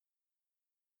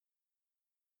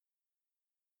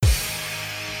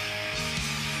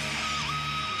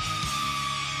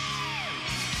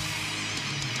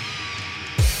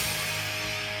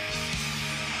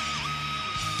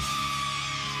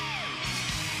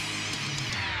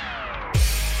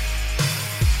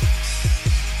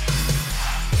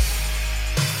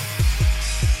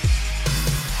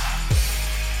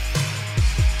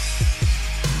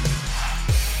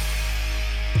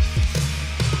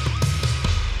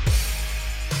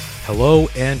Hello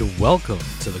and welcome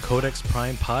to the Codex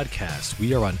Prime podcast.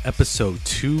 We are on episode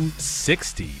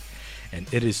 260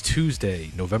 and it is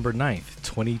Tuesday, November 9th,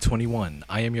 2021.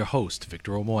 I am your host,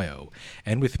 Victor Omoyo,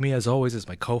 and with me as always is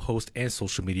my co-host and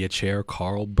social media chair,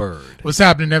 Carl Bird. What's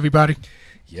happening, everybody?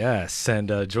 Yes,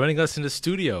 and joining us in the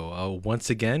studio, once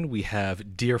again, we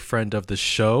have dear friend of the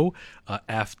show,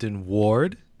 Afton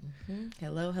Ward.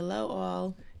 Hello,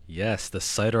 all. Yes, the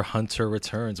Cider Hunter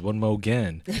returns one more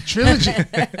again. Trilogy.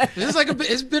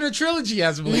 It's been a trilogy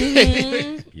as of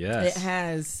late. Yes. It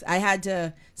has. I had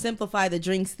to simplify the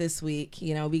drinks this week.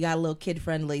 You know, we got a little kid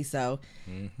friendly, so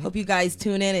hope you guys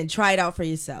tune in and try it out for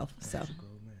yourself. So,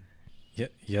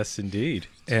 Yes, indeed.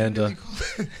 And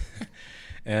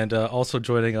and also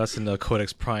joining us in the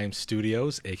Codex Prime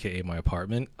studios, aka my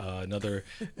apartment, another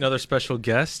special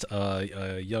guest,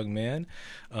 a young man.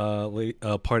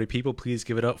 Party people, please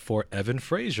give it up for Evan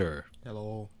Frazier.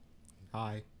 Hello.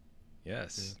 Hi.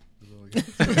 Yes.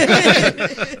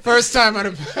 First time on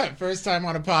a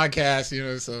podcast, you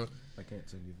know. So I can't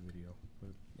send you the video. But...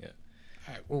 Yeah.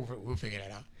 All right, we'll figure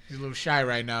that out. He's a little shy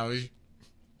right now.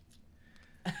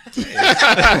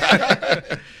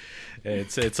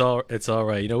 It's all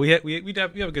right. You know, we have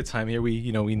a good time here.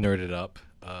 We nerd it up.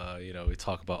 We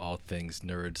talk about all things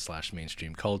nerd /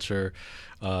 mainstream culture.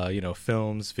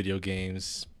 Films, video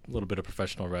games, a little bit of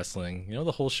professional wrestling. You know,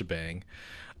 the whole shebang.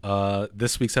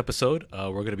 This week's episode,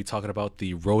 we're going to be talking about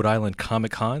the Rhode Island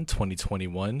Comic Con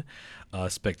 2021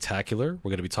 spectacular. We're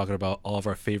going to be talking about all of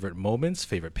our favorite moments,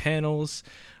 favorite panels,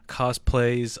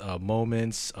 cosplays,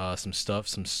 moments, some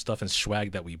stuff and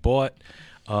swag that we bought.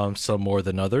 Some more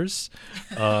than others.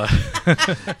 Yeah,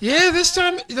 this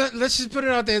time, let's just put it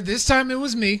out there. This time it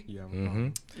was me.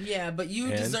 yeah, but you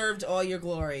deserved all your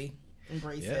glory.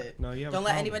 Embrace it. No, you have Don't a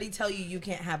let problem. anybody tell you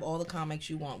can't have all the comics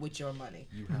you want with your money.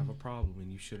 You have a problem,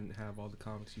 and you shouldn't have all the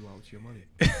comics you want with your money.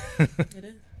 It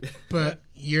is. But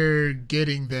you're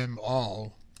getting them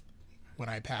all when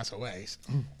I pass away.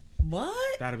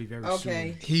 What? That'll be very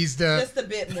Okay. He's the... Just a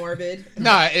bit morbid.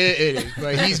 Nah, it is.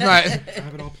 But he's my... soon. I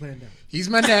have it all planned out. He's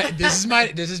my this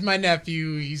is my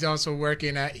nephew. He's also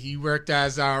he worked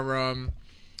as our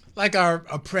our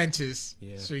apprentice.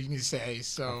 Yeah. So you can say I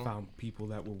so. found people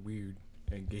that were weird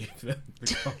and gave them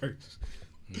the cards.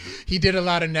 He did a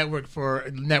lot of networking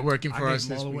for I us gave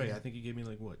this them all week. away. I think he gave me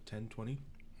like what, 10, 20?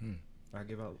 I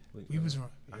gave out like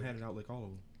I handed out like all of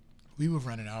them. We were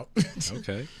running out.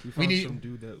 Okay. We found need- some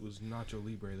dude that was Nacho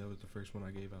Libre. That was the first one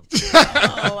I gave out.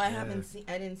 Oh, I didn't see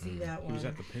that He one. was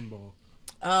at the pinball.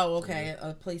 Oh, okay.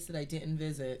 A place that I didn't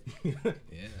visit. Yeah.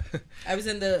 I was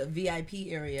in the VIP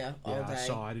area all Yeah, day. I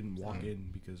saw. I didn't walk in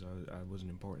because I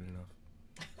wasn't important enough.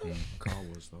 Carl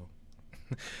was though.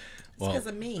 It's Well- because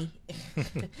of me. Wow.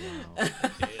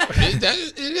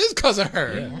 It is because of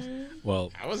her. Yeah.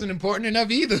 Well, I wasn't important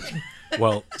enough either.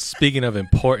 Well, speaking of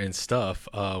important stuff,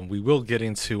 we will get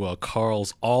into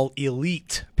Carl's All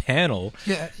Elite panel.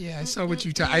 Yeah. I saw what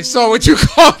you I saw what you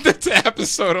called the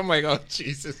episode. I'm like, oh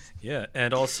Jesus. Yeah,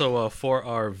 and also for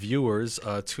our viewers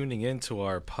tuning into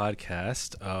our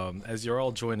podcast, as you're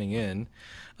all joining in,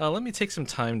 let me take some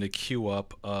time to queue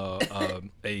up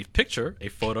a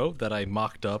photo that I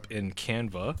mocked up in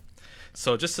Canva.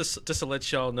 So just to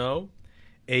let y'all know,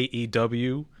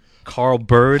 AEW Carl I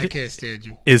Bird can't stand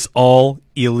you. is all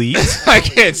elite. I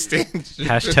can't stand you.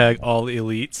 Hashtag all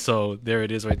elite. So there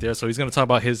it is right there. So he's going to talk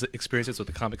about his experiences with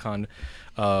the Comic-Con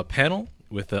panel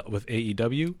with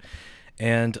AEW.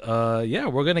 And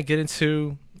we're going to get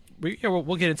into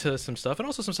we'll get into some stuff, and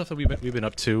also some stuff that we've been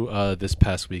up to this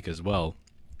past week as well.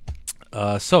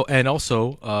 Before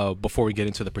we get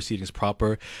into the proceedings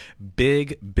proper,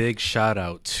 big shout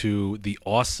out to the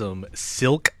awesome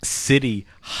Silk City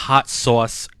hot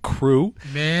sauce crew.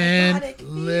 Man, Exotic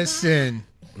fever. listen.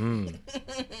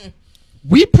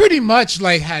 We pretty much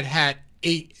had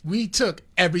 8. We took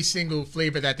every single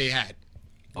flavor that they had.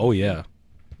 Oh yeah,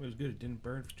 It was good. It didn't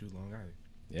burn for too long either.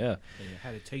 yeah. And it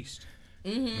had a taste.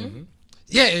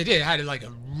 Yeah, it did. It had like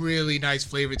a really nice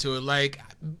flavor to it. Like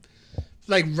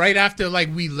right after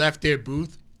we left their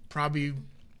booth, probably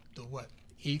the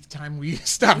 8th time we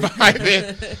stopped by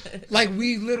there.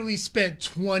 We literally spent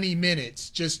 20 minutes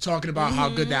just talking about how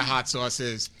good that hot sauce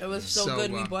is. It was so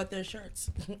good we bought their shirts.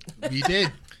 We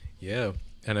did. Yeah,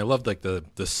 and I loved the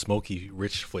smoky,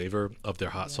 rich flavor of their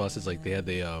hot sauces. Like they had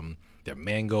their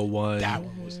mango one. That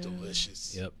one was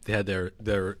delicious. Yep, they had their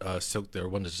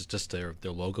one that's just their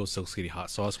logo, Silk City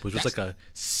hot sauce, which was like a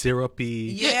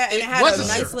syrupy. Yeah, and it had was a a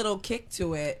nice syrup. little kick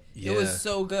to it. Yeah. It was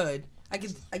so good. I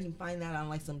can find that on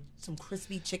like some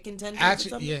crispy chicken tenders. or Actually,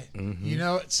 something. yeah. Mm-hmm. You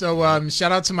know, so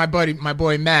shout out to my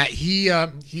boy Matt. He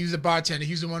was a bartender.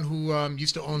 He's the one who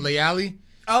used to own Lay Alley.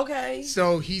 Okay.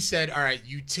 So he said, all right,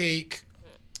 you take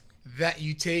that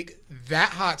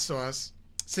hot sauce,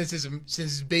 since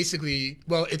it's basically,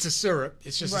 well, it's a syrup.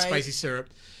 It's just a spicy syrup.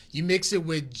 You mix it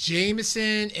with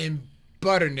Jameson and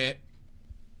butternut,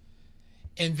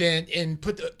 and then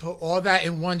put all that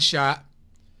in one shot.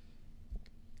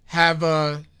 Have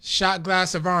a shot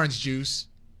glass of orange juice.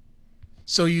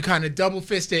 So you kind of double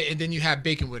fist it, and then you have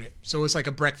bacon with it. So it's like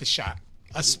a breakfast shot,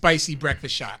 a spicy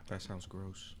breakfast shot. That sounds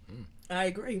gross. I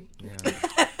agree.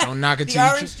 Yeah. Don't knock it The till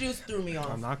you orange juice threw me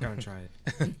off. I'm not gonna try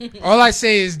it. All I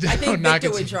say is I don't think knock Victor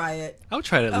it. would try it. I would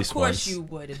try it at Of least course once. you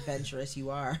would. Adventurous you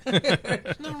are.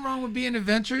 There's nothing wrong with being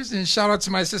adventurous. And shout out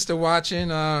to my sister watching.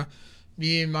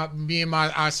 Me and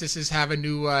our sisters have a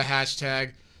new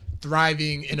hashtag,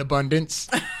 thriving in abundance.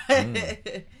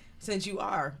 Since you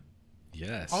are.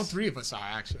 Yes. All three of us are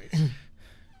actually.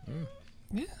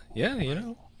 Yeah, you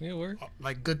know. Yeah, we're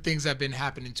Like good things have been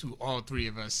happening to all three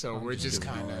of us, so we're just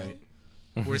kind of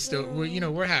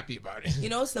we're happy about it. You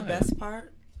know what's the best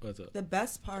part? what's up? The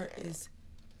best part is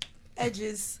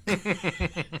edges.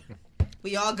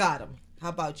 We all got them. How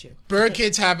about you? Bird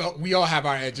kids we all have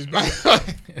our edges, by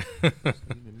the way.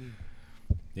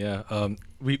 Yeah,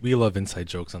 we love inside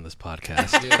jokes on this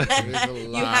podcast. Yeah, there's a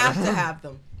lot. You have to have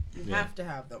them. You have to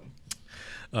have them.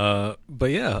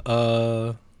 But yeah,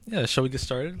 shall we get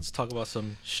started? Let's talk about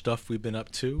some stuff we've been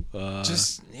up to.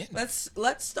 Let's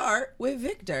start with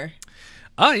Victor.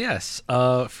 Yes.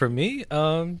 For me,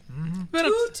 been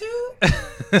up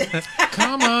Toot.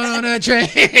 Come on a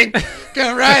train,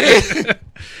 go ride it.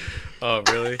 Oh,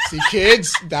 really? See,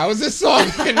 kids, that was a song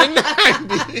in the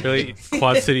 90s. Really?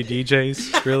 Quad City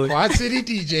DJs? Really? Quad City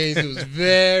DJs. It was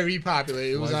very popular.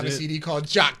 It was on a it? CD called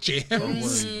Jock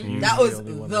Jams. That was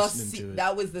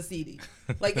that was the CD.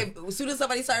 Like as soon as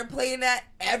somebody started playing that,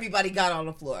 everybody got on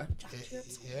the floor.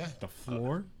 Yeah. The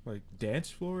floor, like dance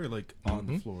floor, or like on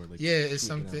the floor, like Yeah, it's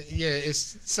something. Yeah,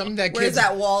 it's something that Where's kids.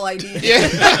 that wall ID? Yeah,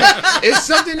 it's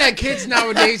something that kids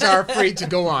nowadays are afraid to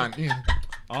go on.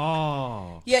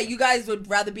 Oh, Yeah, you guys would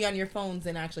rather be on your phones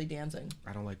than actually dancing.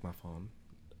 I don't like my phone.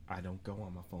 I don't go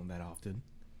on my phone that often.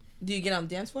 Do you get on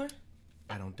the dance floor?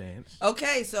 I don't dance.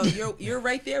 Okay, so you're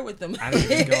right there with them. I don't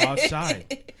even go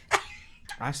outside.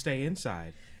 I stay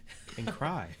inside and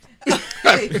cry.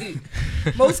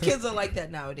 Most kids are like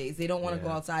that nowadays. They don't want to go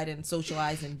Yeah. outside and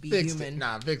socialize and be Vic's human.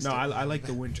 Vic's No, I like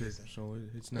the winter, so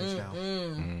it's nice now.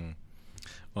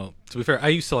 Well, to be fair, I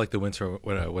used to like the winter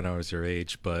when I was your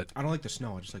age, but I don't like the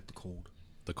snow. I just like the cold.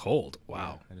 the cold.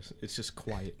 Wow. It's just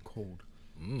quiet, cold.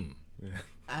 Yeah.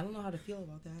 I don't know how to feel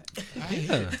about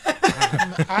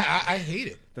that. I hate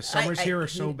it. The summers I here are hate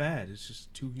so it. bad. It's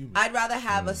just too humid. I'd rather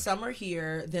have a summer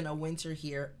here than a winter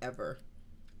here ever.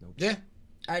 Yeah.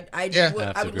 I Yeah. would, I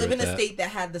have to I would agree live in with a that. state that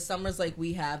had the summers like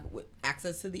we have with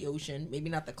access to the ocean. Maybe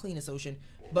not the cleanest ocean,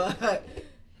 but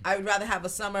I would rather have a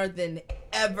summer than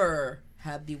ever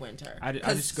have the winter. I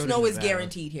Because just go to snow is Nevada.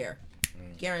 guaranteed here.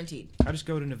 Guaranteed. I just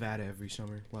go to Nevada every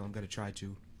summer. Well, I'm gonna try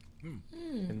to.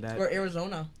 And that Or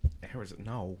Arizona. Arizona,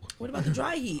 no. What about the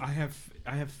dry heat? I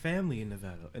have family in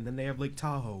Nevada, and then they have Lake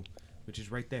Tahoe, which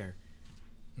is right there,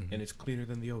 and it's cleaner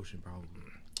than the ocean, probably.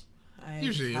 I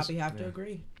Usually is. probably have to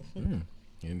agree.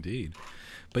 Indeed.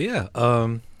 But yeah,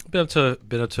 been up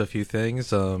to a few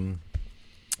things. One,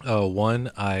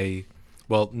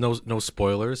 no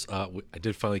spoilers. I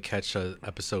did finally catch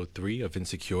episode 3 of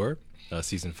Insecure,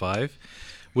 season 5,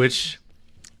 which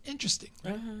Interesting.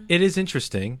 it is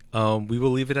interesting. We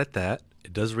will leave it at that.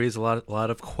 It does raise a lot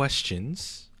of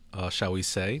questions, shall we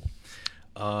say?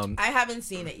 I haven't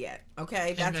seen it yet.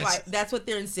 Okay, And that's what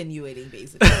they're insinuating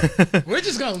basically. We're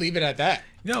just gonna leave it at that.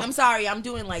 No, I'm sorry, I'm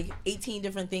doing like 18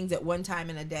 different things at one time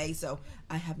in a day, so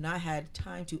I have not had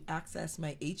time to access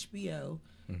my HBO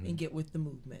and get with the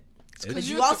movement. Because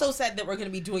you also said that we're going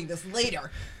to be doing this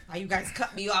later. Now you guys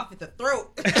cut me off at the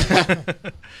throat.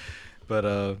 But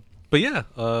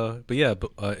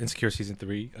Insecure season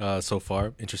 3 so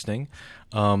far, interesting.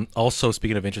 Also,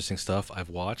 speaking of interesting stuff, I've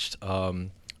watched.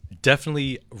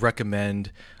 Definitely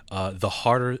recommend the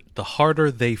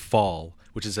harder they fall,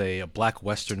 which is a black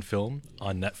Western film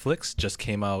on Netflix. Just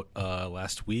came out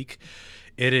last week.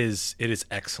 It is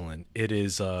excellent. It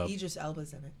is. Idris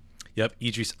Elba's in it. Yep,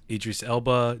 Idris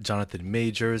Elba, Jonathan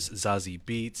Majors, Zazie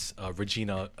Beetz,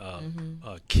 Regina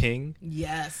King.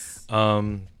 Yes.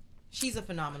 She's a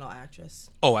phenomenal actress.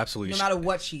 Oh, absolutely. No matter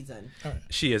what she's in.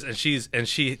 She is, and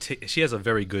she has a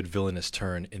very good villainous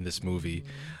turn in this movie.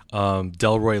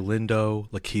 Delroy Lindo,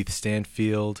 Lakeith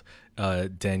Stanfield,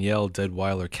 Danielle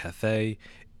Deadweiler Cathay,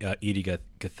 Edie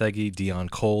Gathegi, Dion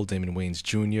Cole, Damon Wayans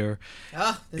Jr.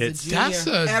 Oh, there's It's- a junior That's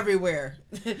a- everywhere.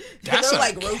 That's They're a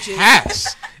like roaches.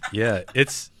 cast. Yeah,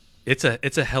 it's It's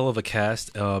a hell of a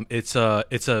cast. It's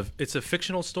a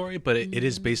fictional story, but it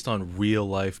is based on real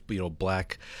life,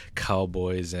 black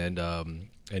cowboys and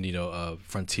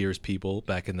frontiers people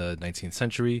back in the 19th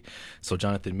century. So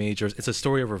Jonathan Majors, it's a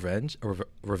story of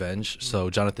revenge. So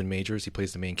Jonathan Majors, he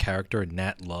plays the main character,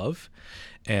 Nat Love,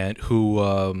 and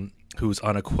who's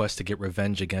on a quest to get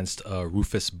revenge against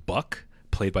Rufus Buck,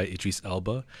 played by Idris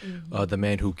Elba, the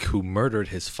man who murdered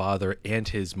his father and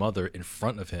his mother in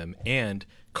front of him and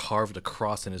carved a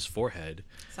cross in his forehead.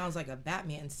 Sounds like a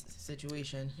Batman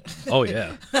situation. Oh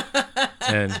yeah,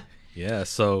 and yeah,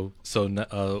 so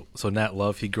Nat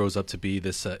Love, he grows up to be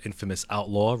this infamous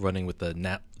outlaw leading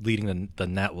the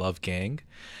Nat Love gang,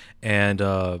 and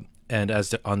as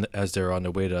they're on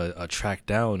their way to track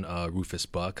down Rufus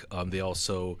Buck, they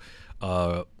also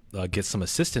get some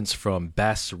assistance from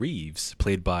Bass Reeves,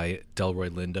 played by Delroy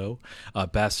Lindo.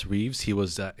 Bass Reeves, he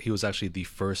was actually the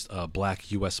first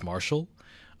black U.S. Marshal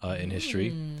in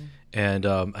history, and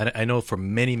I know for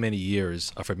many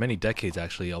years, for many decades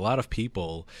actually, a lot of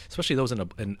people, especially those in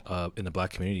the black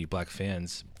community, black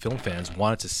fans, film fans,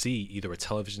 wanted to see either a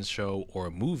television show or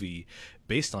a movie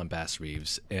based on Bass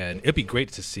Reeves, and it'd be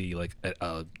great to see like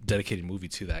a dedicated movie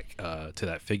to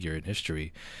that figure in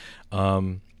history.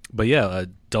 But yeah,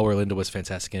 Delroy Lindo was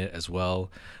fantastic in it as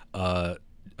well.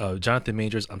 Jonathan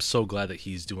Majors, I'm so glad that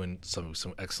he's doing some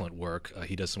excellent work.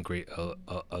 He does some great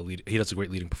he does a great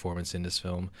leading performance in this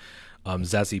film.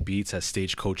 Zazie Beetz as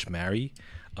Stagecoach Mary,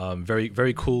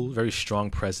 very cool, very strong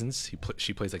presence.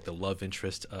 She plays like the love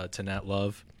interest to Nat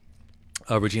Love.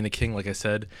 Regina King, like I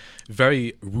said,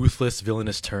 very ruthless,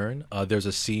 villainous turn. There's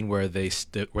a scene where they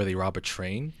rob a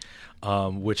train,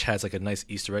 which has like a nice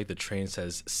Easter egg. The train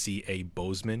says C.A.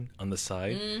 Bozeman on the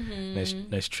side.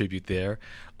 Nice tribute there.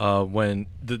 When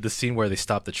the scene where they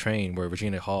stop the train, where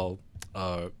Regina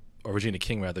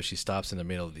King rather, she stops in the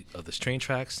middle of this train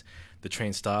tracks. The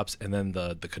train stops, and then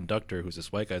the conductor, who's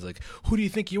this white guy, is like, "Who do you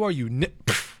think you are, you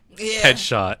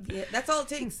headshot?" Yeah, that's all it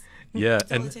takes. Yeah,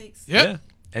 That's all it takes. Yeah.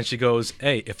 And she goes,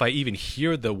 "Hey, if I even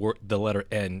hear the letter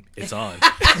N, it's on."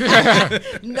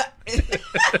 No.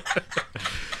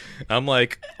 I'm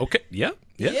like, okay, yeah.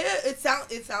 It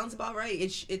sounds about right.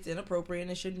 It's inappropriate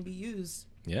and it shouldn't be used.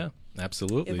 Yeah,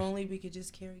 absolutely. If only we could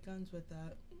just carry guns with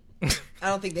that. I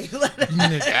don't think they let us.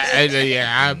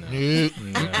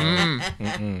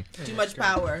 Too much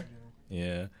power.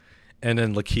 Yeah. And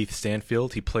then Lakeith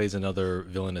Stanfield, he plays another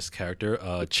villainous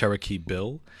character, Cherokee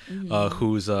Bill,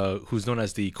 who's known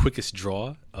as the quickest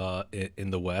draw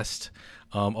in the West.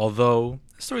 Although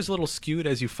the story's a little skewed,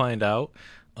 as you find out,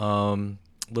 a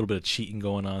little bit of cheating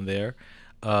going on there.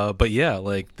 But yeah,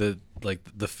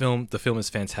 the film is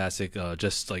fantastic.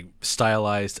 Just like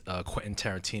stylized Quentin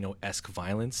Tarantino-esque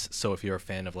violence. So if you're a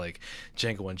fan of like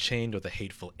Django Unchained or The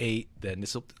Hateful Eight, then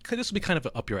this will be kind of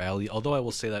up your alley. Although I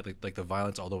will say that like the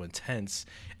violence, although intense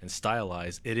and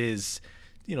stylized, it is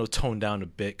toned down a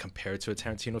bit compared to a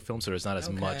Tarantino film. So there's not as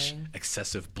much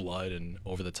excessive blood and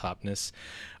over the topness.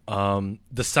 The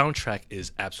soundtrack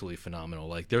is absolutely phenomenal.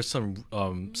 Like there's some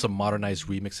modernized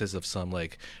remixes of some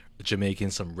like Jamaican,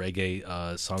 some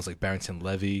reggae songs like Barrington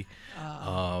Levy,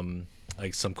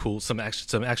 like some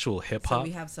actual hip hop. So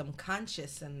we have some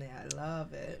conscious in there. I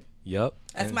love it. Yep.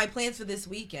 That's my plans for this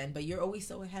weekend, but you're always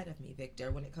so ahead of me,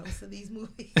 Victor, when it comes to these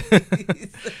movies.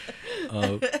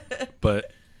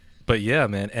 But yeah,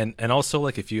 man, and also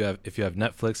like if you have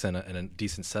Netflix and a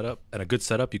decent setup and a good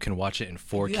setup, you can watch it in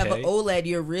 4K. If you have an OLED,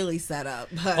 you're really set up.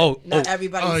 But not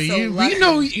everybody's so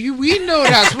lucky. We know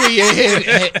that's where you're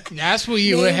headed. That's where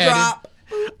you were headed. Drop.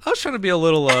 I was trying to be a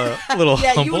little humble.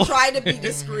 You were trying to be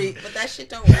discreet, but that shit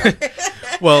don't work.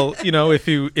 Well, if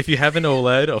you have an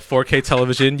OLED, a 4K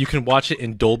television, you can watch it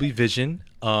in Dolby Vision,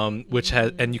 which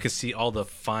and you can see all the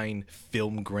fine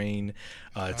film grain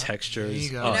textures.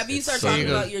 Whenever you start talking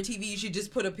about your TV, you should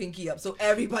just put a pinky up so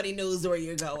everybody knows where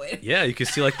you're going. Yeah, you can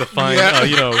see like the fine,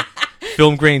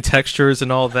 film grain textures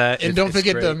and all that. And don't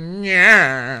forget the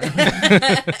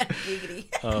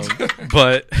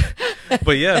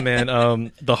but yeah,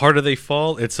 man, The Harder They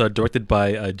Fall, it's directed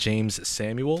by James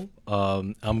Samuel.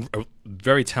 I'm a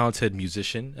very talented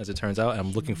musician, as it turns out.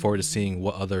 I'm looking forward to seeing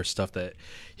what other stuff that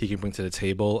he can bring to the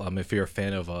table. If you're a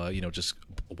fan of just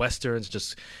westerns,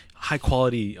 just high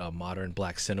quality modern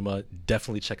black cinema,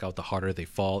 definitely check out The Harder They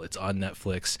Fall. It's on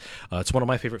Netflix. It's one of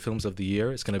my favorite films of the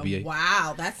year. It's going to be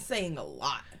wow, that's saying a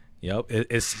lot. Yep,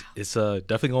 it's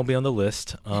definitely gonna be on the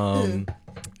list.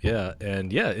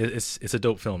 It's a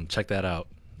dope film. Check that out.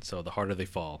 So The Harder They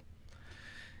Fall.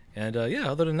 And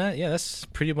other than that, that's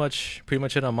pretty much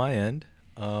it on my end.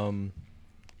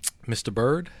 Mr.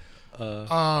 Bird.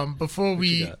 Before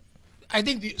we, I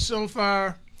think so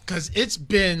far, because it's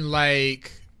been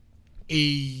like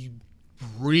a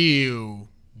real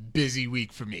busy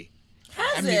week for me.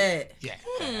 Has it? Yeah.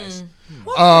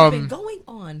 What has been going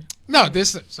on? No,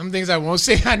 there's some things I won't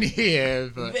say on here,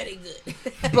 but Very good.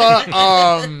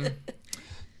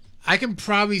 I can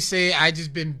probably say I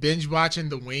just been binge watching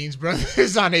the Wayans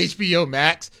Brothers on HBO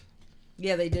Max.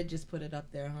 Yeah, they did just put it up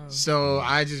there, huh? So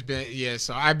I've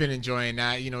been enjoying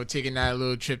that, taking that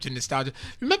little trip to nostalgia.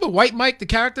 Remember White Mike, the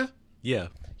character? Yeah.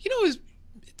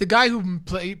 The guy who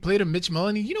played him, Mitch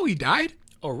Mullany, he died?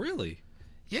 Oh, really?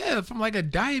 Yeah, from like a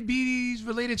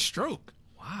diabetes-related stroke.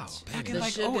 Wow. Back in The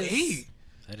like sugars. 08.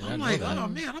 I did I'm not like, know that. oh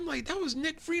man, that was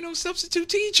Nick Freno's substitute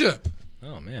teacher.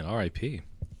 Oh man, R.I.P.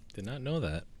 Did not know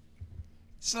that.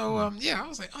 So I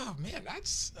was like, oh man,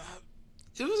 that's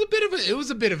it was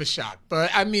a bit of a shock.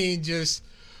 But I mean, just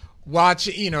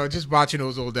watching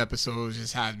those old episodes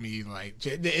just had me like,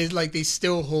 it's like they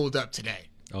still hold up today.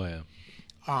 Oh yeah.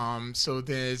 So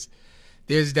there's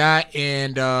that,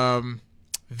 and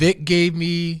Vic gave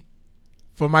me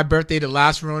for my birthday The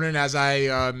Last Ronin, as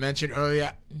I mentioned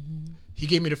earlier. Mm-hmm. He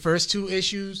gave me the first 2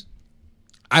 issues.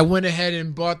 I went ahead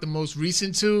and bought the most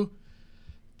recent 2.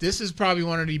 This is probably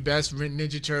one of the best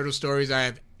Ninja Turtle stories I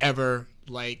have ever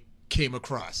came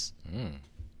across.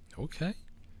 Okay.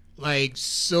 Like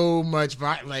so much,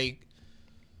 I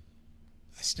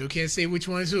still can't say which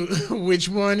one is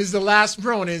the Last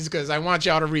Ronin because I want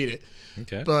y'all to read it.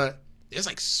 Okay. But there's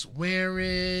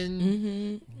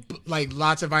swearing,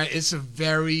 lots of. It's a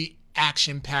very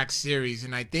action-packed series,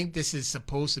 and I think this is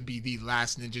supposed to be the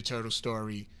last Ninja Turtle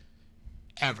story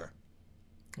ever.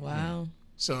 Wow.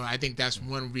 So I think that's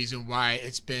one reason why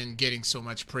it's been getting so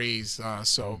much praise. I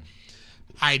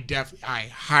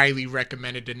highly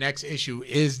recommend it. The next issue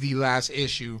is the last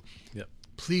issue. Yep.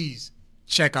 Please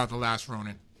check out The Last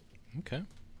Ronin. Okay.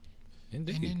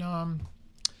 Indeed. And then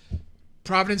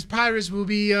Providence Pirates will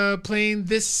be playing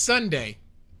this Sunday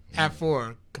at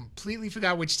 4. Completely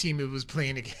forgot which team it was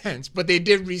playing against, but they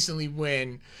did recently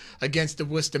win against the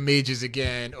Worcester Majors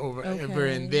again over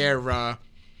in their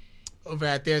over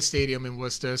at their stadium in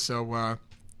Worcester. So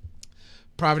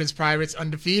Providence Pirates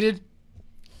undefeated.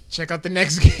 Check out the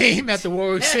next game at the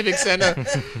Warwick Civic Center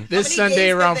this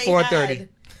Sunday around 4:30.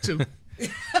 2.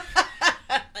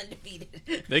 Undefeated.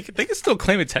 They can still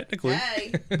claim it technically.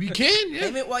 Hey, We can, yeah.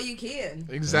 claim it while you can.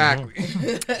 Exactly.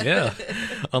 Yeah.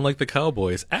 Unlike the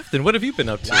Cowboys. Afton, what have you been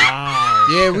up to? Wow.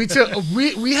 Yeah, we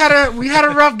had a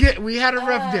rough day,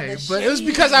 the but it was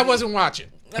because I wasn't watching.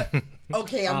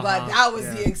 Okay, I'm glad that was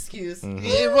the excuse.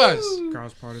 It was.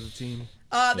 Carl's part of the team.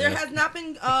 There has not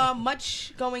been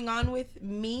much going on with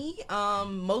me.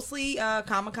 Mostly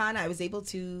Comic-Con. I was able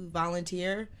to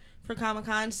volunteer for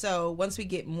Comic-Con. So once we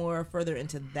get more further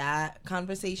into that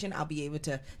conversation, I'll be able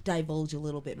to divulge a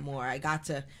little bit more. I got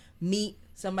to meet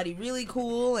somebody really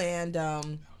cool, and That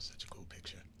was such a cool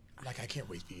picture. I can't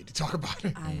wait for you to talk about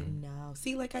it. I know.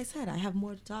 See, like I said, I have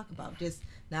more to talk about, just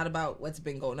not about what's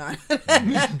been going on.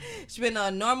 It's been a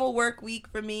normal work week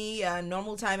for me, a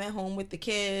normal time at home with the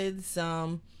kids.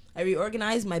 I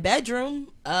reorganized my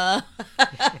bedroom. And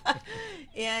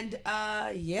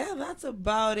yeah, that's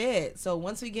about it. So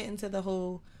once we get into the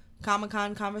whole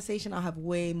Comic-Con conversation, I'll have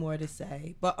way more to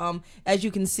say. But as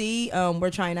you can see, we're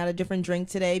trying out a different drink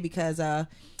today because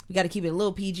we got to keep it a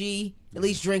little PG, at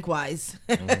least drink-wise.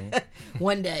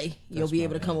 One day you'll be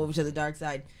able to come over to the dark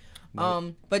side.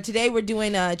 But today we're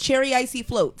doing cherry icy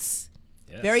floats.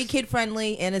 Yes. Very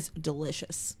kid-friendly, and it's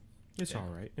delicious. It's all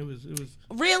right. It was.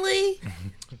 Really?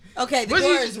 Okay, the Was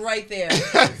door it- is right there.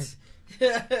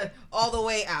 All the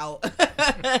way out.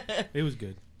 It was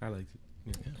good. I liked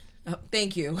it. Yeah. Oh,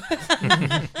 thank you.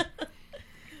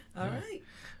 All right.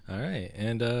 All right.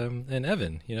 And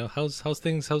Evan, how's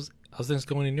things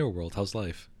going in your world? How's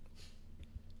life?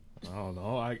 I don't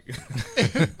know.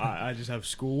 I just have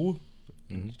school,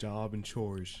 job, and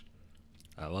chores.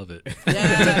 I love it.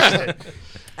 Yeah.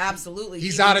 Absolutely.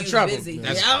 He's Keeping out of you trouble. busy.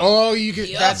 That's Yep. all you can.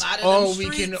 Yep, That's out of all them we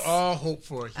can streets. all hope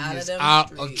for. He Out of is them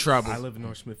out of streets. trouble. I live in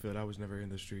North Smithfield. I was never in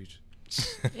the streets.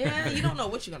 Yeah, you don't know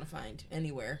what you're going to find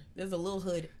anywhere. There's a little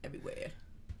hood everywhere.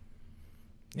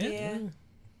 Yeah.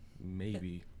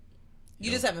 Maybe. You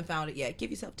just haven't found it yet.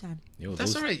 Give yourself time.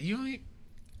 That's all right. You ain't.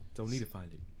 Don't need to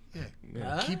find it.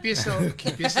 Yeah. Keep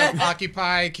yourself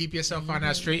occupied. Keep yourself on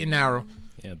that straight and narrow.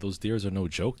 Yeah, those deers are no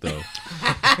joke though.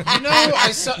 You know,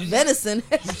 I saw. Venison.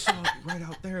 We saw right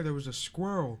out there. There was a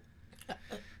squirrel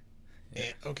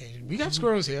Yeah, okay, we got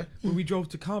squirrels here. when we drove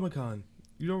to Comic-Con.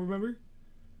 You don't remember?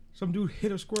 Some dude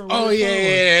hit a squirrel. Oh with a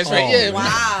yeah, squirrel. yeah, that's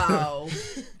right. Oh,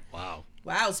 Yeah, Wow. Wow.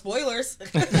 Wow, spoilers.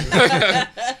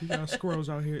 You got squirrels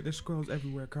out here. There's squirrels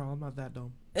everywhere, Carl. I'm not that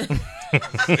dumb.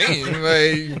 Damn,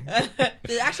 like,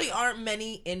 There actually aren't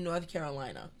many in North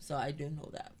Carolina, so I do know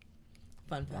that.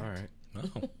 Fun fact. All right.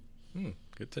 Oh,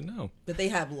 good to know. But they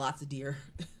have lots of deer.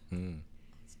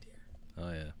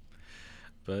 Oh yeah,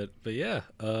 but yeah,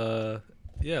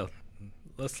 yeah.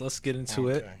 Let's get into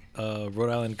it. Rhode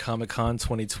Island Comic Con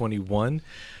 2021.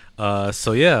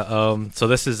 So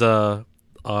this is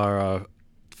our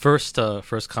first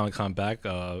Comic Con back.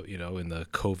 In the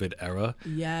COVID era.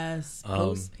 Yes,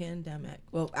 post pandemic.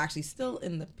 Well, actually, still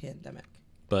in the pandemic.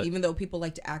 But even though people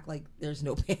like to act like there's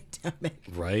no pandemic.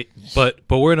 Right. But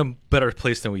we're in a better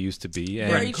place than we used to be. And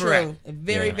Very true.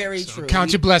 Very, Yeah. very so true.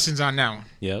 count your blessings on that one.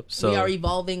 Yep. So we are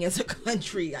evolving as a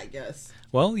country, I guess.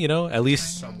 well, at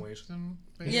least Some ways.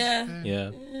 Yeah.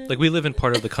 yeah. Like we live in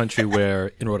part of the country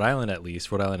where in Rhode Island at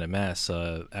least, Rhode Island and Mass,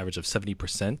 average of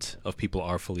 70% of people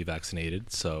are fully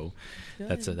vaccinated. So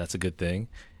that's a good thing.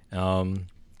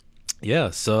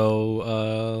 Yeah,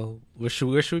 so where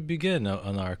should we begin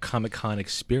on our Comic-Con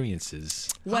experiences?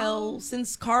 Well,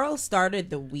 since Carl started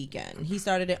the weekend, he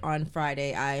started it on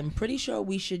Friday. I'm pretty sure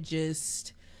we should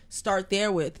just start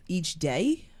there with each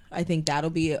day. I think that'll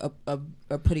be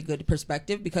a pretty good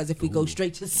perspective, because if we go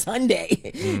straight to Sunday,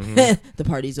 the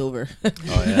party's over.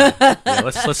 Oh yeah,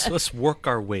 let's work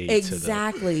our way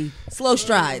Exactly. Slow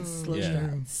strides. Slow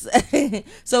strides.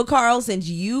 So, Carl, since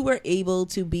you were able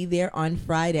to be there on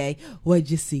Friday, what'd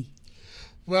you see?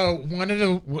 Well, one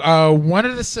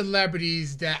of the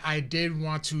celebrities that I did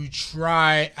want to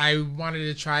try, I wanted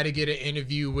to try to get an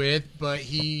interview with, but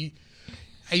he,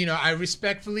 I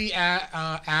respectfully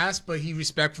asked, but he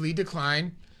respectfully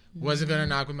declined. Wasn't gonna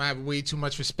knock him. I have way too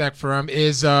much respect for him.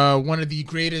 Is one of the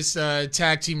greatest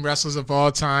tag team wrestlers of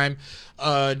all time,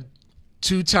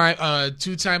 two-time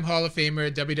Hall of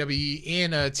Famer, WWE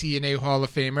and TNA Hall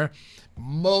of Famer,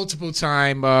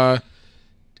 multiple-time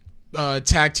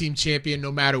tag team champion,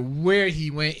 no matter where he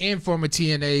went, and former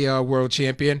TNA world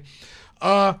champion,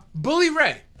 Bully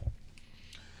Ray.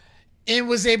 And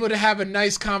was able to have a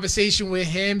nice conversation with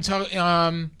him,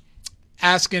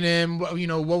 asking him,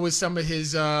 what was some of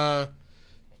his,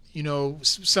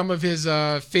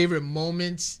 favorite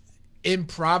moments in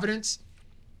Providence.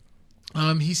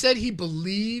 He said he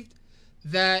believed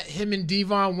that him and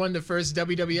Devon won the first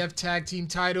WWF tag team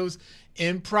titles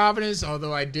in Providence,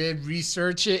 although I did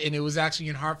research it, and it was actually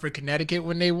in Hartford, Connecticut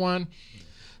when they won.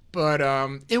 But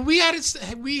and we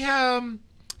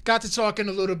got to talking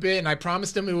a little bit, and I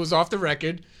promised him it was off the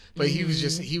record, but he was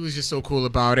just so cool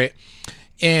about it.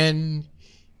 And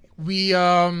we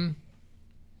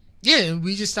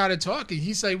just started talking.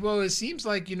 He's like, well, it seems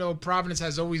like, Providence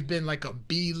has always been like a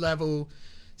B-level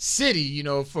city,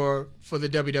 for the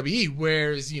WWE,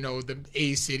 whereas, the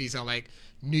A cities are like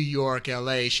New York,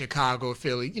 LA, Chicago,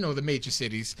 Philly, the major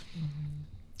cities.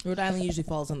 Rhode Island usually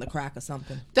falls on the crack or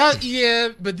something.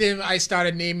 But then I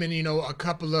started naming, a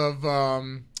couple of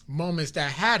moments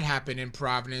that had happened in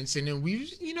Providence, and then we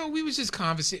was just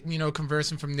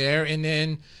conversing from there. And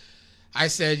then I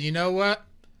said, you know what?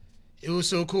 It was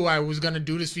so cool. I was gonna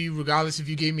do this for you regardless if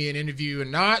you gave me an interview or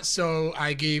not. So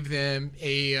I gave them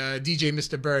a DJ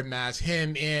Mr. Bird mask,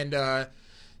 him and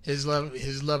his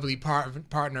lovely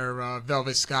partner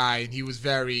Velvet Sky, and he was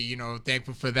very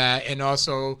thankful for that. And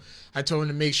also I told him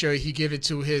to make sure he give it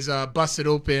to his Busted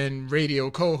Open radio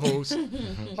co-host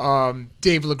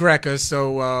Dave LaGreca.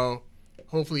 So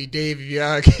hopefully, Dave,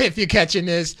 if you're catching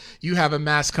this, you have a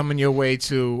mask coming your way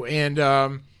too. And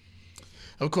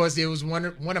of course, there was one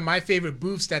of my favorite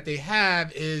booths that they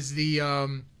have is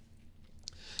the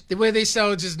where they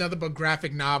sell just nothing but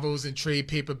graphic novels and trade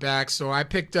paperbacks. So I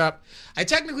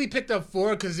technically picked up 4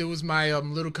 because it was my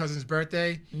little cousin's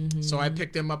birthday. So I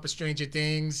picked him up a Stranger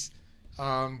Things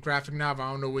graphic novel.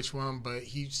 I don't know which one, but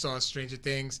he saw Stranger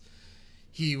Things.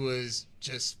 He was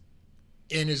just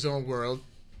in his own world.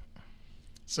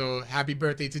 So happy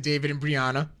birthday to David and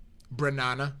Brianna.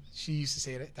 She used to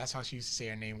say that. That's how she used to say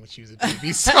her name when she was a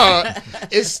baby. So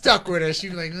it stuck with her. She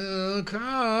was like, oh,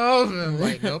 Carl. I'm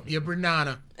like, nope, you're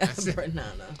Brianna. That's it.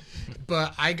 Banana.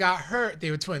 But I got her. They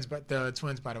were twins, by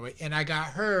the way. And I got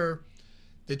her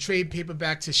the trade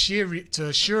paperback to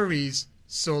Shuri's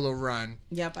solo run.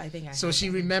 Yep, I think I. So heard she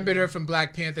that. remembered her from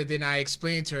Black Panther. Then I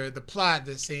explained to her the plot.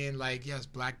 They're saying like, yes,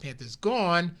 Black Panther's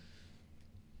gone.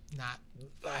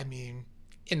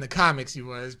 In the comics he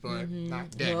was, but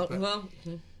not dead. Well,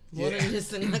 more than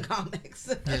just in the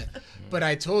comics. Yeah. But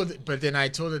then I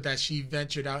told her that she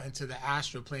ventured out into the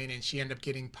astral plane and she ended up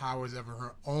getting powers of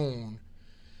her own,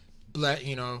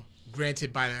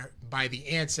 granted by the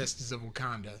ancestors of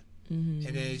Wakanda. and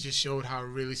then it just showed how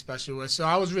really special it was. So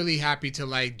I was really happy to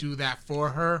like do that for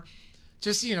her,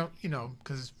 just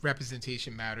because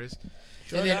representation matters.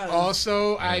 And then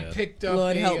also I picked up.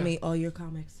 Lord help me, all your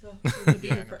comics. Oh, we're gonna be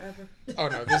here forever. Oh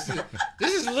no, this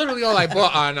is literally all I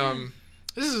bought on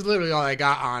This is literally all I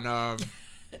got on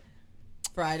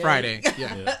Friday.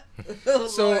 Yeah. Oh,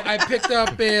 So Lord. I picked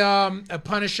up a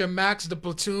Punisher Max, the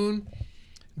Platoon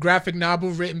graphic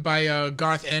novel written by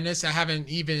Garth Ennis. I haven't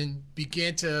even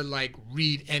began to like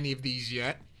read any of these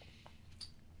yet,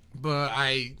 but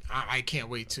I can't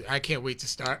wait to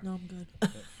start. No, I'm good.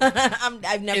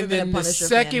 I've never And been then a the Punisher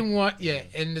second fan. one,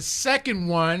 and the second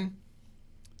one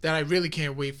that I really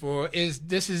can't wait for is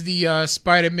the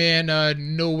Spider-Man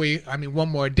One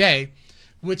More Day,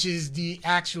 which is the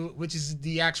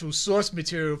actual source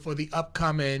material for the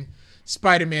upcoming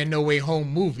Spider-Man No Way Home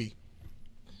movie.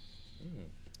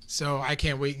 So I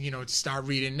can't wait, to start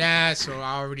reading that. So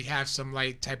I already have some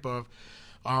like type of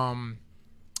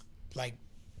like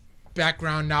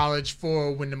background knowledge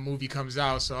for when the movie comes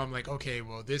out. So I'm like, okay,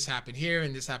 well, this happened here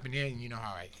and this happened here, and you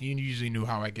usually knew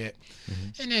how I get.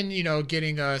 And then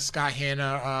getting a Scott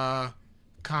Hanna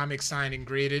comic signed and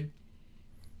graded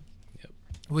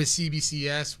with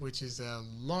CBCS, which is a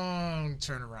long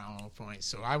turnaround point.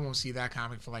 So I won't see that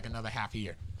comic for like another half a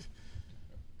year.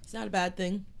 It's not a bad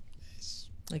thing.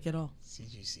 Like at all.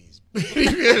 CGCs.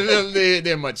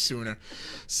 They're much sooner.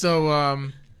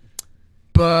 So,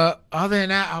 but other than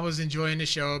that, I was enjoying the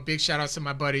show. Big shout out to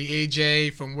my buddy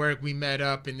AJ from work. We met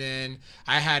up, and then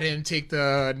I had him take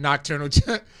the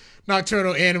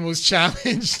Nocturnal Animals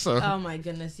Challenge. So. Oh my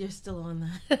goodness, you're still on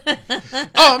that.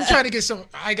 I'm trying to get some.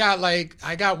 I got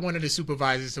one of the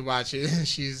supervisors to watch it. And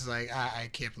she's like, I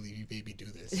can't believe you made me do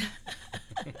this.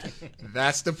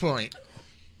 That's the point.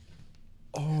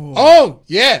 Oh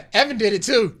yeah, Evan did it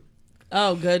too.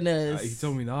 Oh goodness. He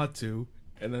told me not to,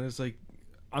 and then it's like,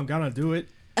 I'm gonna do it.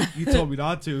 You told me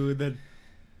not to, and then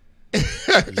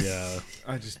Yeah.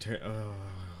 I just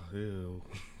ew.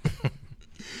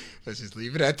 Let's just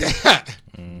leave it at that.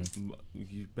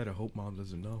 You better hope Mom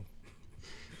doesn't know.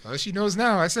 Well, she knows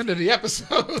now. I sent her the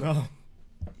episode. No.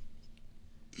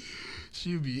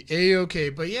 She'll be A-okay.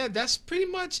 But yeah, that's pretty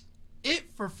much it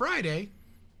for Friday.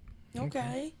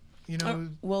 Okay.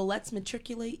 Well, let's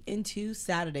matriculate into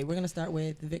Saturday. We're gonna start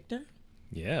with Victor.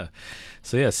 Yeah.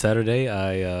 So yeah, Saturday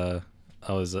it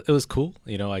was cool.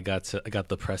 I got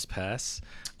the press pass.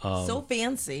 So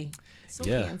fancy.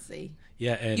 Yeah. Fancy.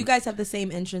 Yeah, and You guys have the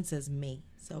same entrance as me,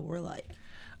 so we're like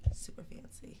super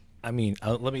fancy. I mean,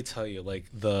 let me tell you, like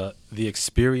the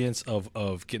experience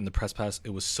of getting the press pass,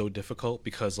 it was so difficult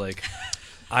because like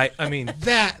I mean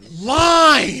That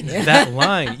line. that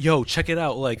line, yo, check it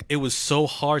out. Like it was so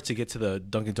hard to get to the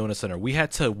Dunkin' Donuts Center. We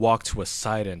had to walk to a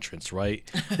side entrance, right?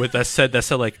 With that said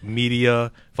like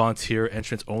media volunteer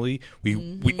entrance only.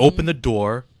 We opened the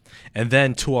door, and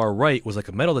then to our right was like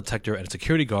a metal detector and a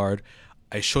security guard.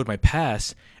 I showed my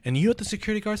pass, and you know what the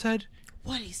security guard said?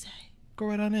 What'd he say? Go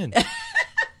right on in.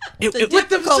 With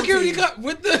the security guard,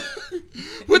 with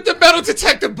the metal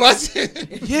detector buzzing.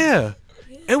 Yeah.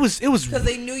 It was Because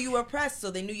they knew you were pressed, so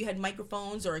they knew you had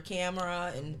microphones or a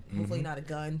camera, and hopefully not a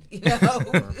gun. Or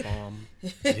a bomb.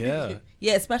 yeah.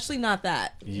 Yeah, especially not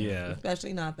that. Yeah.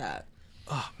 Especially not that.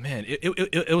 Oh man,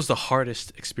 it was the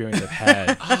hardest experience I've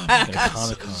had at a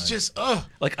Comic-Con. It's just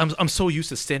Like I'm so used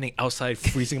to standing outside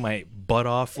freezing my butt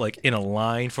off like in a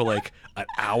line for like an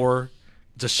hour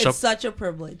just It's such a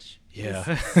privilege. Yeah.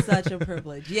 It's such a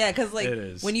privilege. Yeah, because like It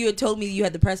is. when you had told me you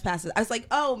had the press passes, I was like,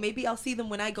 oh, maybe I'll see them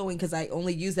when I go in because I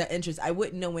only use that entrance. I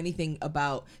wouldn't know anything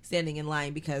about standing in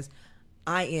line because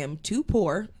I am too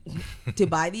poor to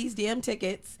buy these damn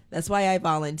tickets. That's why I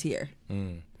volunteer.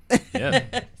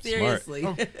 Yeah. Seriously.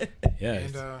 Smart. Yeah.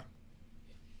 and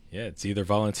Yeah, it's either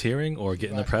volunteering or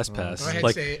getting the press pass. go ahead,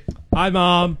 Like say it. Hi,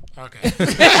 Mom. Okay.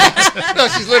 No,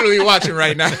 she's literally watching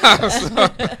right now. So.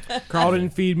 Carl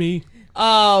didn't feed me.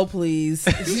 Oh, please.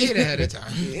 You ate ahead of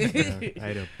time. I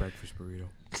had a breakfast burrito.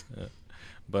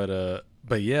 but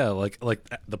yeah, like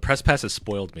the press pass has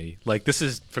spoiled me. Like this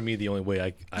is for me the only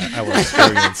way I will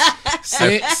experience.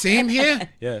 Same here.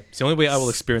 Yeah, it's the only way I will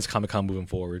experience Comic-Con moving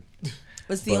forward.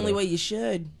 It's the only way you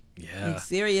should. Yeah. Like,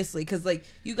 seriously, because like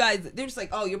you guys, they're just like,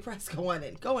 oh, you're press, go on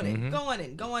in, go on in, go on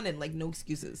in, go on in. Like no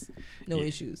excuses, no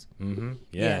issues. Mm-hmm.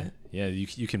 Yeah.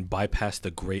 You can bypass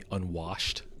the great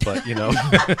unwashed, but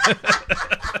The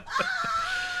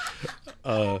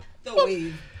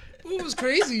wave. It was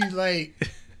crazy. Like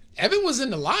Evan was in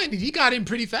the line and he got in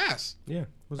pretty fast. Yeah,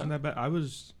 wasn't that bad? I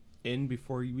was in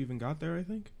before you even got there, I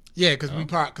think. Yeah,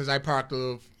 because I parked a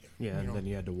little. Yeah, and then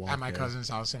you had to walk at my there, cousin's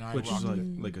house, and I which is walked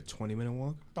like a 20-minute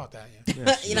walk. about that. Yeah.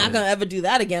 Yeah, You're not gonna ever do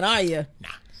that again, are you?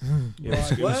 yeah,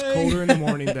 it was colder in the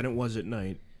morning than it was at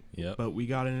night, Yep. but we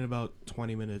got in about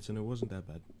 20 minutes, and it wasn't that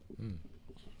bad.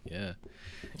 Yeah.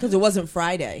 Because it wasn't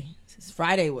Friday.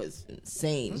 Friday was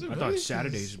insane. Was it I really? thought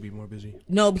Saturdays would be more busy.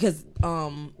 No, because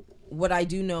what I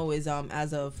do know is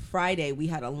as of Friday, we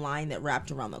had a line that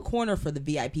wrapped around the corner for the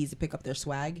VIPs to pick up their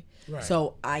swag. Right.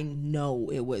 So I know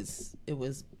it was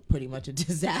pretty much a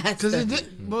disaster. Because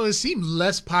it seemed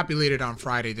less populated on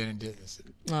Friday than it did.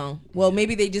 Oh, well,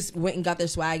 maybe they just went and got their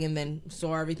swag and then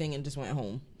saw everything and just went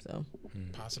home. So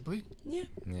Possibly. yeah.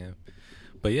 Yeah.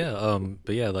 But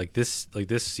yeah, like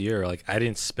this year, like I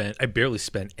barely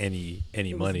spent any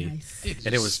money. Nice.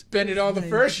 And it was Spend it all the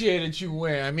first year that you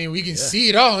went. I mean, we can see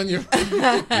it all in your.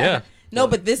 yeah. No,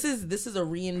 but this is a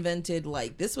reinvented,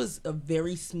 like, this was a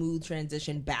very smooth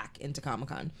transition back into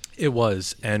Comic-Con. It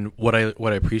was, and what I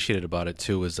appreciated about it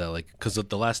too was that, like, because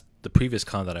the previous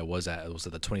con that I was at was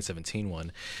at the 2017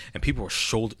 one, and people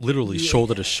were literally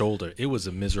shoulder to shoulder. It was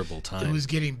a miserable time. It was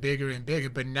getting bigger and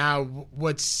bigger, but now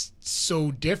what's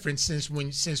so different since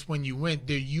when you went,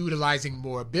 they're utilizing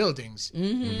more buildings.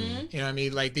 Mm-hmm. You know what I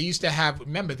mean? Like they used to have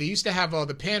all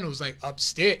the panels like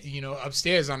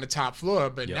upstairs on the top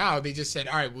floor, but Yep. now they just said,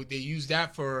 all right, well, they use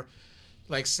that for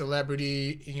like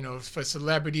celebrities,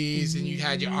 and you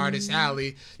had your artist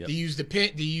alley. Yep.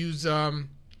 They use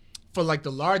for like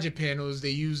the larger panels,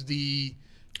 they use the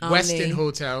Omni. Westin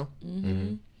Hotel.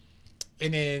 Mm-hmm.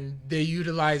 And then they're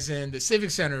utilizing the Civic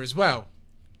Center as well.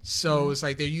 So it's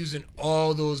like they're using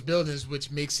all those buildings, which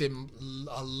makes it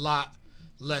a lot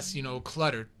less,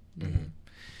 cluttered.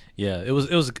 Yeah, it was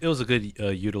a good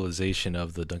utilization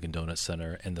of the Dunkin' Donuts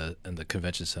Center and the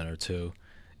convention center too.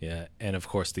 Yeah, and of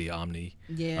course the Omni.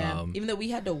 Yeah, even though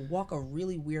we had to walk a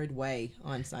really weird way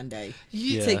on Sunday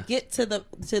Yeah. to get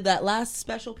to that last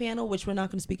special panel, which we're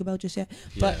not going to speak about just yet.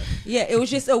 But yeah, it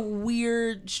was just a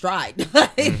weird stride.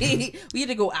 We had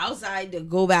to go outside to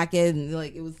go back in.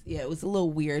 Like it was a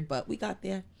little weird, but we got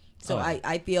there. So I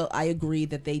agree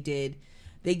that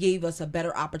they gave us a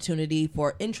better opportunity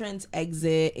for entrance,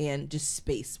 exit, and just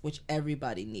space, which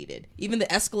everybody needed. Even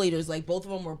the escalators, like both of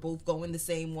them were both going the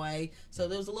same way. So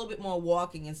there was a little bit more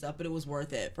walking and stuff, but it was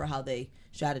worth it for how they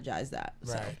strategized that.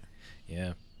 So. Right.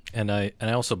 Yeah, and I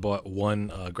also bought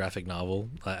one graphic novel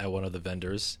at one of the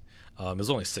vendors. It was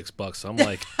only $6, so I'm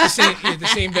like, The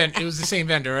same vendor. It was the same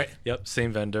vendor, right? yep,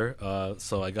 same vendor.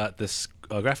 So I got this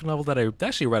graphic novel that I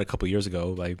actually read a couple years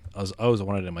ago. I always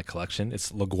wanted it in my collection.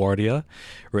 It's LaGuardia,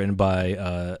 written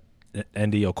by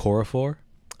Andy Okorafor.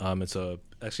 It's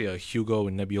actually a Hugo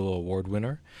and Nebula Award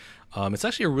winner. It's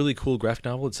actually a really cool graphic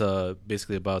novel. It's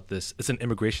basically about this. It's an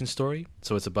immigration story.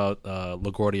 So it's about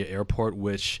LaGuardia Airport,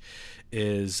 which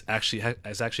has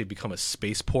actually become a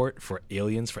spaceport for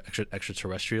aliens, for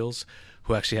extraterrestrials,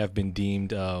 who actually have been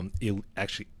deemed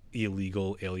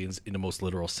illegal aliens in the most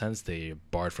literal sense. They are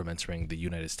barred from entering the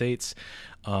United States.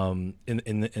 In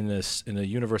the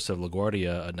universe of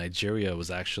LaGuardia, Nigeria was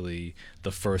actually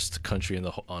the first country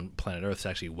on planet Earth to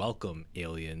actually welcome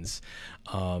aliens,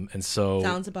 and so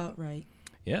Sounds about right.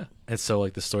 yeah, and so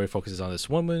like the story focuses on this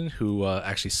woman who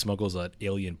actually smuggles an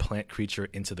alien plant creature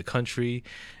into the country,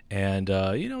 and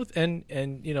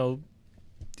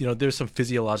there's some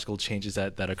physiological changes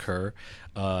that occur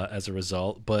as a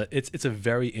result, but it's a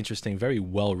very interesting, very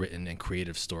well written and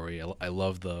creative story. I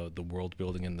love the world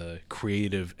building and the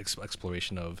creative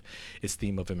exploration of its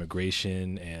theme of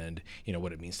immigration and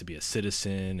what it means to be a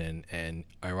citizen and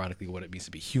ironically what it means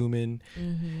to be human.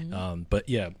 Mm-hmm. But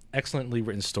yeah, excellently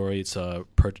written story.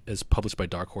 It's published by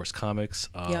Dark Horse Comics.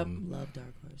 Yep, love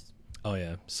Dark Horse. Oh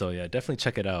yeah, so yeah, definitely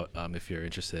check it out if you're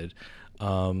interested.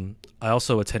 I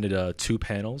also attended 3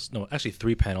 panels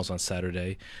on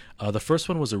Saturday. The first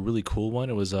one was a really cool one.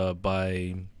 It was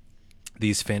by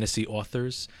these fantasy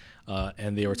authors,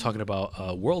 and they were talking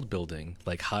about world building,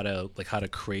 like how to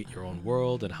create your own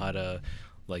world and how to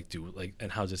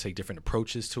and how to take different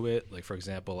approaches to it. Like for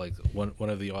example, like one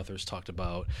of the authors talked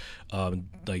about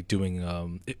doing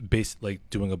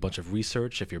a bunch of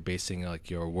research if you're basing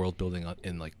like your world building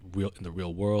in the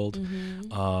real world.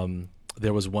 Mm-hmm.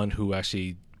 There was one who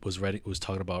actually was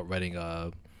talking about writing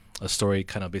a story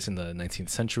kind of based in the 19th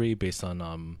century, based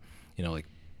on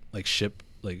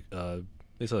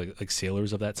basically like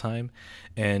sailors of that time,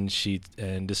 and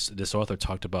this author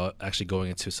talked about actually going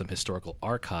into some historical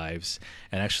archives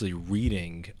and actually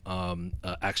reading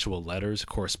actual letters,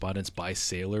 correspondence by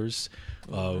sailors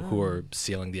who are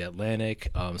sailing the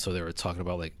Atlantic. So they were talking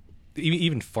about like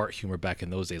even fart humor back in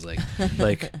those days, like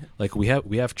we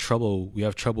have trouble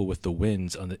with the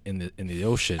winds in the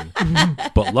ocean,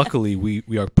 but luckily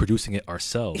we are producing it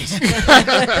ourselves.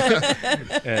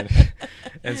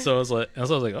 and so I was like,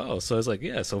 oh, so it's like,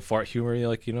 yeah, so fart humor,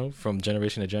 like, from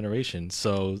generation to generation.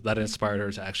 So that inspired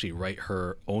her to actually write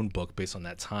her own book based on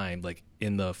that time, like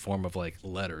in the form of like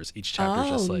letters. Each chapter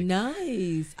is just like,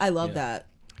 nice. I love that.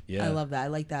 Yeah. I love that. I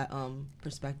like that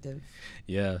perspective.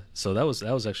 Yeah, so that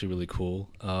was actually really cool.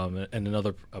 And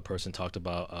another person talked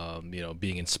about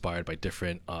being inspired by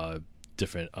different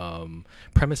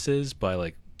premises, by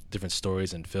like different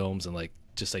stories and films, and like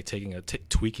just like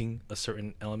tweaking a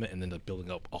certain element and then building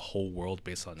up a whole world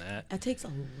based on that. It takes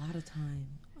a lot of time.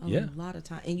 A lot of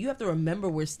time, and you have to remember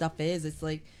where stuff is. It's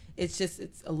like it's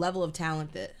a level of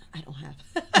talent that I don't have.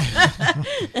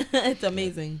 It's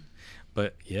amazing.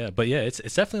 But yeah, it's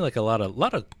definitely like a lot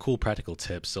of cool practical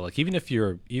tips. So like even if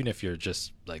you're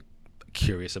just like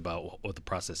curious about what the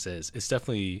process is, they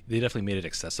definitely made it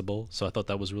accessible. So I thought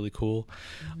that was really cool.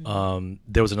 Mm-hmm.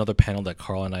 There was another panel that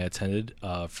Carl and I attended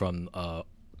from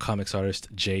comics artist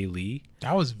Jay Lee.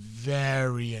 That was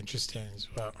very interesting as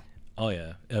well. Oh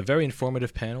yeah, a very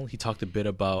informative panel. He talked a bit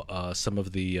about some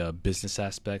of the business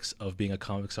aspects of being a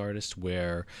comics artist,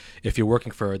 where if you're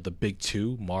working for the big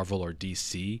two, Marvel or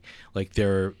DC, like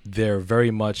they're very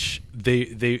much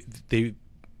they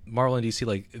Marvel and DC,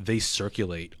 like they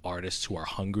circulate artists who are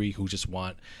hungry, who just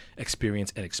want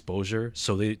experience and exposure.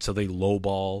 So they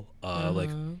lowball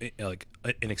like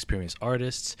inexperienced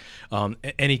artists.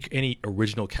 Any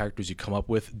original characters you come up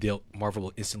with, Marvel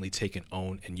will instantly take and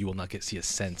own, and you will not see a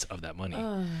cent of that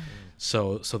money.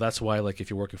 So that's why, like, if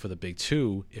you're working for the big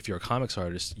two, if you're a comics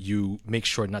artist, you make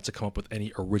sure not to come up with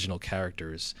any original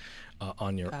characters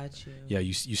on your. Got you. Yeah,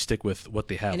 you stick with what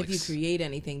they have. And like, if you create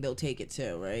anything, they'll take it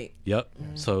too, right? Yep.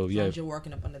 So As yeah, long as you're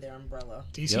working up under their umbrella.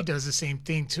 DC does the same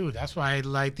thing too. That's why,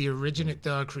 like, the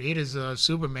creators of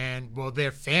Superman, well,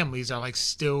 their families are like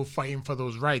still fighting for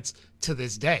those rights to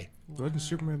this day. Wasn't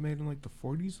Superman made in like the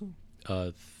 40s?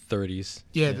 30s.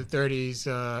 Yeah, the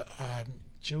 30s.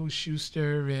 Joe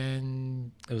Shuster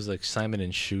and It was like Simon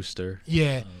and Schuster.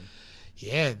 yeah,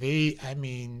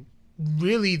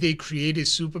 really, they created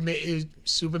Superman.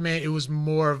 It was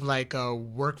more of like a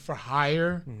work for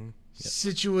hire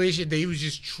situation. They was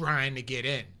just trying to get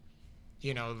in,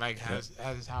 like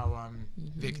as how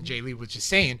Vic and Jay Lee was just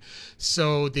saying.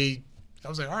 So I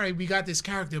was like, all right, we got this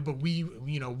character, but we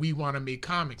want to make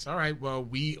comics. All right, well,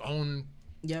 we own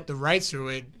the rights to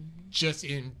it.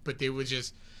 But they were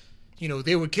just,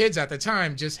 they were kids at the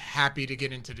time, just happy to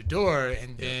get into the door,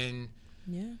 and then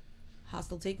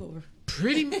hostile takeover.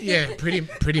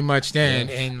 Pretty much then.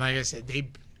 And like I said,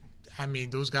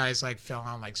 those guys like fell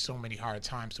on like so many hard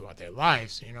times throughout their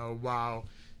lives, while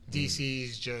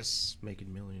DC's just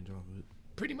making millions off of it.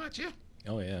 Pretty much, yeah.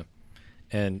 Oh yeah,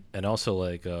 and also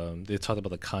like they talked about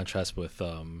the contrast with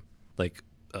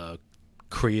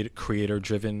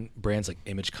creator-driven brands like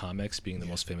Image Comics being the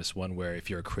most famous one, where if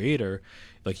you're a creator,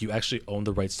 like you actually own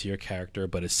the rights to your character,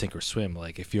 but it's sink or swim.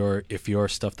 Like if your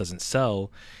stuff doesn't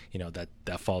sell,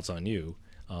 that falls on you.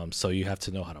 So you have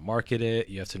to know how to market it.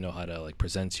 You have to know how to like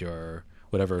present your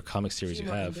whatever comic series you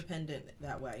have. Independent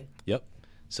that way. Yep.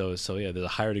 So yeah, there's a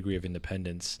higher degree of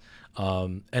independence,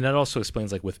 and that also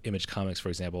explains, like with Image Comics, for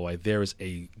example, why there's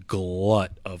a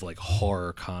glut of like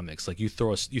horror comics. Like you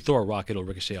throw a rock, it'll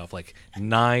ricochet off like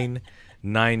nine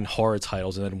horror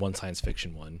titles and then one science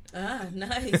fiction one. Ah,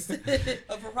 nice.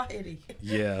 A variety.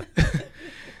 Yeah.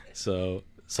 So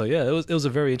yeah, it was a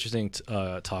very interesting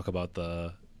talk about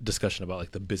the discussion about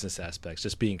like the business aspects,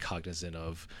 just being cognizant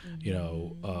of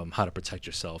how to protect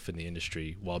yourself in the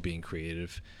industry while being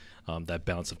creative. That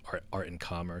balance of art and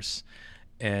commerce.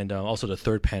 And also the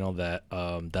third panel that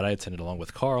I attended along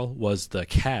with Carl was the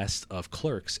cast of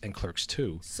Clerks and Clerks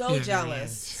 2. So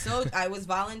jealous. So I was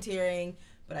volunteering,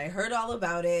 but I heard all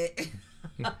about it.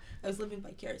 I was living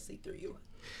vicariously through you.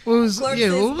 It was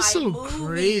so movie.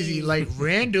 Crazy. Like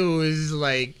Randall is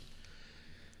like,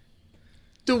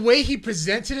 the way he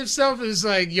presented himself is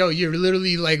like, yo, you're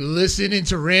literally like listening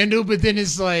to Randall, but then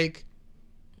it's like,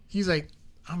 he's like,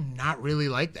 I'm not really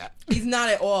like that. He's not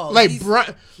at all. Like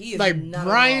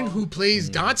Brian, who plays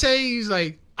Dante, he's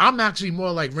like, I'm actually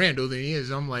more like Randall than he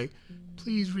is. I'm like,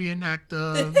 please reenact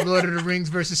the Lord of the Rings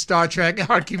versus Star Trek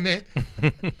argument.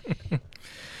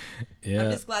 Yeah.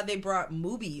 I'm just glad they brought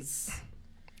movies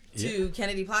to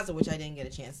Kennedy Plaza, which I didn't get a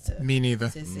chance to. Me neither.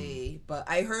 To see, but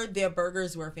I heard their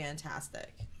burgers were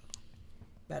fantastic.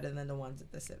 better than the ones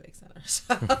at the Civic Center.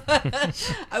 So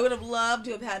I would have loved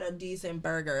to have had a decent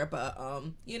burger, but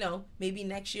you know, maybe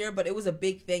next year. But it was a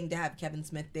big thing to have Kevin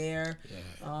Smith there.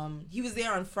 Yeah. He was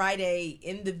there on Friday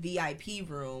in the VIP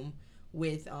room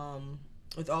with all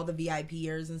the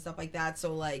VIPers and stuff like that.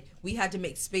 So like we had to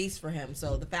make space for him.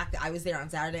 So the fact that I was there on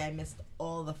Saturday, I missed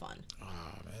all the fun.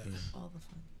 Oh man, all the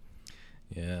fun.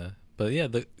 Yeah. But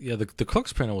the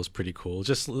Clerks panel was pretty cool.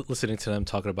 Just listening to them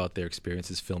talking about their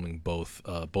experiences filming both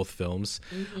films.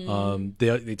 Mm-hmm.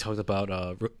 They talked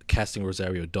about casting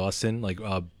Rosario Dawson. Like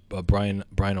Brian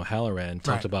O'Halloran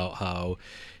talked about how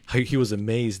he was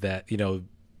amazed that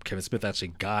Kevin Smith actually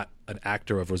got an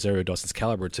actor of Rosario Dawson's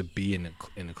caliber to be in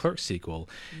a Clerks sequel,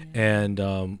 and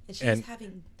she's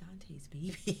having Dante's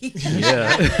baby.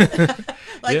 Yeah,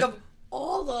 like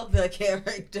all of the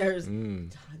characters. Dante.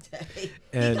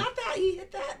 And he got that. He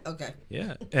hit that. Okay.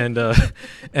 Yeah, and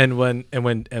when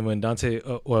Dante,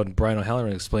 when Brian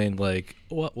O'Halloran explained like,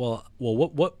 what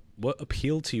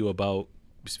appealed to you about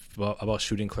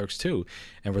shooting Clerks 2,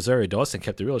 and Rosario Dawson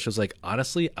kept it real. She was like,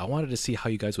 honestly, I wanted to see how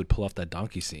you guys would pull off that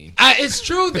donkey scene. It's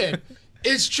true then.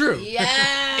 It's true.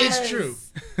 Yes. It's true.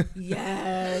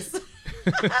 Yes.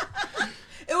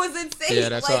 It was insane. Yeah,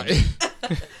 that's all.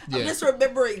 I'm just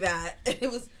remembering that. It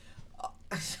was.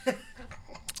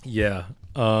 Yeah.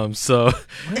 So.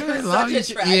 It was such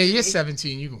a tragedy. Yeah, you're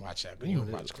 17. You can watch that, but you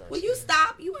can watch Clerks. Will you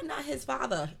stop? You are not his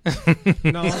father.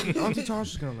 No, Auntie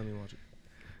Tasha's gonna let me watch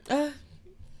it.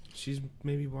 She's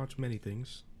maybe watched many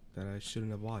things that I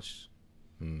shouldn't have watched.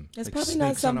 That's Like probably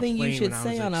not Snakes on a something you Plane should when I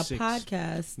say was, on like, a 6.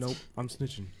 podcast. Nope, I'm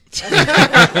snitching.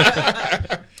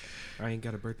 I ain't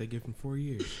got a birthday gift in 4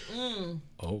 years.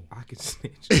 Oh. I can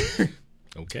snitch.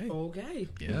 Okay. Okay.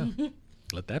 Yeah.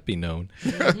 Let that be known.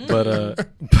 But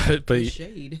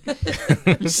Shade.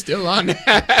 Still on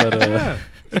that. Yeah,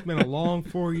 it's been a long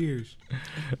 4 years.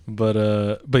 But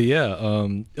yeah.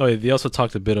 They also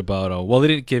talked a bit about. Well, they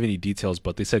didn't give any details,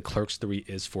 but they said Clerks 3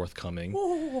 is forthcoming.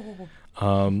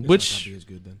 Which Which is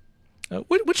good then.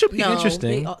 which should be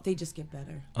interesting. They just get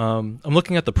better. I'm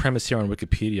looking at the premise here on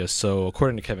Wikipedia. So,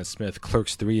 according to Kevin Smith,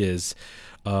 Clerks 3 is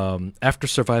after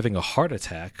surviving a heart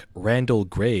attack, Randall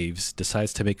Graves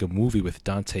decides to make a movie with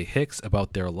Dante Hicks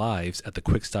about their lives at the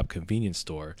Quick Stop convenience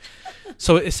store.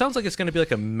 So it sounds like it's going to be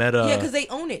like a meta. Yeah, because they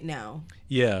own it now.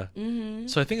 Yeah. Mm-hmm.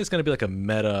 So I think it's going to be like a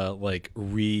meta, like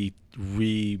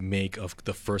remake of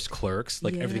the first Clerks.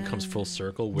 Like everything comes full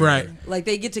circle. Right. Like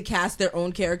they get to cast their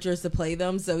own characters to play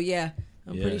them. So yeah.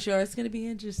 I'm pretty sure it's going to be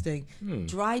interesting.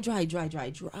 Dry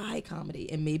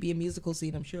comedy. And maybe a musical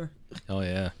scene, I'm sure. Oh,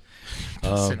 yeah.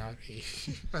 Busting out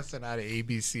of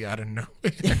ABC out of nowhere.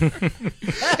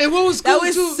 And what was cool that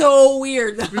was too, so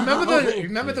weird.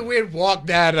 Remember the weird walk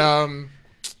that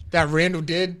Randall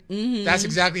did? Mm-hmm. That's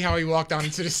exactly how he walked out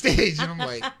into the stage. And I'm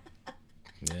like...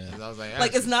 Yeah. I was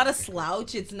like, it's not a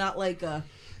slouch. It's not like a...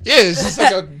 Yeah, it's just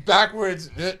like a backwards...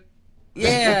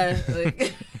 Yeah.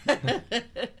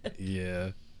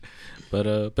 Yeah.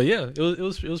 But yeah, it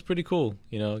was pretty cool,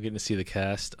 getting to see the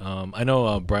cast. I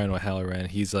know Brian O'Halloran.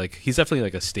 He's definitely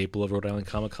like a staple of Rhode Island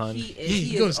Comic Con.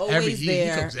 He goes every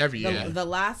year. He goes every year. The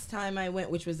last time I went,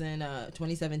 which was in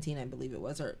 2017, I believe it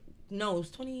was, it was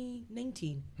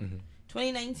 2019. Mm-hmm.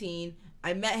 2019.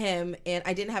 I met him and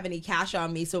I didn't have any cash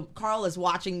on me, so Carl is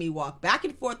watching me walk back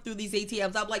and forth through these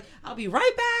ATMs. I'm like, I'll be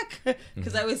right back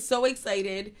because I was so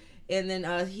excited. And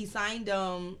then he signed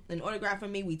an autograph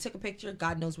from me. We took a picture.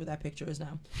 God knows where that picture is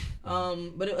now.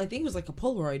 But I think it was like a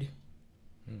Polaroid.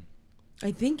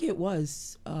 I think it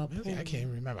was. Really? I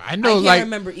can't remember. I can't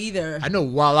remember either. I know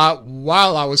while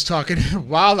I was talking,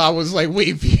 while I was like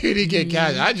waiting for you to get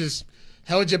cash, I just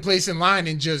held your place in line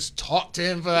and just talked to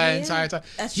him for that entire time.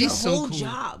 That's He's your whole so cool.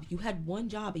 job. You had one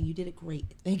job and you did it great.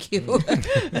 Thank you.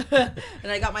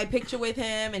 And I got my picture with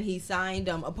him and he signed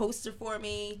a poster for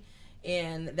me.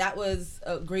 And that was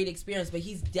a great experience, but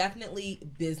he's definitely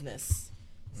business.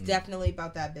 It's definitely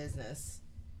about that business.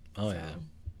 Oh, so.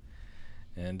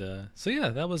 Yeah. And so yeah,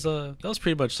 that was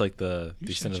pretty much like the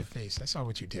extent of your face. That's all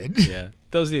what you did. Yeah,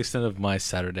 that was the extent of my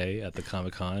Saturday at the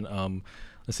Comic-Con.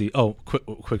 Let's see. Oh,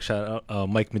 quick shout out.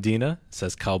 Mike Medina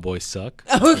says Cowboys suck.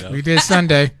 We did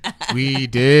Sunday.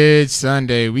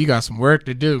 We got some work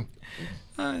to do.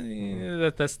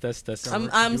 That's.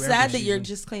 I'm sad that you're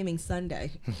just claiming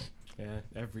Sunday. Yeah,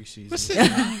 every season.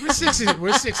 We're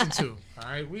 6-2. All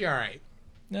right, we all right.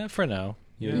 Yeah, for now.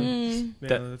 Yeah.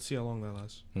 Let's see how long that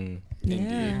lasts.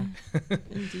 Yeah,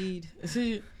 indeed.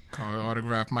 Carl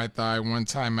autographed my thigh one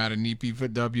time at an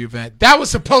EPW event. That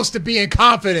was supposed to be in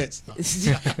confidence.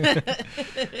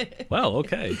 Well,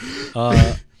 okay.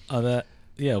 On that,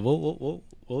 yeah, we'll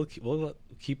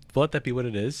let that be what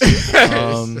it is.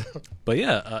 But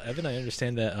yeah, Evan, I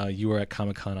understand that you were at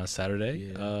Comic-Con on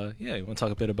Saturday. Yeah. You want to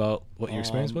talk a bit about what your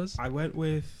experience was? I went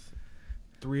with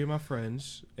 3 of my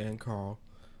friends and Carl.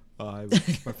 My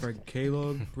friend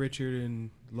Caleb, Richard, and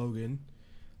Logan.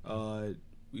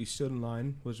 We stood in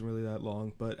line. Wasn't really that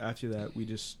long, but after that, we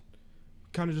just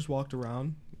kind of just walked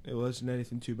around. It wasn't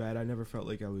anything too bad. I never felt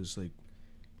like I was like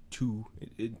too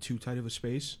tight of a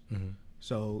space. Mm-hmm.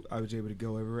 So I was able to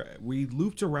go everywhere. We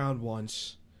looped around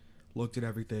once, looked at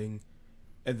everything,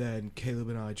 and then Caleb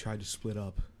and I tried to split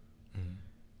up. Mm-hmm.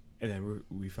 And then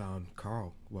we found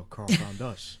Carl. Well, Carl found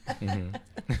us.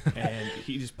 Mm-hmm. And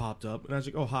he just popped up, and I was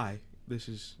like, "Oh, hi. This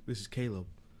is Caleb."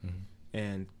 Mm-hmm.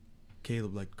 And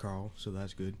Caleb liked Carl, so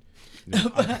that's good.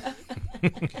 Okay.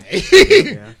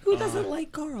 Who doesn't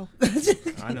like Carl?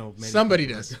 I know. Many Somebody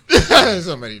people does.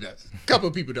 Somebody does. A couple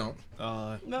of people don't.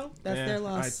 No, that's their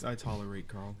loss. I tolerate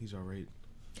Carl. He's all right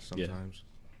sometimes.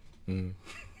 Mm.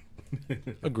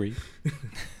 Agree.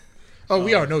 Oh,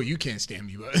 we all know you can't stand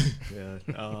me, but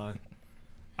Yeah.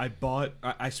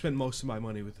 I spent most of my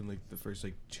money within like the first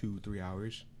like 2-3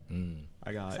 hours. Mm.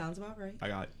 Sounds about right. I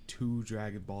got 2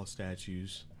 Dragon Ball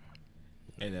statues,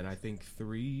 and then I think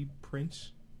 3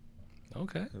 prints.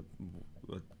 Okay.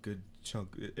 A good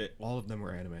chunk. All of them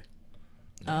were anime.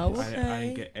 Oh, I didn't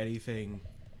okay. get anything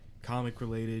comic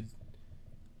related.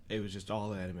 It was just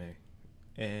all anime,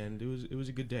 and it was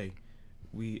a good day.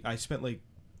 I spent like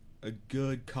a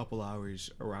good couple hours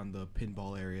around the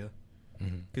pinball area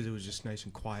because it was just nice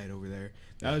and quiet over there.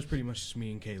 That was pretty much just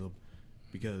me and Caleb,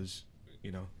 because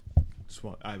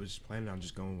I was planning on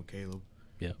just going with Caleb.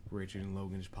 Yeah. Richard and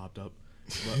Logan just popped up,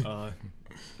 but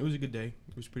it was a good day.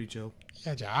 It was pretty chill. you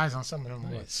had your eyes on some of them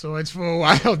swords for a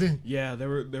while, didn't Yeah, there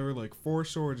were like 4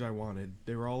 swords I wanted.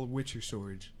 They were all Witcher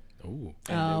swords. Ooh.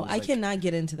 And it Oh, was I like- cannot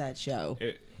get into that show.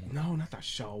 No, not that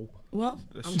show. Well,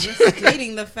 I'm just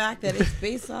stating the fact that it's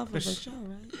based off of a show,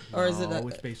 right? Or is it No, a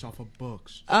it's based off of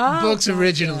books. books gotcha.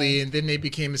 originally, and then they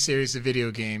became a series of video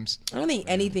games. I don't think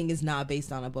anything is not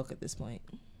based on a book at this point.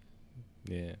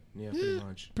 Yeah. Yeah, pretty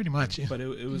much. Pretty much. Yeah. But it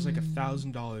was like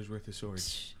 $1,000 worth of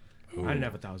swords. Ooh. I didn't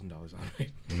have $1,000 on me.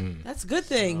 Mm. That's a good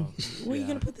thing. So, Where are you yeah.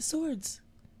 gonna put the swords?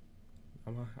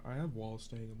 I have walls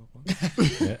staying in my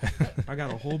place. Yeah. I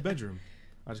got a whole bedroom.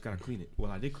 I just gotta clean it.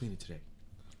 Well, I did clean it today,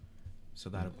 so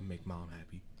that'll make Mom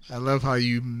happy. I love how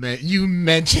you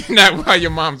mentioned that while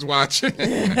your mom's watching.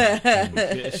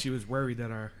 Yeah, she was worried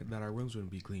that our rooms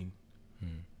wouldn't be clean.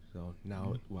 So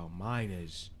now, well, mine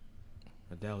is.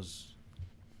 Adele's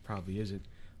probably isn't,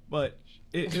 but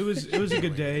it was a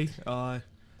good day.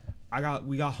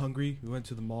 We got hungry. We went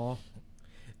to the mall.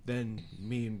 Then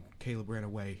me and Caleb ran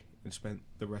away and spent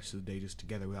the rest of the day just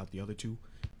together without the other 2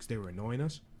 because they were annoying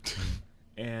us.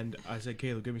 And I said,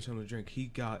 Caleb, give me something to drink. He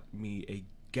got me a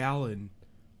gallon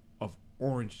of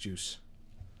orange juice,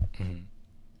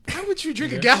 How would you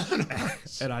drink a gallon of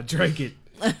orange? and I drank it.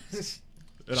 And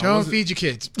I Show and wasn't- feed your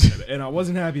kids. and I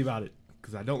wasn't happy about it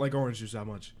because I don't like orange juice that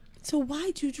much. So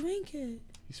why'd you drink it?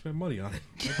 You spend money on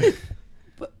it.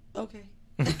 But okay.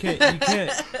 You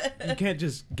can't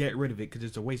just get rid of it because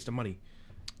it's a waste of money.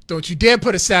 Don't you dare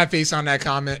put a sad face on that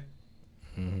comment.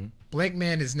 Blank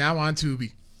Man is now on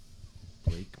Tubi.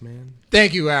 Blake man,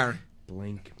 Thank you, Aaron.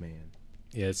 blank man.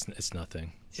 Yeah, it's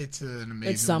nothing. It's an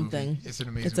amazing It's something. movie. It's an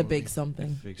amazing It's a movie. big something.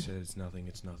 Vic says it's nothing.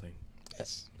 It's nothing.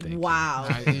 Thank you. Wow.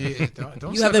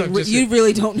 Don't You suck haven't. up just You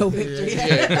really don't know Victor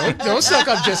yet. yeah, don't suck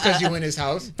up just because you in his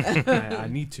house. I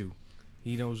need to.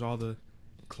 He knows all the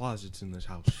closets in this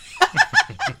house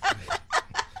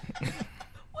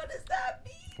What does that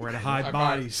mean? where to hide Hide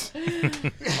bodies.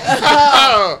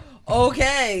 Oh,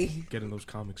 Okay. Getting those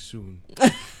comics soon.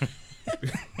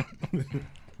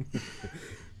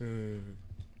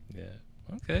 Yeah.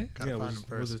 Okay. Gotta Yeah, find him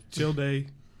it was first. a chill day,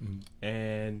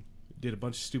 and did a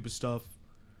bunch of stupid stuff.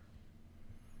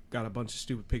 Got a bunch of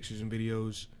stupid pictures and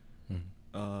videos.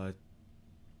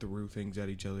 Threw things at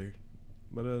each other,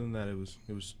 but other than that, it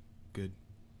was good.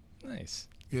 Nice.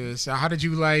 Yeah, so how did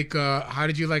you like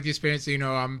the experience? You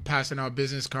know, I'm passing out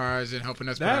business cards and helping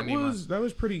us. put our That name on.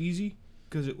 was pretty easy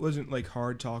because it wasn't like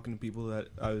hard talking to people that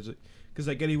I was. Because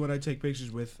like anyone I take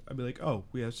pictures with, I'd be like, "Oh,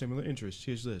 we have similar interests.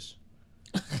 Here's this."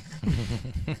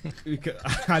 Because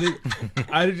I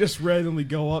didn't just randomly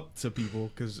go up to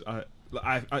people because I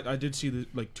did see the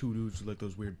like 2 dudes with like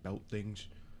those weird belt things,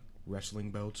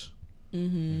 wrestling belts.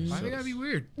 Mm-hmm. Why they gotta be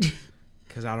weird?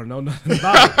 Because I don't know nothing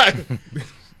about it,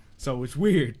 so it's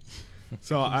weird.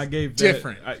 So I gave that,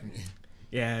 Different.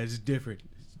 Yeah, it's different.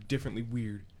 It's differently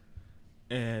weird.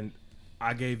 And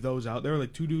I gave those out. There were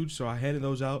like 2 dudes, so I handed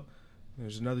those out.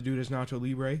 There's another dude that's Nacho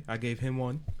Libre. I gave him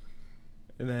one.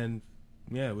 And then,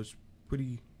 yeah, it was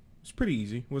pretty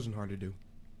easy. It wasn't hard to do.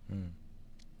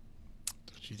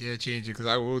 You dare change it because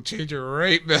I will change it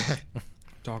right back.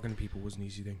 Talking to people was an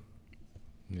easy thing.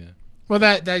 Yeah. Well,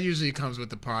 that usually comes with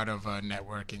the part of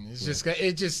networking. It's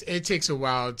it takes a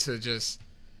while to just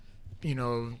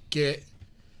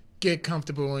get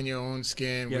comfortable in your own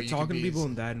skin. Yeah, where you can talking to be people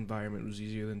in that environment was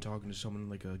easier than talking to someone in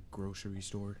like a grocery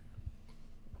store.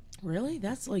 Really?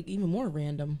 That's like even more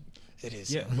random. It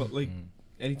is. Yeah, but like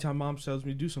anytime mom tells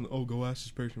me to do something, oh, go ask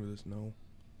this person for this. No.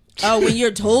 Oh, when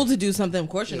you're told to do something, of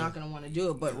course you're not going to want to do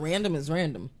it, but random is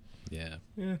random. Yeah.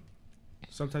 Yeah.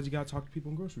 Sometimes you gotta talk to people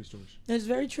in grocery stores. That's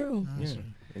very true. Yeah,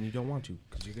 and you don't want to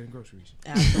because you're getting groceries.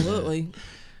 Absolutely.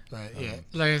 But yeah,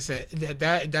 like I said,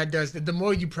 that does. The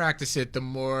more you practice it, the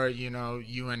more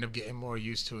you end up getting more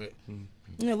used to it.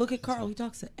 Yeah, look at Carl. He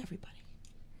talks to everybody.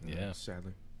 Yeah.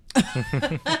 Sadly.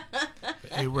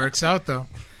 It works out though.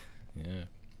 Yeah.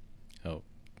 Oh,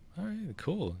 all right.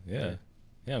 Cool. Yeah.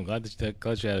 Yeah. I'm glad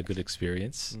you had a good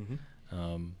experience.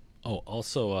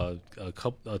 Also a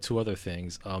couple, two other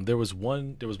things. There was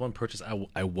one purchase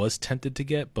I was tempted to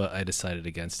get, but I decided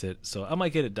against it. So I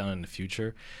might get it done in the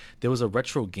future. There was a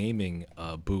retro gaming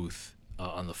booth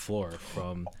on the floor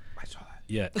from. I saw that.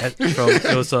 Yeah,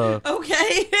 it was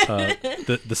Okay.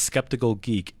 the Skeptical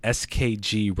Geek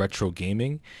SKG Retro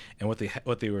Gaming, and what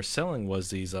they were selling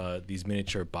was these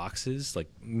miniature boxes,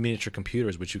 like miniature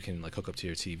computers, which you can like hook up to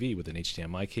your TV with an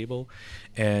HDMI cable,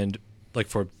 and like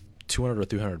for $200 or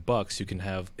 $300, you can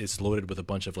have it's loaded with a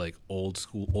bunch of like old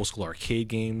school arcade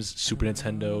games, Super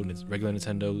Nintendo, regular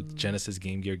Nintendo, Genesis,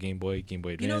 Game Gear, Game Boy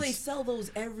Advance. They sell those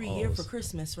every year for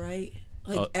Christmas, right?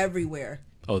 Like everywhere.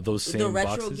 Oh, those same the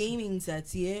retro boxes? gaming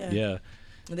sets, yeah. Yeah.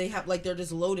 They have like they're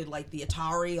just loaded like the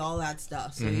Atari, all that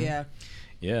stuff. So yeah.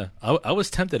 Yeah, I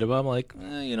was tempted, but I'm like,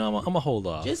 I'm gonna hold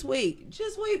off. Just wait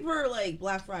for like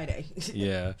Black Friday.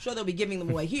 Yeah. Sure, they'll be giving them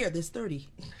away. Here, there's 30.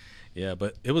 Yeah,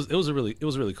 but it was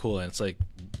really cool, and it's like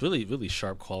really really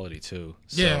sharp quality too.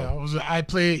 So, Yeah, I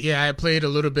played a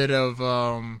little bit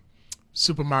of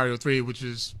Super Mario 3, which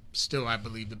is still, I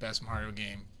believe, the best Mario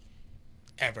game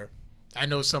ever. I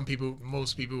know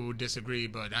most people would disagree,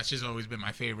 but that's just always been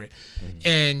my favorite.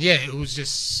 And yeah, it was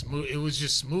just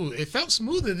smooth. It felt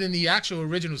smoother than the actual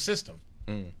original system.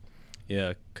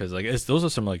 Yeah, because like those are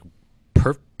some like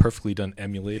perfectly done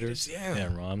emulators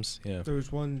and ROMs. Yeah. There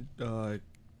was one.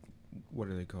 What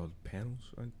are they called? Panels,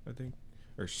 I think,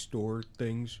 or store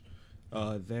things.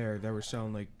 That were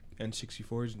selling like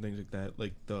N64s and things like that,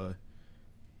 like the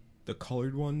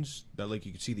colored ones that like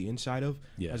you could see the inside of.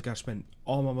 Yeah. I just got to spend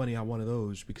all my money on one of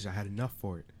those because I had enough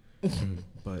for it.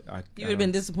 But you would have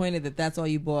been disappointed that that's all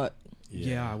you bought.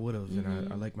 Yeah, I would have,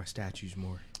 and I like my statues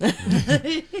more. Oh,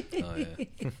 yeah.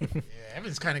 Yeah,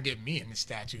 Evan's kind of getting me in the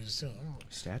statues too.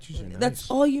 Statues are nice. That's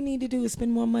all you need to do is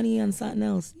spend more money on something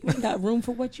else. You ain't got room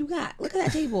for what you got. Look at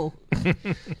that table.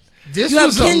 This You have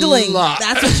was kindling. a lot.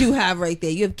 That's what you have right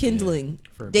there. You have kindling.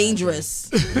 For a Dangerous.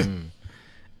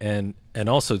 And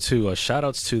also too, shout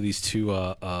outs to these two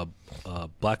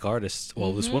black artists.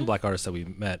 Well, this one black artist that we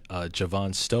met,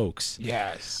 Javon Stokes.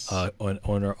 Yes.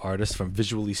 Owner artist from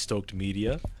Visually Stoked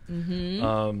Media.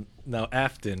 Now,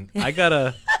 Afton, I got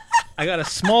a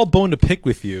small bone to pick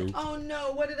with you. Oh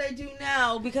no! What did I do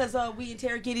now? Because we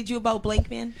interrogated you about Blank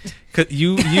Man. 'Cause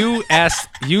you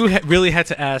really had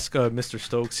to ask Mr.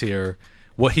 Stokes here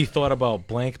what he thought about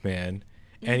Blank Man.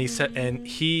 And he said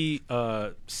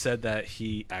that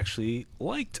he actually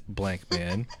liked Blank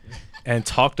Man, and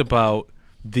talked about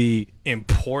the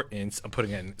importance. I'm putting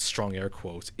it in strong air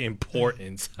quotes.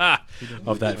 Importance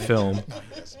of that film.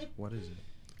 What is it?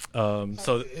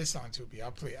 So it's on Tubi.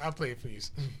 I'll play it for you.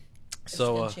 It's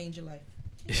so gonna change your life.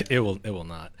 it will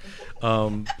not.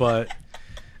 But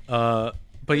yeah.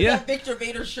 That Victor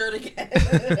Vader shirt again.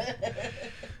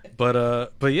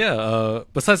 But yeah.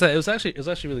 Besides that, it was actually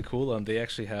really cool. They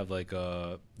actually have like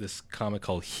this comic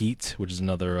called Heat, which is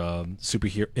another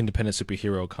independent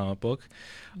superhero comic book.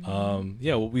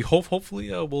 Yeah, well, we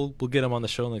hopefully we'll get them on the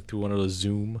show like through one of those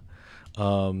Zoom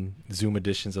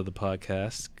editions of the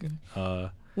podcast.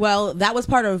 Well, that was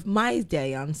part of my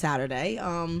day on Saturday.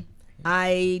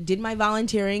 I did my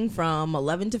volunteering from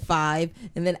 11 to 5,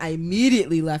 and then I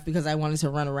immediately left because I wanted to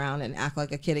run around and act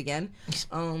like a kid again.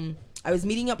 I was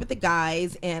meeting up with the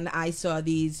guys, and I saw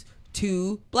these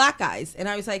 2 black guys, and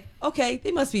I was like, okay,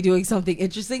 they must be doing something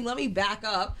interesting. Let me back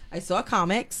up. I saw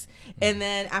comics, and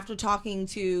then after talking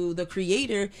to the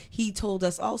creator, he told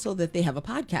us also that they have a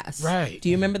podcast. Right. Do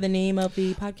you remember the name of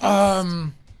the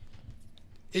podcast?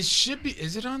 It should be.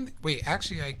 Is it on? Wait,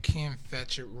 actually, I can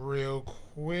fetch it real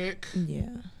quick. Yeah.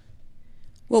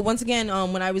 Well, once again,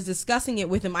 when I was discussing it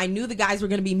with him, I knew the guys were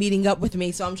going to be meeting up with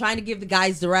me, so I'm trying to give the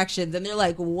guys directions, and they're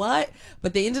like, what?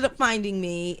 But they ended up finding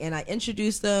me, and I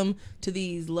introduced them to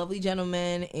these lovely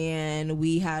gentlemen, and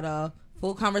we had a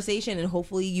full conversation, and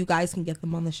hopefully you guys can get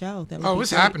them on the show. That would be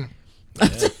what's great. happening?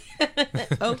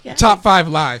 Okay. Top 5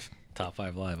 live. Top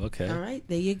 5 live. Okay. All right,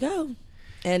 there you go.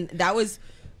 And that was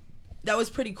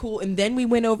pretty cool. And then we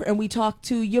went over and we talked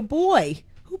to your boy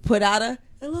who put out a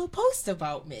little post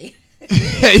about me.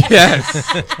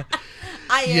 Yes.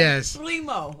 I am Yes.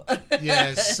 Primo.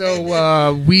 Yes.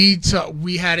 So we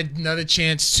had another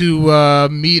chance to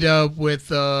meet up with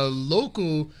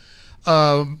local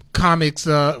comics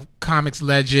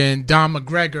legend Don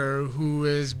McGregor,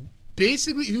 who's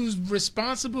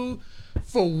responsible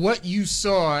for what you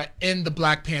saw in the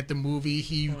Black Panther movie.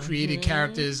 He created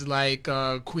characters like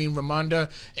Queen Ramonda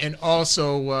and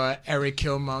also Eric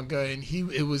Killmonger, and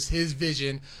it was his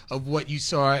vision of what you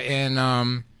saw in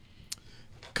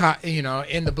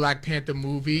in the Black Panther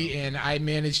movie, and I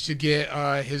managed to get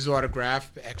his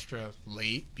autograph extra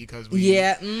late because we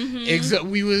That's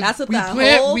what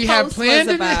whole post was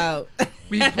about.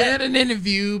 We planned an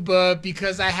interview, but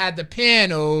because I had the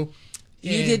panel.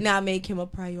 You did not make him a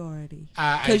priority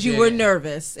I because you were didn't.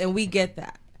 nervous, and we get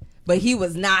that. But he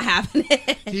was not having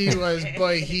it.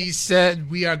 But he said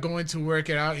we are going to work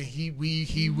it out, and he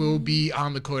will be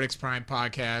on the Codex Prime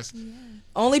podcast. Yeah.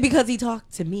 Only because he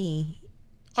talked to me.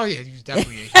 Oh yeah, he's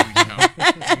definitely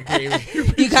a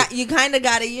huge You kind of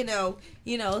gotta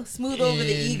smooth over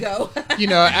the ego.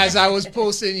 As I was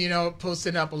posting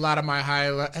up a lot of my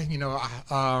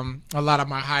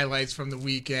highlights from the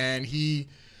weekend, he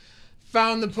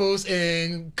found the post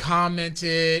and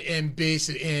commented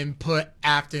and put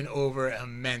Afton over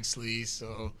immensely.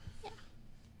 So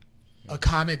a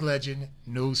comic legend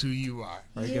knows who you are.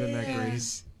 Are you getting that graded?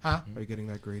 Huh? Are you getting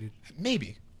that graded?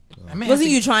 Maybe. Wasn't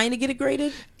you trying to get it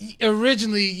graded?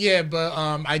 Originally, yeah, but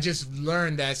I just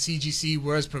learned that CGC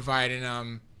was providing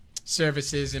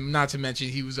services, and not to mention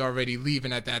he was already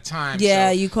leaving at that time. Yeah,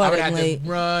 so you caught I would it have late. to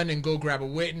run and go grab a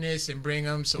witness and bring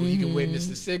him so he can witness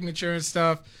the signature and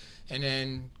stuff, and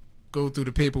then go through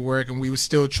the paperwork. And we were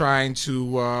still trying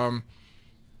to,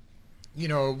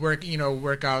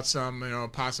 work out some,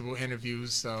 possible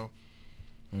interviews. So.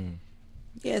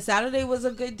 Yeah, Saturday was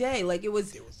a good day. Like it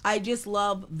was. I just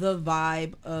love the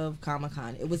vibe of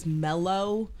Comic-Con. It was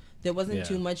mellow. There wasn't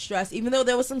too much stress, even though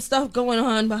there was some stuff going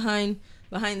on behind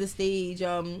the stage.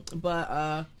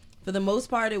 But for the most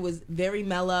part, it was very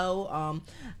mellow.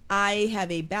 I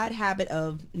have a bad habit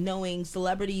of knowing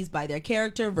celebrities by their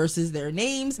character versus their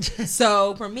names.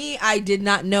 So for me, I did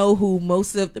not know who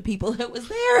most of the people that was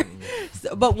there.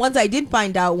 So, but once I did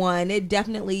find out one, it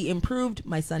definitely improved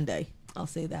my Sunday. I'll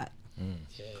say that.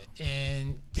 Yeah,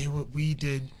 and we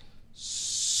did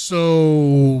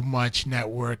so much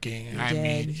networking. I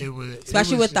mean, it was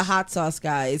especially with the hot sauce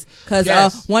guys, because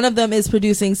Yes. one of them is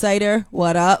producing cider.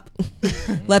 What up?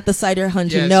 Let the cider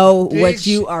hunter know what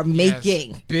you are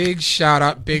making. Yes. Big shout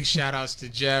outs to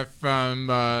Jeff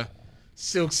from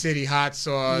Silk City Hot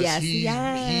Sauce. Yes, he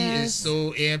is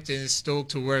so amped and stoked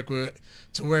to work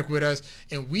with us.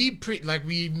 And like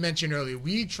we mentioned earlier,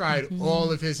 we tried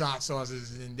all of his hot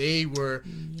sauces, and they were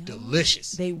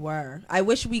delicious. They were. I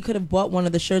wish we could have bought one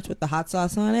of the shirts with the hot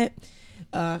sauce on it,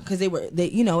 because they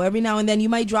every now and then you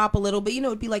might drop a little, but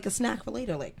it'd be like a snack for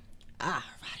later, like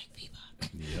erotic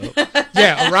fever. Yep.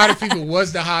 Yeah, erotic fever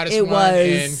was the hottest It one.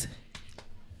 was. And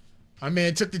my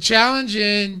man took the challenge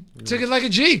and took it like a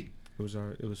G.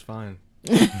 It was fine.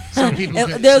 Some people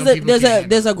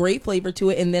There's a great flavor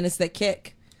to it, and then it's that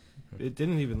kick. It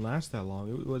didn't even last that long.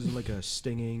 It wasn't like a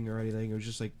stinging or anything. It was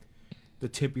just like the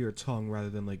tip of your tongue rather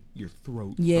than like your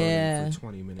throat. Yeah. burning for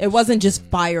 20 minutes. It wasn't just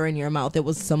fire in your mouth. It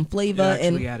was some flavor It actually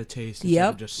and had a taste instead Yep.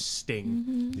 of just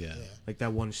sting. Yeah. Like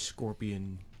that one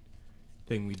scorpion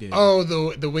thing we did. Oh,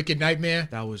 the Wicked Nightmare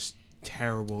That was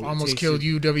terrible. It almost tasted-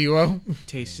 killed UWO.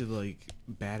 Tasted like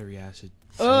battery acid.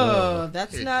 oh,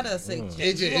 that's not a suggestion.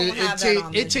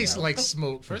 It tastes like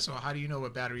smoke. First of all, how do you know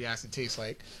what battery acid tastes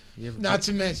like? You ever, Not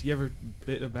to mention, you ever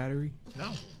bit a battery?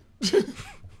 no.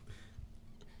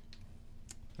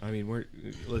 I mean,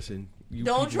 listen.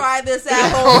 Don't try this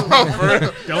at home.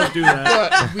 Don't do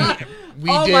that. But we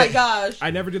Oh did. my gosh.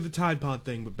 I never did the Tide Pod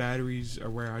thing, but batteries are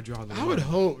where I draw the line. I would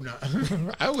hope not.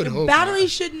 I would hope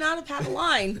Batteries should not have had a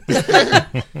line.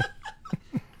 I'm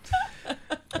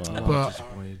But-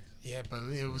 disappointed. Yeah, but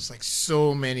it was like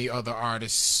so many other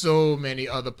artists, so many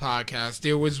other podcasts.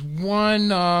 There was one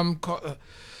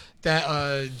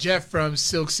that Jeff from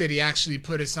Silk City actually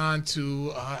put us on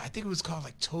to. I think it was called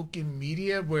like Token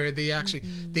Media, where they actually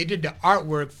they did the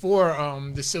artwork for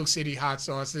the Silk City hot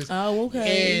sauces. Oh,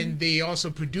 okay. And they also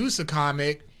produce a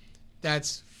comic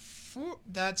that's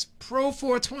Pro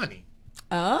 420.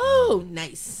 Oh,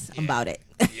 nice. I'm about it.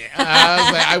 Yeah, I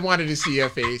was like, I wanted to see your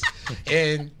face,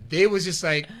 and they was just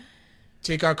like,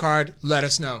 take our card, let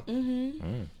us know.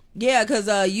 Yeah,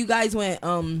 because you guys went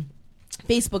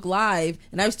Facebook Live,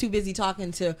 and I was too busy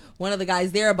talking to one of the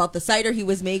guys there about the cider he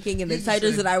was making and the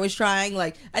ciders that I was trying.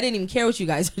 Like, I didn't even care what you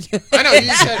guys were doing. I know,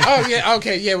 you said, oh, yeah,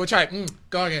 okay, yeah, we'll try it.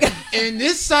 Go again. And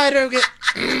this cider,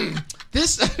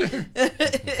 this...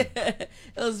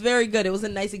 It was very good. It was a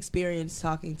nice experience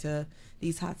talking to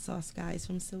these hot sauce guys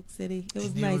from Silk City. It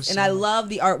was nice. And I love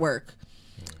the artwork.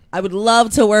 I would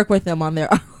love to work with them on their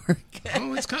artwork.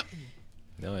 Oh, it's coming.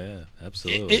 Oh, yeah,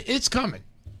 absolutely. It's coming.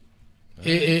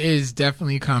 It is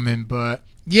definitely coming, but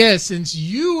yeah, since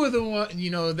you were the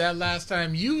one, that last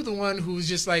time you were the one who was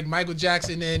just like Michael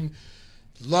Jackson in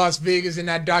Las Vegas in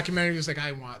that documentary, was like,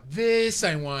 I want this,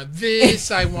 I want this,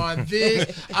 I want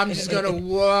this. I'm just gonna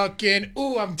walk in.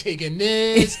 Ooh, I'm taking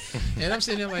this, and I'm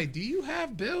sitting there like, do you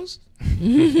have bills?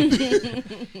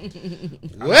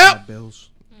 Well, Bills.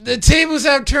 the tables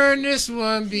have turned this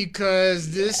one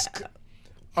because this.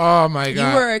 Oh my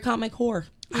God! You were a comic whore.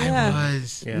 Yeah. I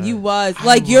was. Yeah. You was I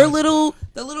like was.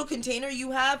 the little container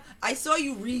you have. I saw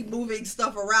you moving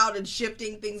stuff around and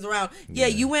shifting things around. Yeah,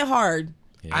 you went hard.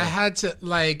 Yeah. I had to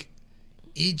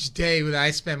each day when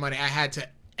I spent money, I had to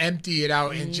empty it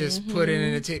out and just put it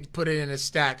in a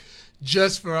stack,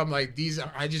 just for I'm like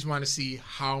I just want to see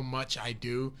how much I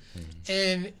do,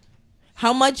 and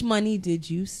How much money did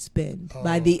you spend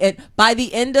by the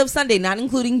end of Sunday, not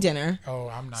including dinner?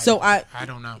 I'm not. So I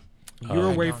don't know. You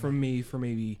were away from me for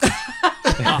maybe a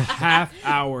half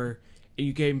hour, and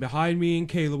you came behind me and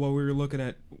Kayla while we were looking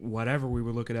at whatever we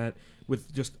were looking at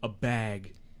with just a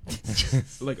bag,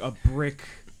 like a brick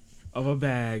of a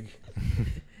bag.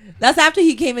 That's after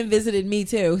he came and visited me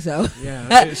too. So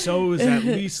Yeah, so it was at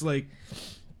least like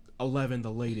 11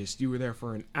 the latest. You were there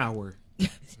for an hour.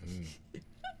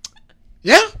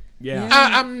 Yeah. Yeah.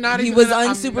 I'm not. he even was gonna- I'm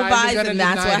not unsupervised, even gonna and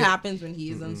that's deny what it. happens when he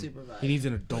is unsupervised. He needs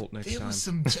an adult next There time. was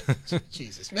some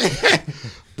Jesus, man.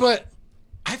 But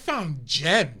I found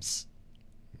gems.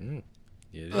 Yeah.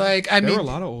 Like I There mean, were a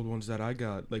lot of old ones that I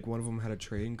got. Like one of them had a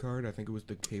trading card. I think it was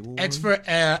the cable one. X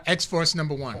Force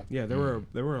 #1. Yeah, there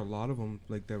were a lot of them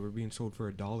like that were being sold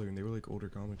for $1, and they were like older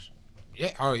comics.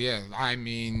 Yeah. Oh yeah. I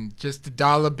mean, just the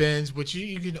dollar bins, which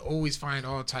you can always find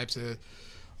all types of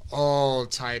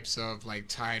like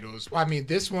titles. Well, I mean,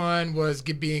 this one was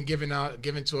being given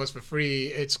to us for free.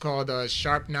 It's called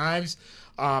Sharp Knives.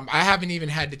 I haven't even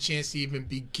had the chance to even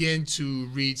begin to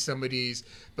read some of these,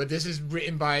 but this is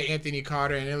written by Anthony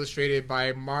Carter and illustrated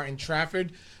by Martin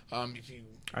Trafford. I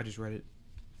just read it.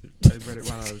 I read it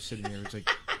while I was sitting there. It's like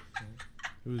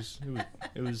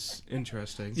it was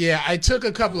interesting. Yeah, I took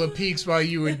a couple of peeks while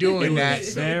you were doing that. It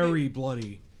was so- very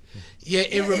bloody. Yeah,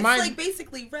 it reminds. It's like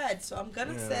basically red, so I'm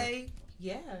gonna say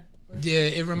yeah. Yeah,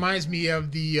 it reminds me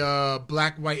of the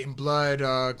Black, White, and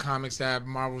Blood comics that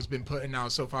Marvel's been putting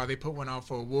out so far. They put one out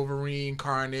for Wolverine,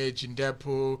 Carnage, and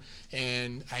Deadpool,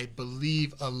 and I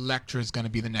believe Elektra is going to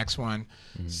be the next one.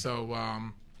 So,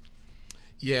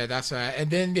 yeah, that's and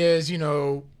then there's,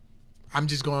 I'm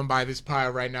just going by this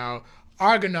pile right now,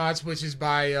 Argonauts, which is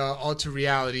by Alter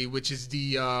Reality, which is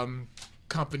the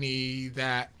company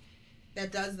that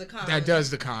does the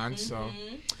con. So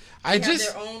They I have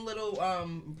just their own little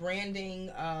branding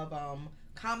of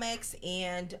comics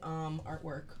and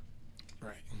artwork.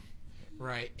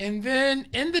 Right. And then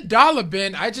in the dollar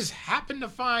bin, I just happened to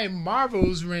find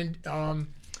Marvel's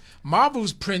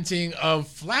printing of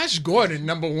Flash Gordon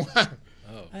 #1.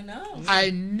 Oh. I know. I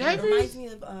It never. reminds me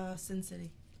of Sin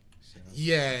City.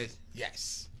 Yeah.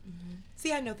 Yes.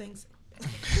 See, I know things.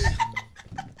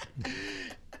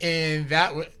 And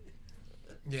that would.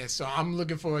 Yeah. So I'm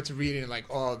looking forward to reading like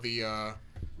all the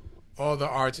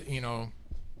art.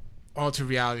 Alter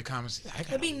Reality comics.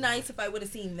 It'd be nice if I would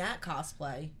have seen that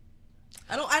cosplay.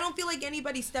 I don't feel like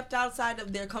anybody stepped outside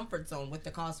of their comfort zone with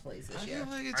the cosplays this year.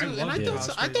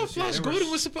 I thought Flash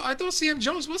Gordon was supposed. I thought CM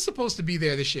Jones was supposed to be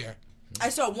there this year. I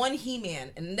saw one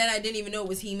He-Man, and then I didn't even know it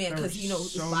was He-Man because his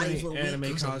body's a little anime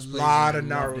weak. cosplays. A lot of and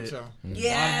loved it. Naruto.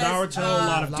 Yes, A lot of Naruto, a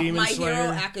lot of Demon My Slayer.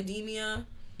 Hero Academia.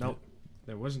 Nope,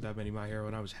 there wasn't that many My Hero,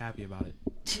 and I was happy about it.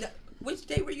 No, which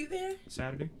day were you there?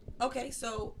 Saturday. Okay,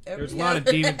 so There was a lot of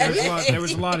Demon. There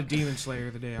was a lot of Demon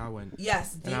Slayer the day I went.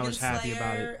 Yes, And I was happy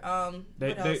about it.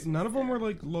 What else? None of them were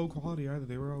like low quality either.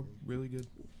 They were all really good.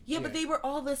 Yeah, but they were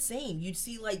all the same. You'd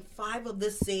see like 5 of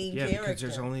the same Yeah, character. because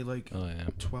there's only like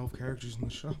 12 characters in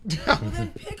the show. Well,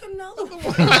 then pick another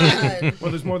one.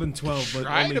 Well, there's more than 12, but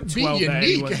Try only to be 12 that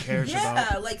unique. anyone cares Yeah,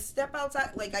 about. like step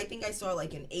outside. Like I think I saw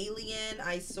like an Alien.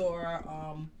 I saw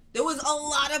there was a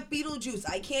lot of Beetlejuice.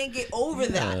 I can't get over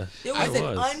that. There was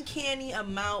an uncanny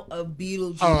amount of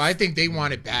Beetlejuice. Oh, I think they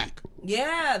want it back.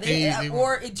 Yeah, They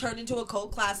or it turned into a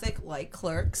cult classic like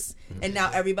Clerks, and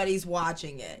now everybody's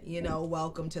watching it. You know,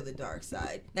 welcome to the dark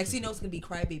side. Next thing you know, it's gonna be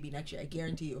Crybaby next year. I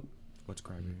guarantee you. What's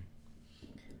Crybaby?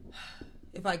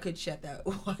 If I could shut that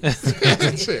one.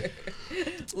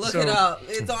 Look So, it up.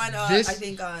 It's on, this- I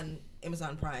think, on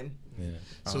Amazon Prime. Yeah.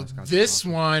 So it's got this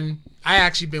some one, I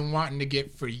actually been wanting to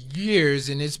get for years,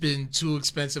 and it's been too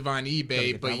expensive on Gotta eBay.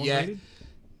 get But that one yet, graded?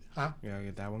 Huh? Yeah, I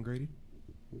get that one graded.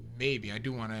 maybe I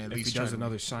do want to at If least he does try to-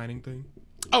 another signing thing,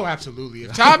 Oh, absolutely.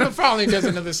 If Todd McFarlane does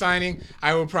another signing,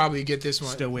 I will probably get this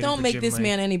one. still waiting Don't for make Jim this Lee.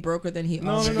 man any broker than he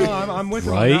No, already I'm with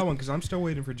him on Right? that one because I'm still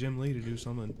waiting for Jim Lee to do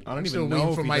something. I don't I'm even still know waiting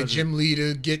if for he my does it. Jim Lee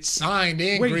to get signed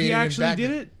and Wait, graded. he and actually back.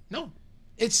 did it? No,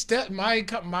 it's still my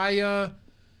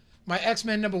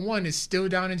X-Men #1 is still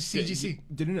down in CGC.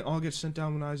 Didn't it all get sent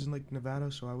down when I was in like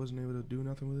Nevada, so I wasn't able to do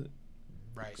nothing with it?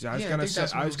 Right. 'Cause I was Yeah, gonna think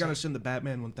that's what I was it gonna like. send the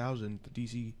Batman 1000, the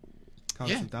DC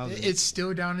Comics Yeah, 1000. it's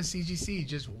still down in CGC,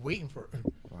 just waiting for it.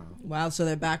 Wow. Wow, so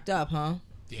they're backed up, huh?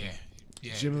 Yeah.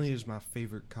 Jim Lee is my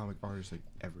favorite comic artist like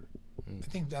ever. I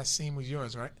think that same was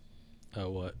yours, right?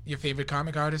 What? Your favorite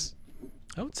comic artist?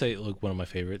 I would say, look, one of my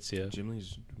favorites. Yeah. Jim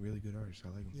Lee's a really good artist. I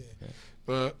like him. Yeah.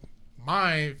 But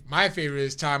my favorite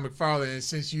is Todd McFarlane. And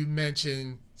since you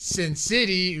mentioned Sin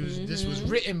City, this was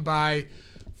written by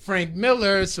Frank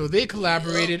Miller, so they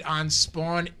collaborated on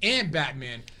Spawn and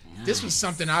Batman. This was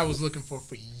something I was looking for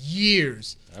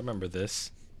years. I remember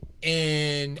this.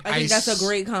 And I think that's a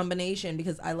great combination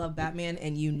because I love Batman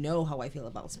and you know how I feel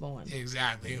about Spawn.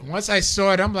 Exactly. And once I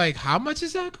saw it, I'm like, how much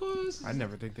does that cost? I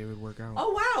never think they would work out.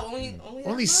 Oh wow, only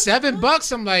Only that much?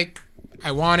 $7. I'm like,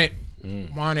 I want it.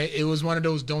 Want it. It was one of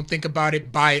those don't think about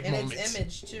it, buy it And moments. its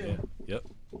image too. Yep.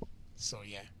 So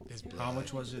yeah, this How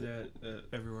much was it at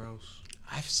everywhere else?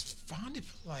 I found it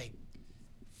for like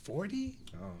 40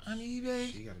 Oh, on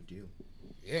eBay. you got a deal.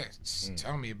 Yeah,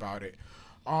 tell me about it.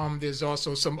 There's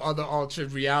also some other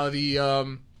altered reality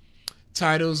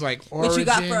titles like Origins.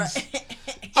 What you got for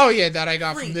Oh yeah, that I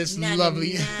got free from this 99?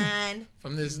 lovely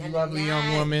lovely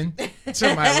young woman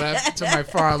to my left, to my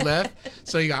far left.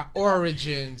 So you got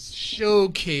Origins,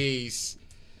 Showcase,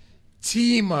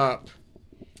 Team Up,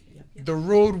 The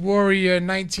Road Warrior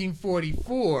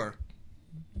 1944.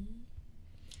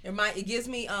 It gives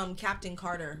me Captain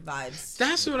Carter vibes.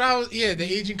 That's what I was. Yeah,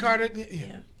 the Agent Carter. Yeah.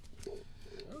 Yeah.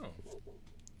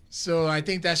 So I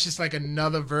think that's just like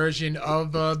another version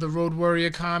of the Road Warrior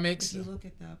comics. If you look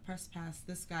at the press pass,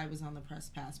 this guy was on the press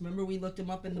pass. Remember we looked him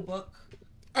up in the book?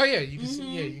 Oh yeah, you can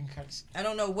see. Yeah, you can kind of see. I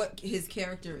don't know what his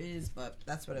character is, but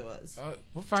that's what it was.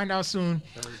 We'll find out soon.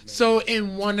 So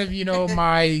in one of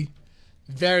my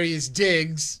various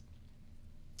digs,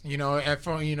 in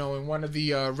one of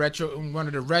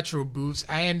the retro booths,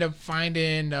 I end up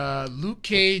finding Luke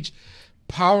Cage,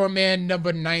 Power Man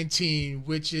number 19,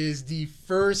 which is the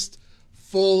first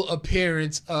full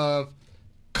appearance of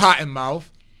Cottonmouth.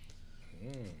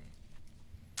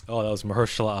 Oh, that was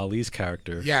Mahershala Ali's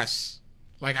character. Yes.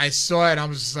 Like, I saw it, I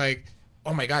was just like,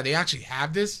 oh my God, they actually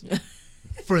have this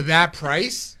for that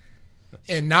price?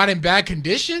 And not in bad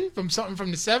condition from something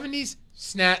from the 70s?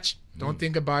 Snatch. Don't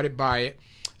think about it, buy it.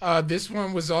 This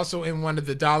one was also in one of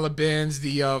the dollar bins,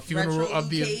 the funeral Retro of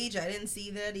Luke the... Cage, I didn't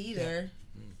see that either.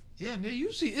 Yeah, there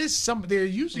usually is some. There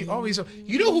usually always.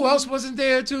 You know who else wasn't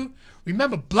there too?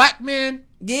 Remember Black Man?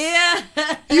 Yeah.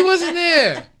 He wasn't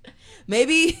there.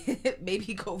 Maybe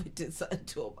COVID did something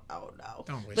to him. I don't know.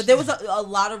 Don't wish But there that. was a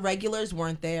lot of regulars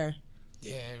weren't there.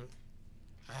 Yeah.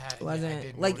 It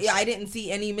wasn't I didn't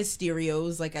see any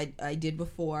Mysterios like I did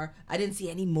before. I didn't see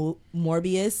any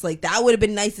Morbius. Like that would have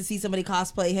been nice to see somebody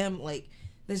cosplay him. Like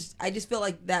I just feel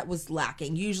like that was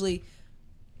lacking. Usually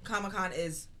Comic-Con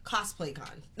is cosplay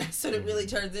con. That's what it really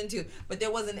turns into. But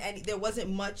there wasn't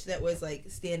much that was like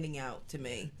standing out to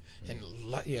me. And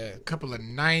a couple of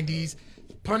 90s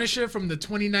Punisher from the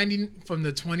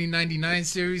 2099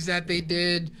 series that they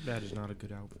did. That is not a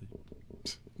good outfit.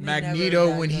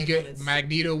 Magneto when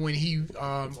he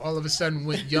all of a sudden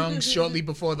went young shortly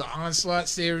before the Onslaught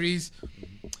series.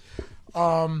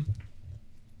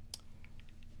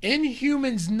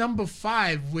 Inhumans number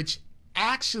 5, which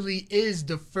actually is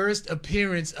the first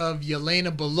appearance of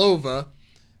Yelena Belova,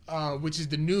 which is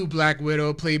the new Black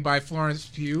Widow played by Florence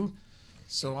Pugh.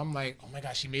 So I'm like, oh my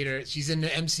gosh, she's in the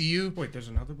MCU. Wait, there's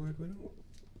another Black Widow?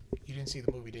 You didn't see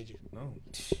the movie, did you? No,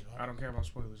 I don't care about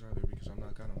spoilers either because I'm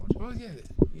not gonna watch it. Well, yeah.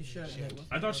 You should.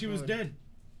 I thought she was dead.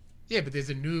 Yeah, but there's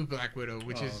a new Black Widow,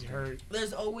 which Oh, is okay. Oh. her.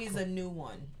 There's always a new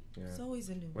one. Yeah. There's always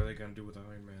a new What one. are they gonna do with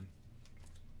Iron Man?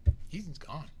 He's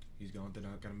gone. He's gone. They're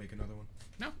not gonna make another one.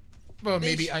 Well, They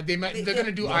maybe sh- they might. they- They're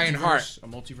gonna do Iron Multiverse- Heart. A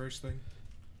multiverse thing.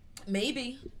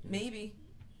 Maybe.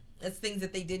 That's things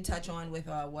that they did touch on with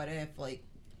What If, like,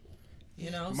 you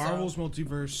know. Marvel's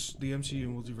multiverse, the MCU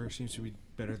multiverse seems to be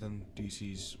better than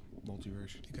DC's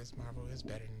multiverse. Because Marvel is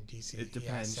better than DC. It Yeah, I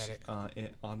depends said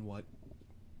it. on what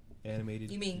animated.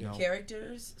 You mean no.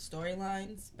 characters,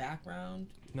 storylines, background?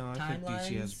 No, I think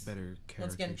DC has timelines? better characters.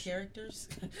 Once again, characters.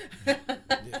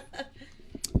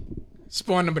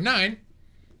 Spawn number 9.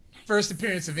 First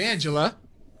appearance of Angela.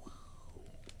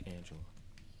 Angela.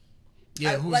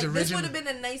 Yeah, who's like original? this would have been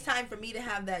a nice time for me to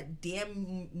have that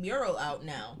damn mural out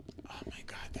now. Oh my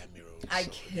God, that mural. was I so-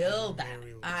 killed that.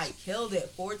 mural was I killed it.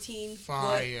 14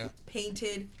 Fire. foot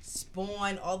painted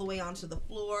Spawn all the way onto the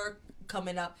floor,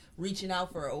 coming up, reaching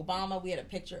out for Obama. We had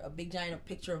a big giant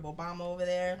picture of Obama over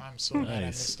there. I'm so mad I Nice.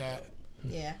 missed that.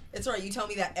 Yeah, it's alright. You tell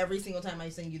me that every single time I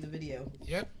send you the video.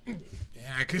 Yep. Yeah,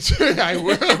 I could. I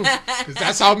will. Because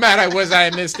that's how mad I was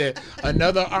I missed it.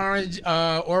 Another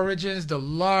Origins, The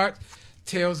Lark,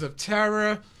 Tales of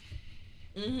Terror.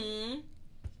 Mm-hmm.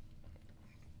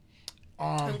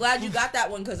 I'm glad you got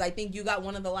that one because I think you got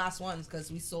one of the last ones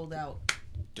because we sold out.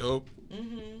 Dope.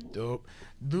 Mm-hmm. Dope.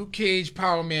 Luke Cage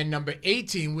Power Man number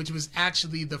 18, which was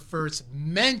actually the first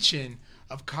mention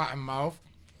of Cottonmouth.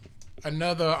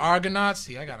 Another Argonauts.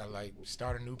 See, I gotta like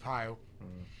start a new pile.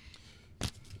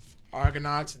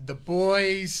 Argonauts. The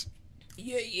Boys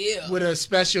Yeah. with a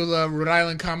special Rhode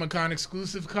Island Comic Con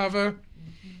exclusive cover.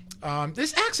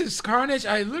 This Axis Carnage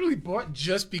I literally bought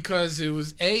just because it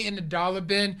was A in the dollar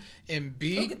bin and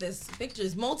B. Look at this.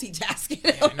 Victor's multitasking.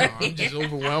 I know, I'm just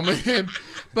overwhelming him.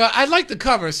 But I like the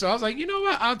cover, so I was like, you know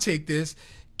what? I'll take this.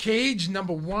 Cage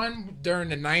number 1 during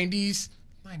the 90s.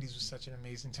 90s was such an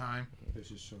amazing time. This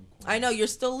is so cool. I know you're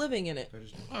still living in it. That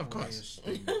is the Oh, of course.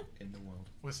 corniest thing in the world.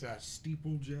 What's that?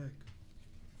 Steeplejack.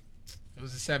 It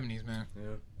was the 70s, man.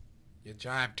 Yeah. You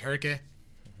jive turkey.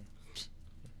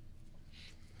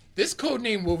 This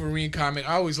Codename Wolverine comic,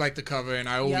 I always liked the cover, and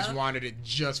I always Yep. wanted it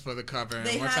just for the cover. And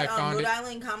They once had I found Rhode it,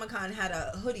 Island Comic Con had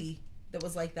a hoodie that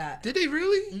was like that. did they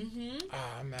really? Mm-hmm. Oh,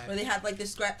 I'm mad. Where they had like the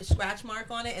scratch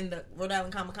mark on it, and the Rhode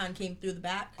Island Comic Con came through the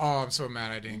back. Oh, I'm so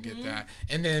mad I didn't get that.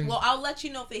 And then, Well, I'll let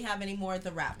you know if they have any more at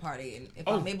the wrap party, and if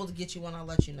Oh. I'm able to get you one, I'll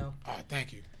let you know. oh,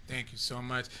 thank you. Thank you so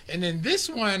much. And then this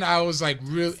one, I was like,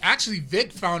 really. Actually,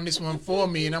 Vic found this one for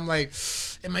me, and I'm like,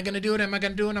 am I going to do it? Am I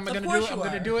going to do it? Am I Of going to do course it? I'm you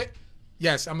going to are. do it.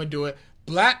 Yes, I'm going to do it.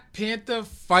 Black Panther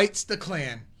Fights the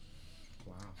Klan.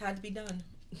 Wow. Had to be done.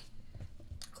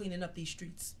 Cleaning up these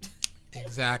streets.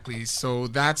 Exactly. So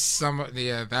that's that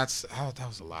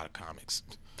was a lot of comics.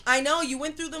 I know you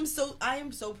went through them, so I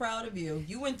am so proud of you.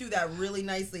 You went through that really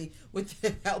nicely with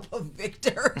the help of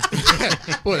Victor.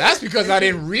 Well, that's because I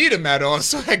didn't read them at all,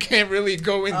 so I can't really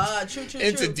go True.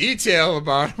 into detail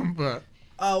about them. But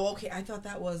Oh, okay. I thought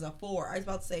that was a 4. I was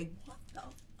about to say, what the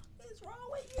fuck is wrong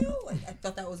with you? Like, I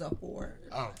thought that was a 4.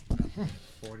 oh,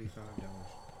 $45.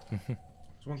 There's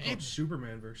one called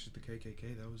Superman versus the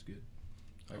KKK. That was good.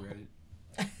 I read it.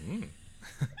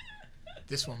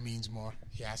 this one means more.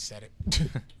 Yeah, I said it.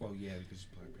 Well, yeah, because it's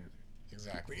Black Panther.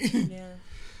 Exactly. Yeah.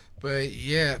 But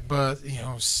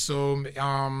yeah, so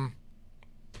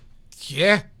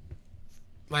yeah,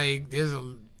 like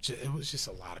it was just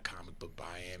a lot of comic book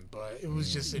buy-in, but it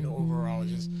was just an overall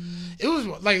it was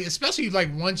like, especially like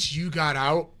once you got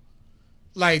out,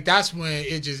 like that's when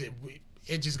it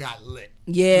just got lit.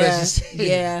 Yeah, Let's just say.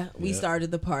 yeah. We Yeah.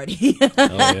 started the party. Oh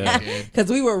yeah. Because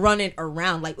we were running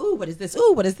around like, ooh, what is this?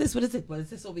 Ooh, what is this? What is it? What is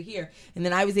this over here? And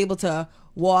then I was able to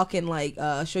walk and like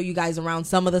show you guys around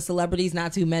some of the celebrities,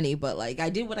 not too many, but like I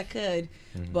did what I could.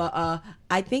 But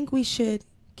I think we should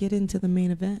get into the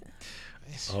main event.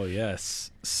 Oh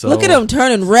yes. So Look at them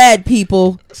turning red,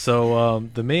 people. So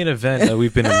the main event that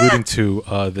we've been alluding to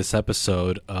this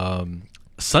episode,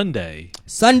 Sunday,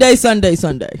 Sunday.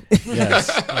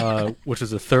 yes, which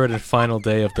is the third and final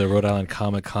day of the Rhode Island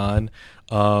Comic Con.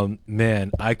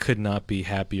 Man, I could not be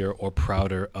happier or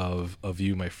prouder of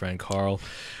you, my friend Carl.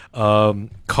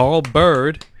 Carl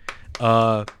Bird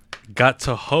got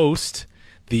to host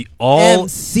the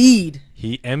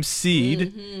He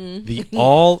emceed the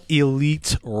All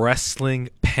Elite Wrestling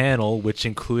panel, which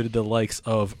included the likes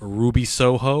of Ruby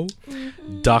Soho,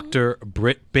 Dr.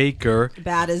 Britt Baker,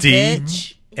 Bad as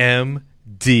bitch.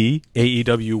 DMD,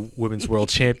 AEW Women's World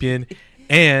Champion,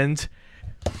 and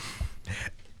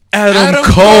Adam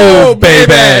Cole,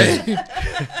 baby.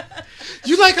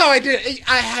 You like how I did?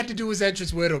 I had to do his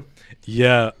entrance with him.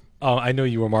 Yeah. Oh, I know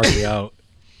you were marking out.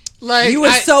 Like You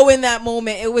were so in that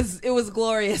moment. It was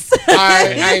glorious.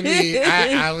 I mean,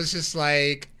 I was just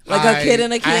like a kid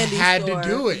in a candy I had store. to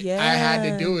do it. Yeah. I had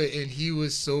to do it, and he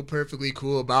was so perfectly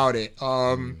cool about it.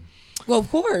 Well, of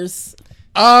course.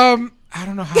 I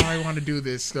don't know how I want to do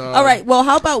this. All right. Well,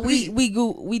 how about we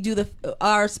do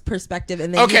our perspective,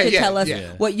 and then Okay, you can yeah, tell us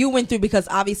yeah. what you went through, because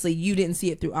obviously you didn't see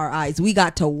it through our eyes. We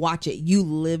got to watch it. You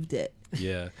lived it.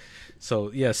 Yeah.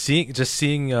 So yeah, seeing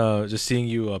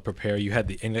you prepare. You had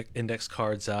the index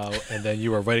cards out, and then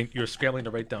you were scrambling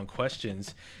to write down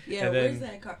questions. Yeah. and Where's then,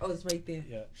 that card? Oh, it's right there.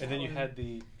 Yeah, and then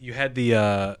you had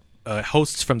the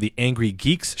hosts from the Angry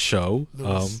Geeks show.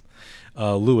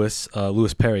 Lewis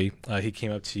Perry. He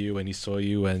came up to you and he saw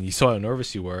you and he saw how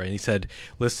nervous you were, and he said,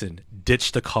 "Listen,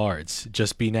 ditch the cards.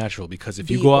 Just be natural, because if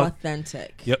you go out,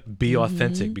 authentic. yep, be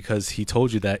authentic, because he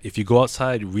told you that if you go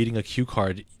outside reading a cue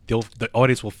card, the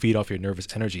audience will feed off your nervous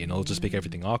energy and it'll just make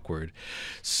everything awkward."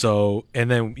 So, and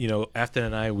then Afton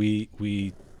and I we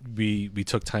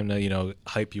took time to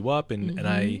hype you up, and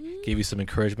I gave you some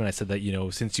encouragement. I said that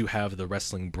since you have the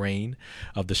wrestling brain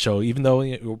of the show, even though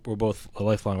we're both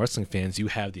lifelong wrestling fans, you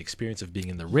have the experience of being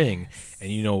in the ring, and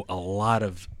a lot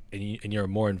of and you're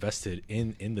more invested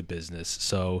in the business.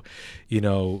 So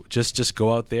just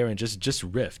go out there and just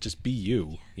riff, just be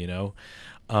you.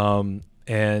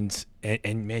 And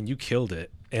man, you killed it.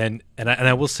 And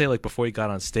I will say, like, before he got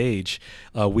on stage,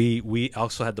 we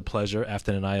also had the pleasure,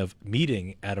 Afton and I, of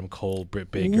meeting Adam Cole,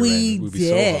 Britt Baker, and Ruby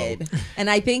did. Soho. And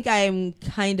I think I'm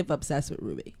kind of obsessed with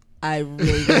Ruby. I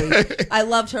really I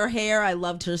loved her hair, I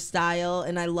loved her style,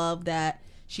 and I love that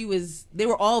they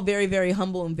were all very, very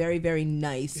humble and very, very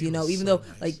nice, even though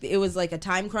like it was like a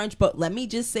time crunch. But let me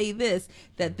just say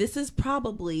that this is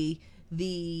probably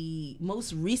the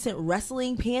most recent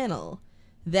wrestling panel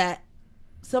that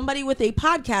somebody with a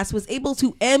podcast was able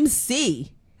to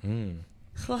MC.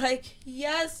 Like,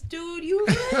 yes, dude, you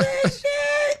did that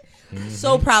shit.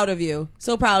 So proud of you.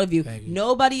 So proud of you.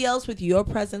 Nobody else with your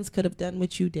presence could have done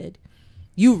what you did.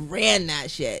 You ran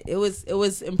that shit. It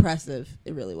was impressive.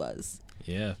 It really was.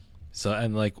 Yeah. So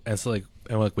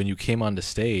when you came on the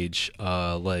stage,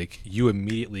 you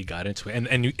immediately got into it,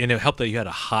 and it helped that you had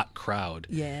a hot crowd.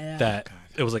 Yeah. That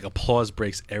it was like applause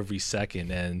breaks every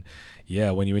second, and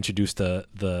yeah, when you introduced the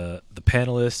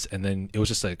panelists, and then it was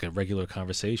just like a regular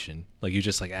conversation. Like you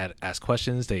just like asked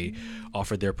questions, they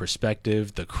offered their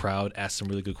perspective, the crowd asked some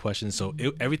really good questions, so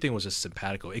everything was just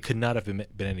simpatico. It could not have been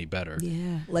any better.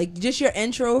 Yeah, like just your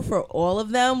intro for all of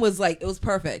them was like, it was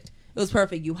perfect. It was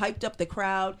perfect. You hyped up the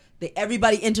crowd.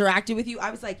 Everybody interacted with you. I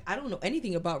was like, I don't know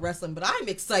anything about wrestling, but I'm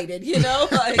excited,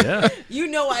 Like, yeah.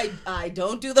 I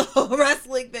don't do the whole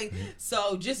wrestling thing.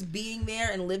 So just being there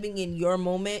and living in your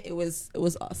moment, it was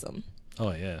awesome.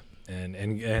 Oh yeah. And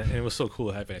it was so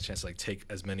cool having a chance to like take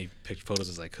as many photos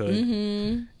as I could.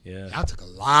 Yeah, I took a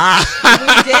lot.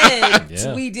 We did.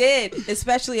 Yeah. We did,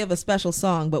 especially of a special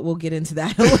song, but we'll get into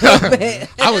that a little bit.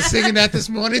 I was singing that this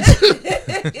morning too.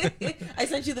 I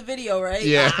sent you the video, right?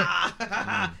 Yeah.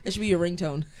 It should be your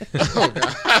ringtone. Oh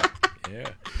god.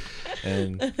 Yeah.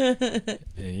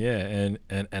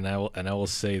 And I will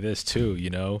say this too,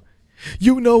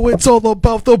 it's all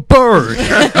about the bird.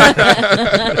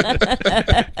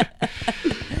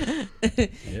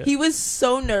 Yeah. He was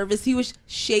so nervous. He was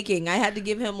shaking. I had to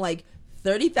give him like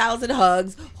 30,000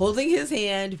 hugs, holding his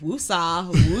hand.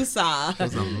 Woosah, woosah.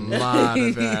 There's a lot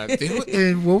of that.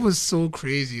 And what was so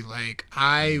crazy, like,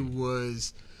 I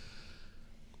was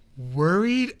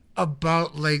worried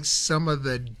about like some of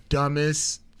the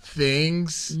dumbest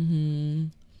things.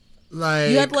 Like,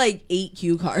 You had like 8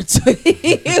 cue cards with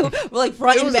you, like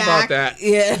front It and was back. about that.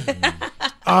 Yeah.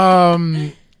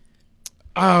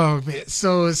 Oh man,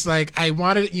 so it's like I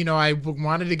wanted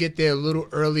to get there a little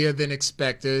earlier than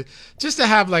expected, just to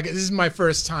have like, this is my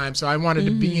first time, so I wanted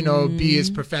to be as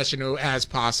professional as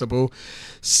possible.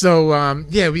 So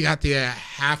we got there a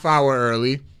half hour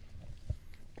early.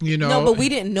 No, but we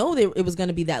didn't know it was going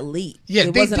to be that late. Yeah,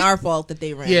 it wasn't our fault that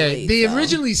they ran late. They so.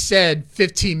 originally said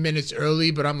 15 minutes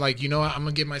early, but I'm like, you know what? I'm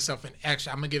gonna give myself an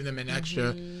extra. I'm gonna give them an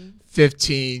extra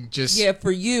 15. Just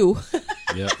for you.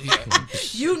 Yeah.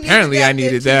 You needed Apparently that I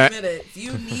needed 15 that. minutes.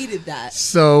 You needed that.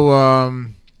 So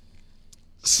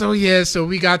so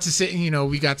we got to sit.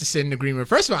 We got to sit in the green room.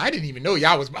 First of all, I didn't even know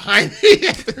y'all was behind me.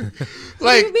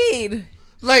 What do you mean?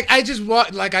 I just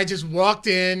walked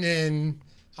in and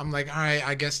I'm like, all right,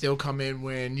 I guess they'll come in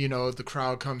when, the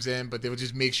crowd comes in, but they'll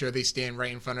just make sure they stand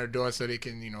right in front of the door so they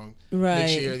can, Right.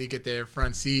 make sure they get their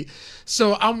front seat.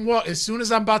 So as soon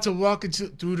as I'm about to walk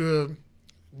through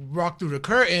the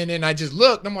curtain, and I just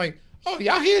looked, I'm like, Oh,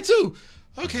 y'all here too?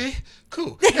 Okay,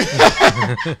 cool.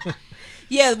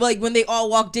 Yeah, like when they all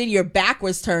walked in, your back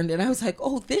was turned, and I was like,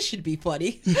 "Oh, this should be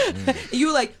funny." And you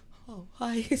were like, "Oh,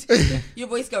 hi." Your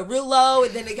voice got real low,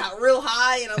 and then it got real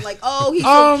high, and I'm like, "Oh, he's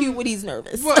so cute when he's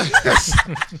nervous."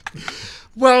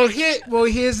 Well,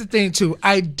 here's the thing too.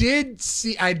 I did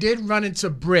run into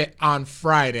Britt on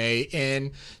Friday,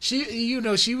 and she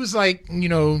was like,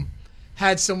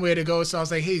 had somewhere to go, so I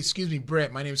was like, "Hey, excuse me,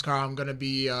 Britt. My name's Carl. I'm gonna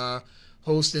be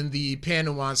hosting the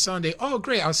panel on Sunday." "Oh,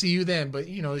 great. I'll see you then." But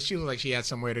she looked like she had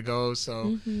somewhere to go,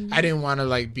 so I didn't want to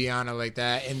like be on her like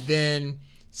that. And then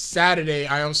Saturday,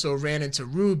 I also ran into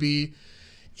Ruby,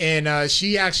 and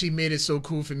she actually made it so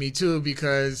cool for me too,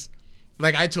 because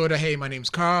like I told her, "Hey, my name's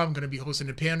Carl. I'm gonna be hosting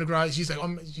the panel." She's like,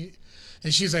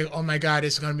 she's like, "Oh my God,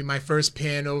 it's gonna be my first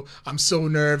panel. I'm so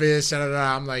nervous."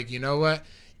 I'm like, you know what?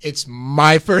 It's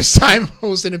my first time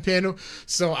hosting a panel,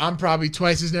 so I'm probably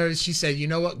twice as nervous. She said, "You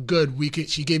know what? Good.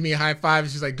 She gave me a high five.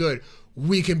 And she's like, "Good.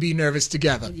 We can be nervous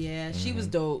together." Yeah, she was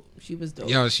dope. She was dope.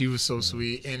 Yeah, she was so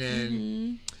sweet. And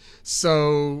then,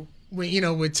 so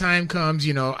when time comes,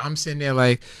 I'm sitting there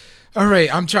like, all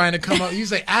right, I'm trying to come up.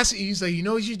 He's like, you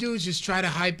know what you do is just try to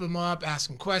hype him up, ask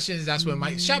him questions. That's what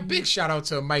big shout out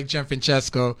to Mike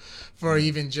Gianfrancesco for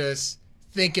even just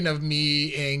thinking of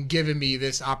me and giving me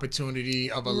this opportunity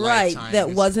of a lifetime. Right, that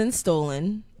wasn't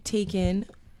stolen, taken,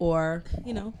 or,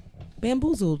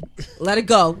 bamboozled. Let it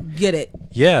go. Get it.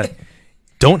 Yeah.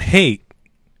 Don't hate.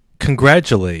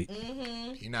 Congratulate.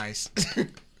 Be nice.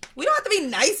 We don't have to be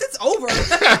nice. It's over.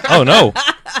 Oh, no.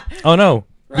 Oh, no.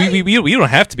 Right. We don't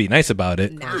have to be nice about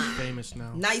it. Nah. We're famous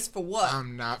now. Nice for what?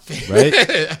 I'm not famous. Right?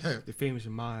 They're famous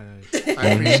in my eyes. I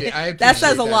appreciate That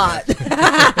says a that.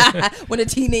 lot when a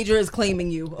teenager is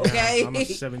claiming you, okay? I'm a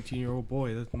 17-year-old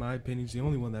boy. That's my opinion's the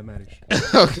only one that matters.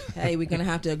 Hey, we're going to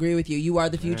have to agree with you. You are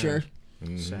the future.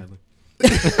 Sadly.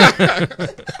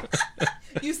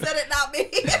 You said it, not me.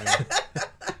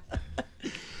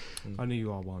 I knew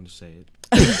you all wanted to say it.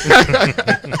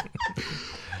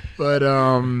 But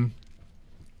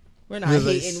We're not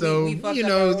really, hating. so we fucked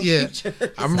up our own future.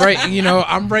 I'm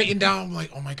writing down. I'm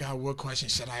like, oh my God, what question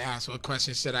should I ask? What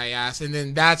question should I ask? And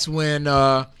then that's when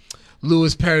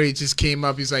Louis Perry just came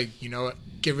up. He's like, you know what?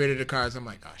 Get rid of the cards. I'm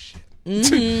like, oh shit.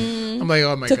 I'm like,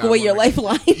 oh my God. Took away your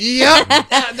lifeline. Yep.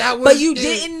 That was. But you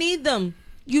didn't need them.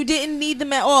 You didn't need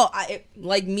them at all.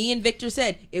 Like me and Victor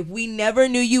said, if we never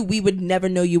knew you, we would never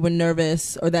know you were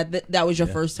nervous or that was your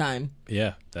first time.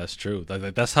 Yeah, that's true.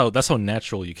 That's how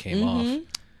natural you came off.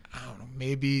 I don't know.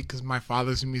 Maybe because my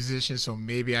father's a musician, so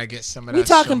maybe I get some of that. We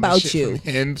talking about showmanship you.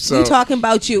 from him. So We talking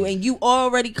about you, and you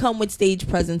already come with stage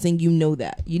presence, and you know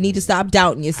that. You need to stop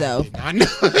doubting yourself. I know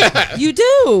that. You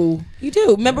do. You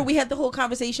do. Remember we had the whole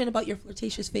conversation about your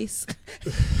flirtatious face?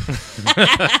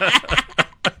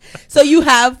 So you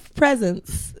have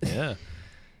presence. Yeah.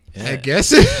 I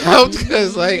guess it helps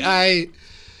because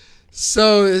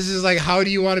so this is like, how do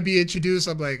you want to be introduced?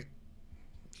 I'm like,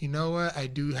 you know what? I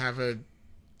do have a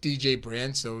DJ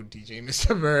brand, so DJ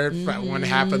Mr. Bird, one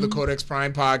half of the Codex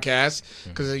Prime podcast,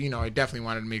 because I definitely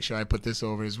wanted to make sure I put this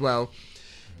over as well.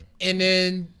 And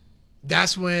then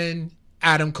that's when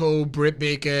Adam Cole, Britt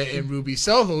Baker, and Ruby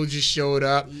Soho just showed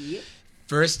up. Yep.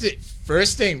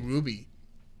 First thing, Ruby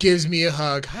gives me a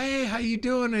hug. Hey, how you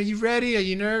doing? Are you ready? Are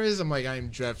you nervous? I'm like, I'm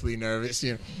dreadfully nervous.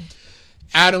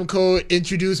 Adam Cole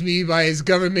introduced me by his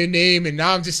government name, and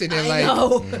now I'm just sitting there like,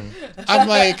 I'm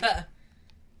like,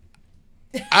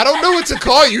 I don't know what to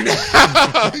call you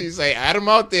now. He's like, Adam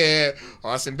out there,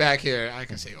 Austin back here. I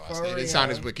can say Austin. It's on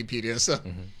his Wikipedia. So.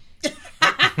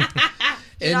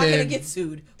 You're not gonna get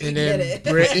sued. And then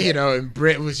Britt, and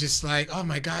Britt was just like, "Oh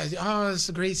my God, it's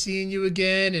great seeing you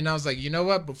again." And I was like, you know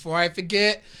what? Before I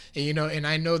forget, and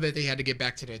I know that they had to get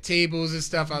back to their tables and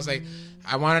stuff. I was like,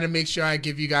 I wanted to make sure I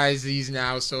give you guys these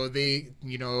now, so they,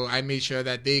 I made sure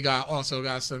that they also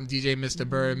got some DJ Mr.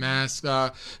 Bird masks,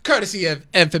 courtesy of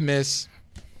Infamous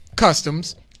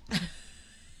Customs.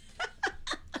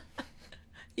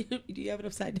 Do you have it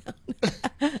upside down?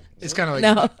 It's kind of like,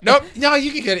 No. Nope, no,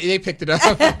 you can get it. They picked it up.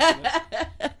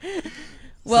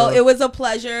 Well, it was a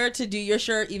pleasure to do your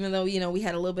shirt, even though, we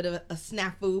had a little bit of a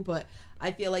snafu, but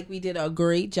I feel like we did a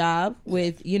great job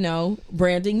with,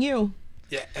 branding you.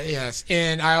 Yeah, yes.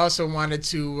 And I also wanted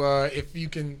to, if you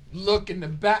can look on the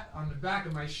back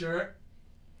of my shirt,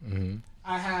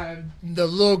 I have the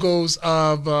logos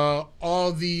of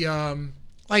all the,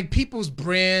 people's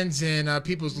brands and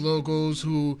people's logos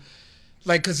who,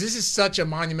 because this is such a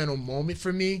monumental moment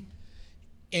for me.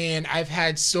 And I've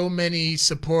had so many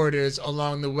supporters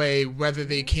along the way, whether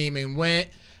they came and went.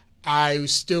 I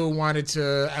still wanted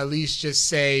to at least just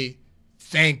say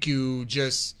thank you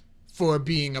just for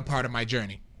being a part of my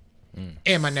journey.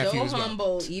 And my nephew So as well.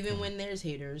 humble, even when there's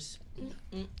haters.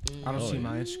 I don't see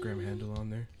my Instagram handle on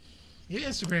there. Your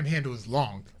Instagram handle is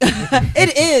long.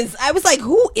 It is. I was like,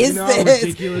 who is You know how this?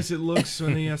 ridiculous it looks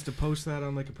when he has to post that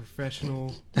on like a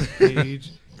professional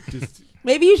page? Just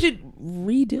Maybe you should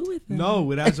redo it. Then.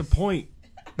 no, it has a point.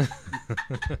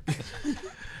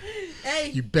 Hey.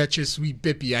 You bet your sweet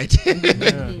bippy I did.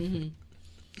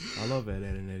 Yeah. I love Ed,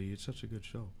 Ed and Eddie. It's such a good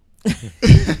show.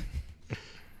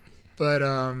 But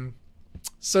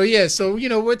so yeah, so you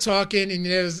know we're talking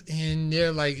and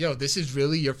they're like, yo, this is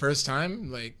really your first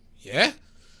time? Like, yeah.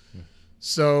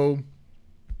 So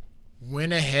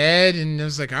went ahead and I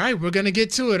was like, all right, we're gonna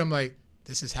get to it. I'm like,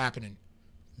 this is happening.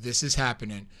 This is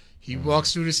happening. He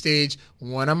walks through the stage.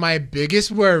 One of my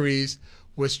biggest worries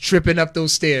was tripping up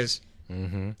those stairs.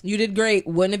 You did great.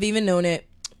 Wouldn't have even known it.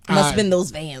 Must have been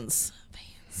those Vans.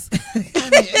 I mean,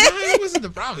 it wasn't the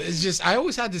problem. It's just I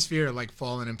always had this fear of like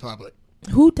falling in public.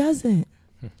 Who doesn't?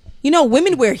 You know,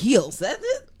 women wear heels.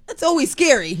 That's always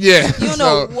scary. Yeah. You don't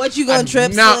know what you gonna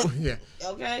trip. slip. Yeah.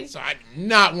 Okay. So I did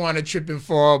not want to trip and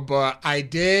fall, but I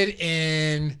did,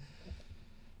 and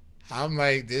I'm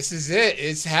like, this is it.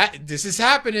 This is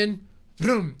happening.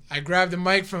 Boom. I grabbed the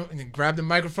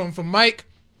microphone from Mike,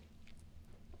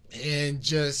 and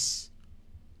just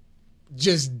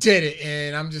did it.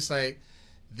 And I'm just like,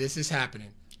 this is happening.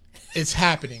 It's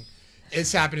happening.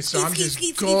 It's happening. So I'm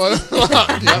just going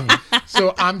along. Yep.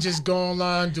 So I'm just going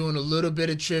along, doing a little bit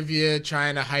of trivia,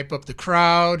 trying to hype up the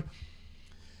crowd.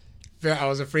 I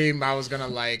was afraid I was gonna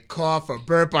like cough or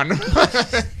burp on.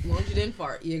 As long as you didn't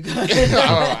fart, you're good.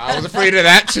 I was afraid of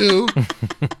that too.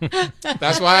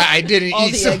 That's why I didn't All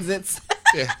eat. the exits.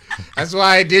 Yeah, that's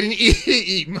why I didn't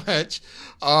eat much.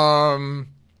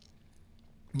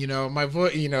 You know, my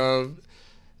voice. You know,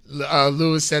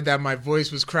 Lewis said that my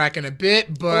voice was cracking a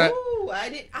bit, but Ooh, I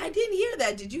didn't hear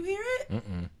that. Did you hear it?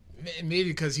 maybe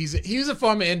because he was a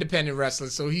former independent wrestler,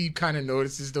 so he kind of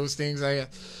notices those things.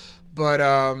 But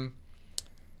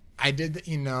I did,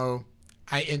 you know,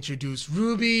 I introduced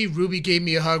Ruby. Ruby gave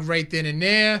me a hug right then and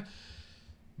there.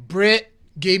 Britt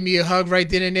gave me a hug right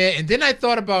then and there. And then I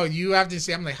thought about you after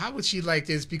say, I'm like, how would she like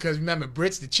this? Because remember,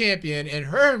 Britt's the champion, and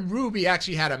her and Ruby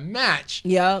actually had a match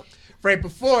Yep. right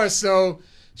before. So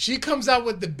she comes out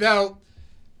with the belt,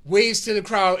 waves to the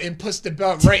crowd, and puts the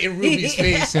belt right in Ruby's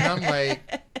face. And I'm like,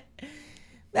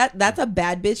 That's a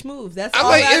bad bitch move. That's I'm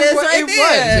all like, that is right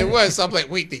there. it was. So I'm like,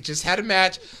 wait, they just had a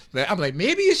match. I'm like,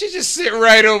 maybe you should just sit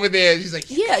right over there. She's like,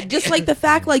 Yeah, just like the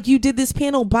fact like you did this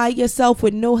panel by yourself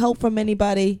with no help from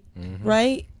anybody,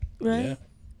 right? Right. Yeah.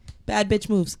 Bad bitch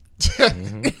moves.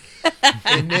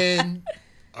 And then,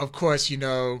 of course, you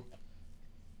know,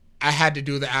 I had to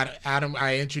do the Adam.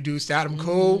 I introduced Adam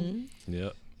Cole,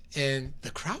 Yep. and the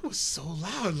crowd was so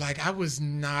loud. Like I was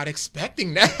not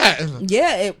expecting that.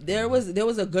 Yeah, there was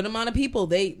a good amount of people.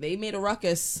 They made a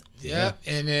ruckus. Yeah,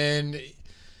 and then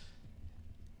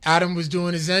Adam was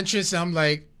doing his entrance. I'm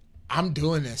like, I'm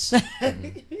doing this.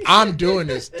 I'm doing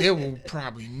this. There will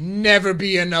probably never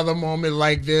be another moment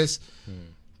like this.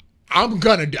 I'm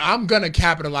gonna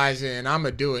capitalize it, and I'm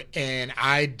gonna do it. And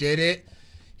I did it.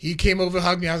 He came over,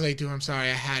 hugged me. I was like, dude, I'm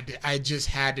sorry. I just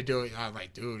had to do it. I was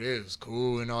like, dude, it was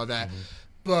cool and all that.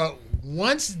 But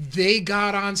once they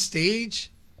got on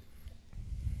stage,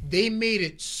 they made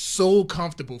it so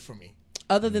comfortable for me.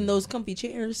 Other than those comfy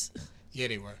chairs. Yeah,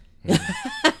 they were.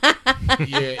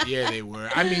 yeah, they were.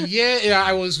 I mean, yeah,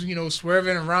 I was, you know,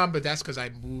 swerving around, but that's because I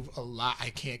move a lot. I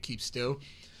can't keep still.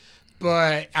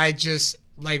 But I just,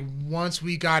 like, once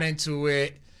we got into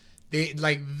it, they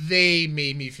made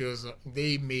me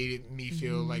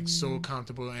feel like so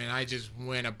comfortable, and I just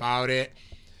went about it.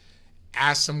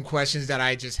 Asked some questions that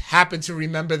I just happened to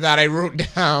remember that I wrote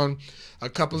down. A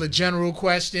couple of general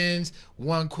questions,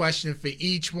 one question for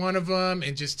each one of them,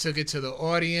 and just took it to the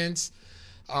audience.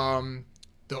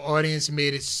 The audience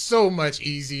made it so much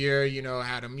easier. You know,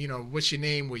 had them, you know, what's your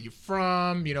name, where you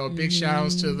from? You know, big shout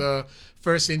outs to the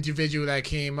first individual that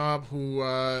came up who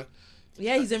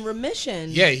Yeah, he's in remission.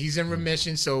 yeah, he's in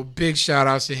remission, so big shout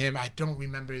outs to him. I don't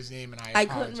remember his name, and I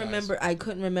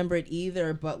couldn't remember it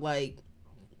either, but like,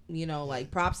 you know,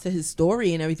 like props to his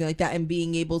story and everything like that, and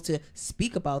being able to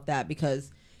speak about that,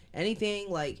 because anything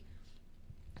like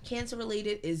cancer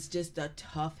related is just a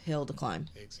tough hill to climb.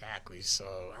 Exactly. So,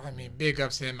 I mean, big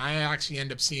ups to him. I actually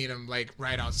end up seeing him like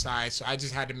right outside, so I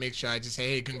just had to make sure I just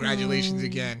say, hey, congratulations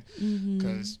again,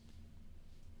 because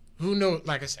who knows,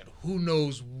 like I said, who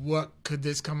knows what could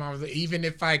this come out of, even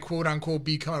if I quote unquote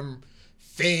become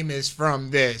famous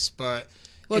from this. But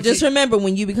well, just remember,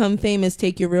 when you become famous,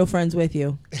 take your real friends with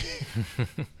you.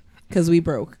 Because we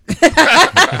broke.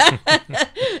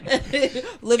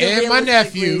 Living And my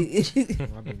nephew. realistically.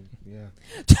 I mean, yeah.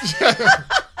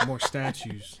 More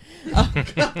statues.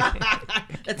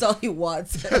 That's all he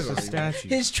wants. Statues.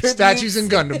 His tributes. Statues and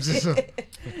Gundams.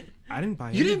 I didn't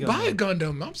buy. You any didn't buy a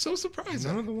Gundam. Gundam. I'm so surprised.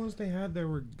 None of the ones they had there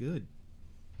were good.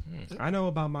 I know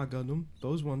about my Gundam.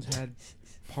 Those ones had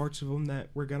parts of them that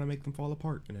were gonna make them fall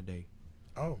apart in a day.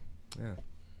 Oh, Yeah.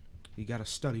 You gotta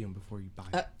study them before you buy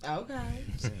it. Okay.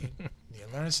 you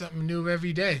learn something new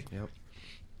every day. Yep.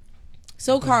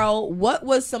 So, Carl, what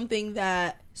was something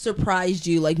that surprised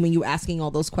you, like when you were asking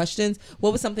all those questions?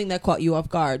 What was something that caught you off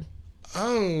guard?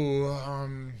 Oh,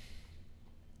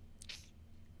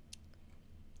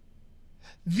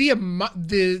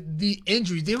 the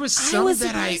injury. There was some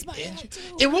that I surprised by that, injured.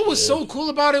 too. And what was so cool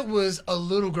about it was a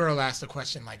little girl asked a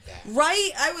question like that. Right?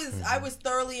 I was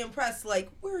thoroughly impressed. Like,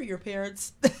 where are your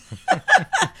parents?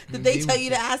 Did they tell you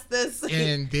to ask this?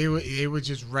 And they were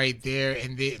just right there,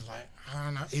 and they like, I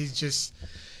don't know. It's just,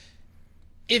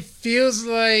 it feels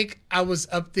like I was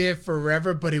up there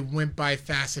forever, but it went by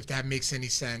fast. If that makes any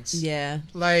sense. Yeah.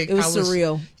 Like It was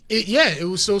surreal. It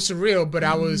was so surreal, but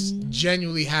I was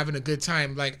genuinely having a good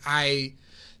time. Like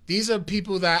these are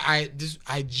people that I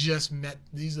just met.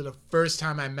 These are the first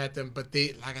time I met them, but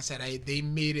they, like I said, they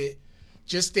made it,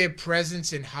 just their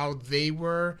presence and how they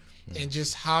were, and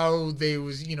just how they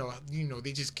was,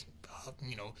 they just,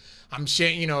 I'm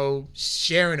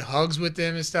sharing hugs with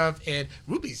them and stuff. And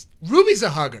Ruby's a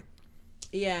hugger.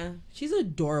 Yeah. She's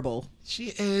adorable. She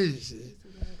is,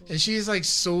 and she is like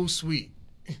so sweet.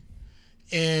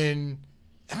 And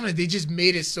I don't know, they just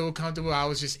made it so comfortable. I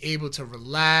was just able to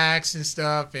relax and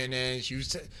stuff. And then she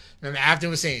was, and after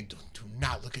was saying, do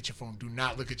not look at your phone. Do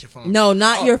not look at your phone. No,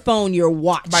 not your phone, your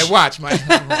watch. My watch. But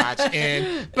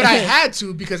I had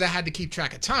to, because I had to keep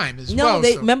track of time as well.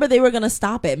 Remember they were going to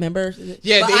stop it. Remember?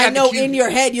 Yeah, but they I had to know keep- in your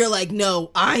head, you're like,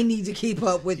 no, I need to keep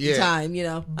up with the time,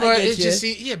 But I get it you.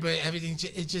 just but everything,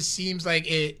 it just seems like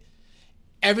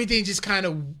everything just kind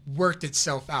of worked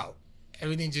itself out.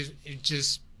 Everything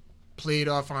just played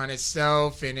off on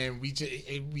itself, and then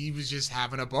we was just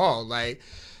having a ball. Like,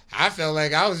 I felt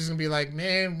like I was just gonna be like,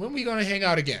 man, when we gonna hang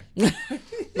out again?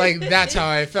 Like, that's how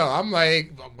I felt. I'm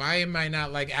like, why am I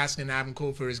not like asking Adam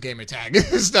Cole for his gamer tag and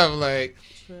stuff like?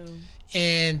 True.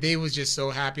 And they was just so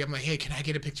happy. I'm like, hey, can I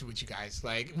get a picture with you guys?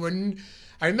 Like,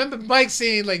 I remember Mike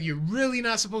saying, like, you're really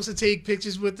not supposed to take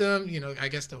pictures with them. I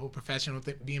guess the whole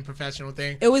being professional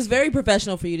thing. It was very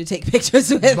professional for you to take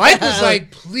pictures with Mike them. was like,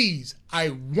 please, I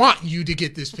want you to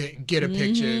get a picture.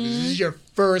 This is your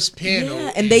first panel.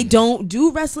 Yeah, and they don't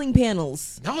do wrestling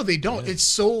panels. No, they don't. It's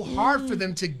so hard for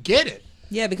them to get it.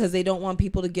 Yeah, because they don't want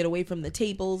people to get away from the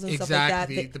tables and stuff like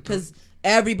Exactly. that. Because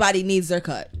everybody needs their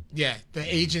cut. Yeah, the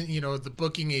agent, the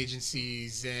booking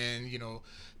agencies, and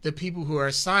the people who are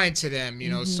assigned to them,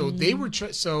 so they were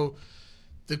so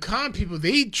the con people,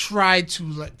 they've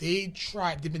been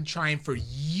trying for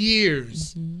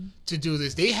years to do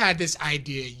this. They had this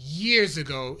idea years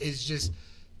ago. It's just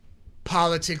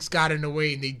politics got in the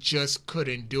way, and they just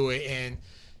couldn't do it, and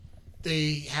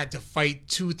they had to fight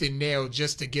tooth and nail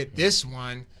just to get this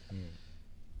one,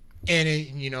 and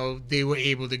they were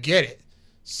able to get it.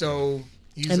 So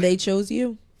they chose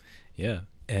you. Yeah.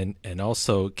 And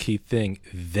also, key thing,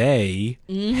 they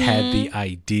had the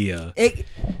idea.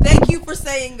 Thank you for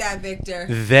saying that, Victor.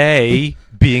 They,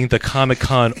 being the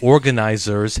Comic-Con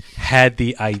organizers, had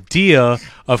the idea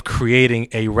of creating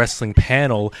a wrestling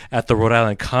panel at the Rhode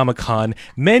Island Comic-Con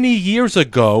many years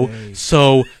ago.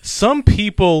 So some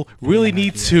people really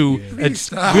need to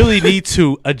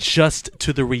adjust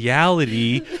to the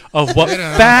reality of what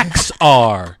facts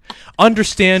are.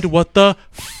 Understand what the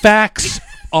facts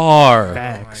are.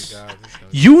 Facts. Oh my God.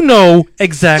 You know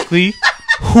exactly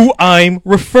who I'm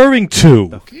referring to.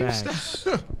 The facts.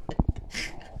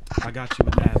 I got you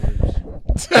with that.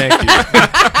 Thank you.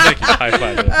 Thank you. High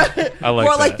five. I like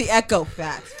More that. like the echo.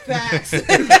 Facts. Facts.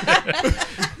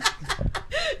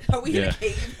 Are we in a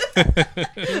cave? I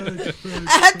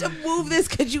had to move this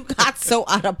because you got so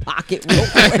out of pocket real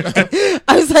quick.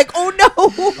 I was like, oh no.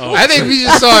 I think we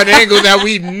just saw an angle that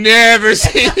we've never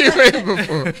seen you in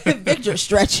before. Victor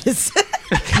stretches.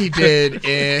 He did.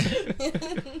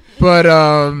 But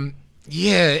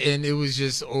yeah, and it was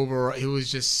just overall, it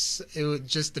was just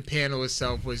the panel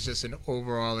itself was just an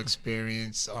overall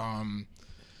experience.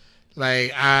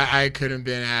 Like I couldn't have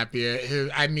been happier.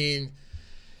 I mean,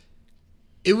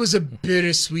 it was a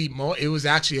bittersweet moment. It was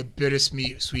actually a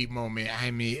bittersweet moment.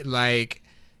 I mean, like,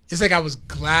 it's like I was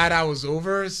glad I was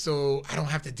over, so I don't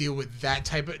have to deal with that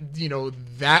type of,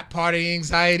 that part of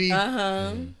anxiety.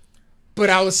 Uh-huh. But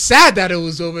I was sad that it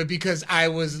was over because I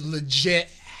was legit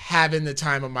having the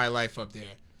time of my life up there.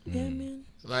 Yeah, man.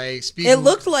 Like speaking, It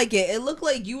looked like it. It looked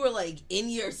like you were like in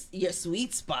your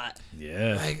sweet spot.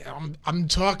 Yeah. like I'm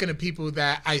talking to people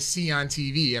that I see on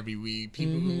TV every week,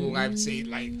 people who I would say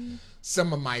like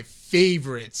some of my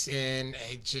favorites, and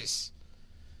I just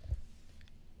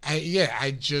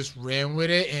ran with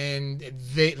it, and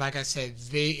they, like I said,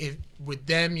 with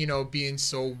them, being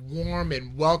so warm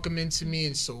and welcoming to me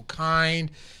and so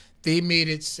kind, they made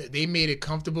it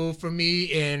comfortable for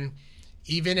me. And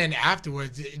even then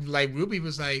afterwards, like Ruby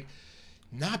was like,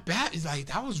 not bad. It's like,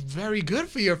 that was very good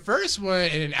for your first one.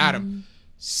 And then Adam,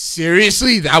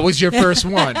 seriously, that was your first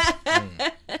one?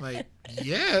 Like,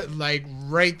 yeah, like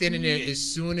right then and there, as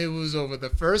soon as it was over, the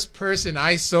first person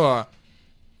I saw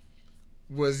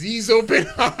was these open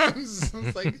arms. I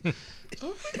was like,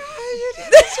 oh my God, you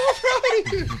did it, so proud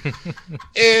of you.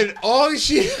 And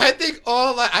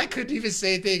I couldn't even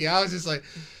say anything. I was just like,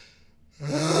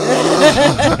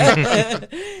 That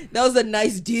was a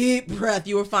nice deep breath.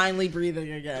 You were finally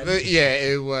breathing again. yeah,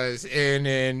 it was. And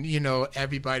then,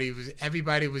 everybody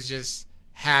was just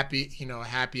happy,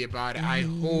 happy about it. I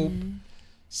hope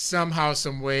somehow,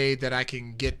 some way that I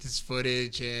can get this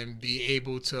footage and be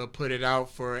able to put it out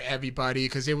for everybody,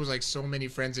 because there was like so many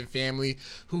friends and family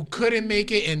who couldn't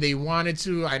make it and they wanted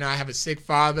to. I know I have a sick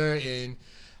father, and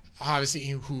obviously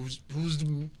who's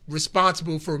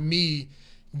responsible for me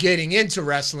getting into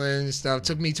wrestling and stuff.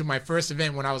 Took me to my first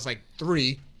event when I was like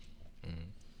 3.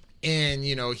 And,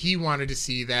 he wanted to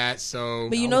see that. So,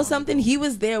 but you know something? He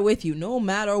was there with you no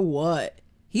matter what.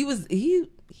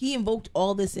 He invoked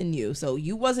all this in you. So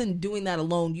you wasn't doing that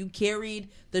alone. You carried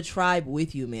the tribe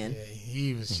with you, man. Yeah,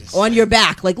 he was just on your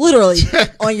back, like literally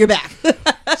on your back.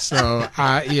 So,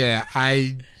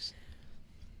 I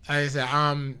said,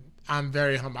 I'm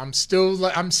very humble. I'm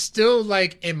still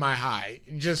like in my high,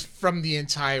 just from the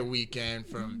entire weekend.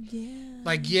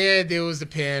 There was the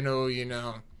panel,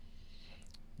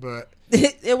 but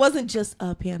it wasn't just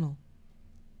a panel,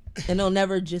 and it'll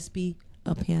never just be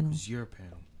a panel. It's your panel.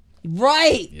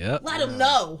 Right. Yep. Let them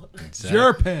know. It's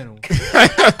your panel.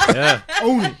 Yeah.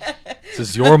 Own it. This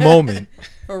is your moment.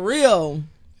 For real.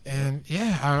 And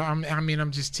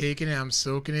I'm just taking it. I'm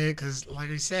soaking it, because,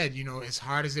 like I said, as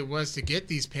hard as it was to get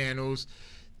these panels,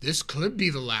 this could be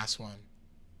the last one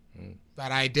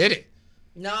that I did it.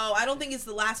 No, I don't think it's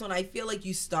the last one. I feel like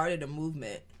you started a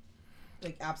movement.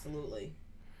 Like, absolutely.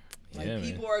 Like, Yeah,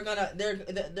 people are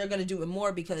they're gonna do it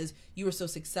more because you were so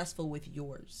successful with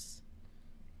yours.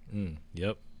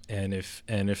 Yep. And if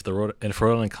Rhode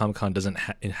Island Comic Con doesn't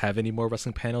have any more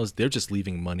wrestling panels, they're just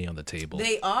leaving money on the table.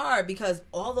 They are, because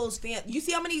all those fans. You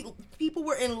see how many people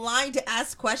were in line to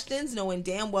ask questions, knowing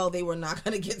damn well they were not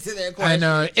going to get to their questions. I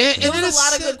know. There was a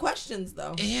lot of good questions,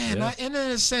 though. Yeah, and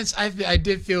in a sense, I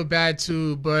did feel bad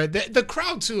too, but the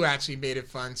crowd too actually made it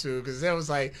fun too, because it was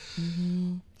like.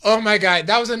 Oh my God,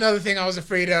 that was another thing I was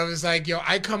afraid of. It's like,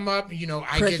 I come up,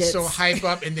 I Crickets. get so hype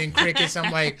up, and then crickets.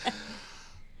 I'm like,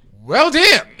 well,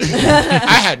 damn.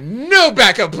 I had no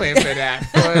backup plan for that.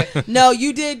 But No,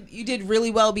 you did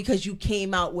really well, because you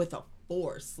came out with a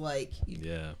force. Like,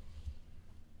 Yeah.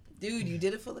 dude, you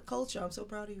did it for the culture. I'm so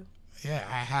proud of you. yeah,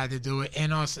 I had to do it.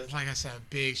 And also, like I said, a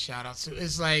big shout out to,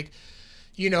 it's like,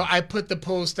 I put the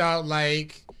post out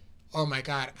like, oh my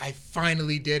God, I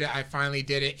finally did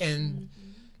it. And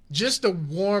just the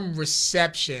warm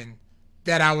reception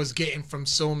that I was getting from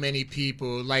so many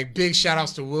people. Like, big shout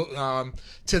outs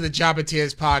to the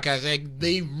Jobber-Tears podcast. Like,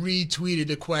 they retweeted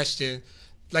the question.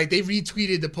 Like, they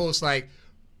retweeted the post, like,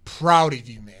 proud of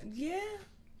you, man. Yeah.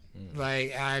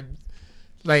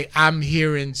 I'm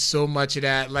hearing so much of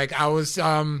that. Like, I was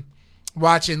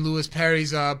watching Louis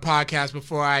Perry's podcast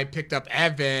before I picked up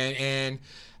Evan, and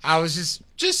I was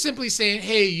just simply saying,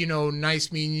 hey,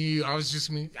 nice meeting you. I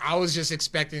was just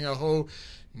expecting a whole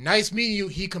nice meeting you.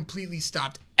 He completely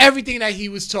stopped everything that he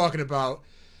was talking about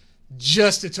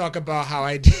just to talk about how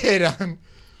I did on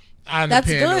That's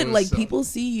the panel. good. Like, So, people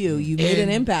see you. You made an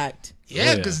impact. yeah,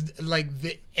 yeah. because like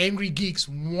the Angry Geeks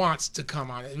wants to come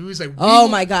on it. It was like, Oh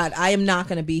my God, I am not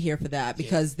going to be here for that,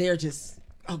 because they're just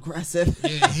aggressive.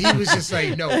 Yeah, he was just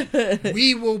like, no,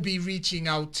 we will be reaching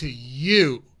out to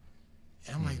you.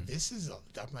 And I'm like, this is a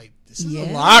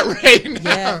lot right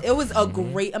now. Yeah, it was a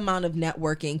great amount of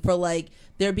networking. For like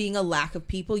there being a lack of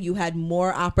people, you had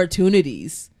more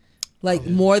opportunities, like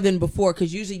more than before.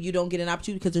 Because usually you don't get an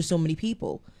opportunity because there's so many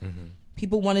people.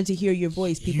 People wanted to hear your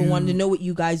voice. People wanted to know what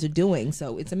you guys are doing.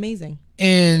 So it's amazing.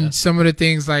 And some of the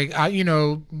things like, I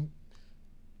know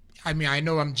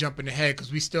I'm jumping ahead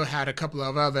because we still had a couple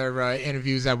of other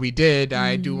interviews that we did.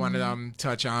 I do want to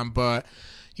touch on, but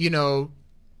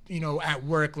at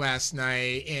work last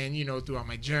night and throughout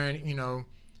my journey,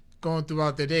 going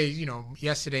throughout the day,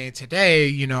 yesterday and today,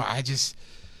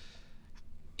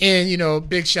 and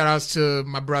big shout outs to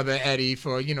my brother Eddie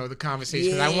for the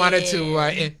conversation. I wanted to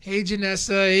hey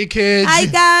Janessa, hey kids. Hi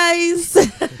guys.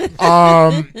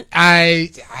 I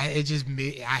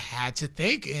had to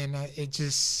think, and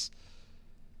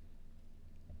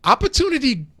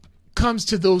opportunity comes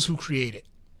to those who create it.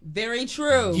 Very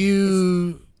true.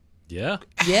 You Yeah.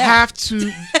 have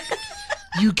to.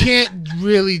 You can't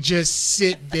really just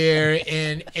sit there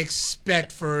and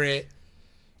expect for it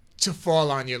to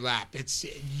fall on your lap. It's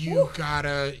you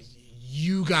gotta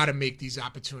make these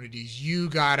opportunities. You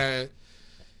can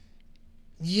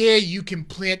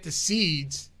plant the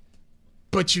seeds,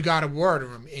 but you gotta water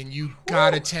them, and you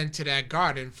gotta tend to that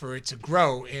garden for it to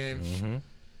grow. And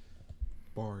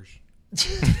Bars.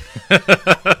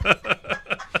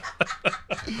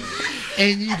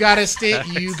 and you gotta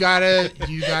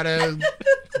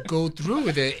go through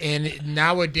with it. And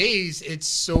nowadays it's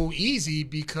so easy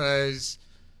because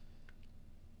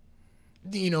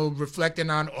reflecting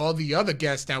on all the other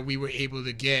guests that we were able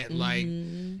to get, like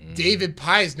David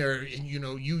Peisner, and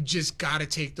you just gotta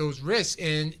take those risks,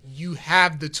 and you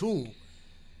have the tool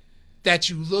that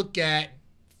you look at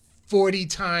 40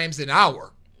 times an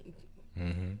hour.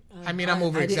 I mean, I'm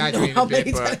over exaggerating a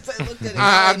bit, but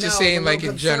I'm just saying, like,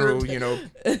 in general, you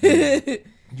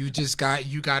just got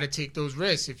to take those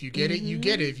risks. If you get it, you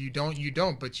get it. If you don't, you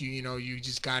don't. But you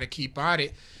just got to keep on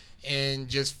it and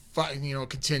just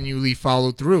continually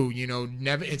follow through.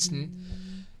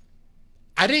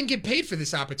 I didn't get paid for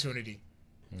this opportunity.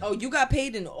 Oh, you got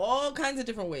paid in all kinds of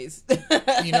different ways.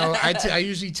 I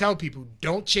usually tell people,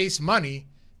 don't chase money,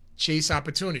 chase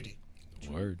opportunity.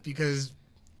 Word. Because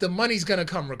the money's gonna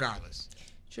come regardless.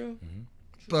 True.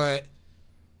 But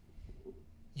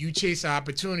you chase the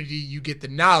opportunity, you get the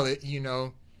knowledge.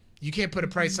 You can't put a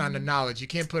price on the knowledge. You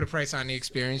can't put a price on the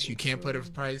experience. You can't put a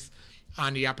price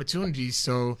on the opportunities.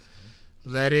 So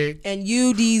let it. And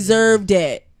you deserved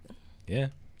it. Yeah.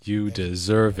 You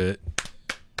deserve it.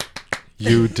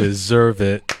 You deserve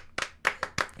it.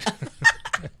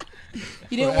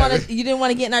 You didn't want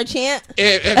to get in our chant?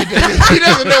 He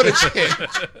doesn't know the chant.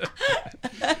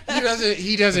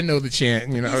 He doesn't know the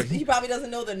chant, He probably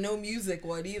doesn't know the no music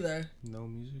one either. No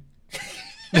music.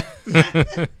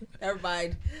 Never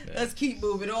mind. Let's keep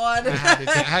moving on. I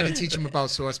had to teach him about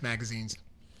Source magazines.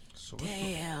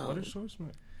 Damn. What is Source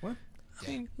Mag? What?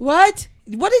 What?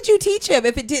 What did you teach him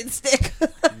if it didn't stick?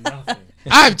 Nothing.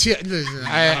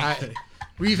 Listen,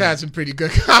 we've had some pretty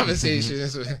good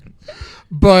conversations.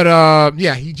 But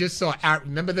he just saw.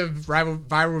 Remember the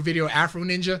viral video Afro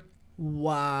Ninja?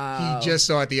 Wow. He just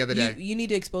saw it the other day. You need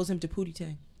to expose him to Pootie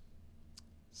Tang.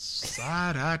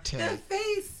 Sarate.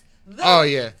 Face. Oh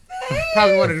yeah,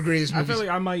 probably one of the greatest I movies. feel like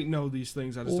I might know these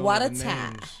things. I just don't What know a the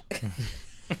tie. names.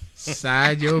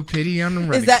 Side your pity on the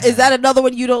running. Is that another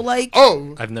one you don't like?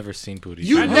 Oh, I've never seen Booty.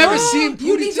 you've never seen Pootie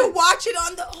You need to Tang? watch it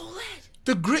on the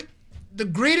OLED. The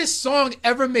greatest song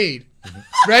ever made.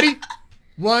 Ready?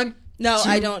 1. No, 2.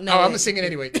 I don't know. Oh, I'm gonna sing it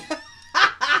anyway.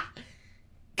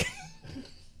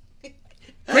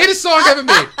 Greatest song ever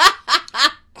made.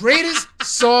 Greatest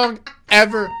song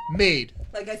ever made.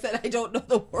 Like I said, I don't know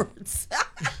the words.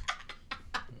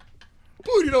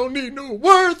 Booty don't need no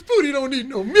words. Booty don't need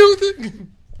no music.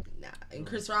 Nah, and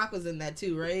Chris Rock was in that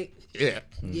too, right? Yeah.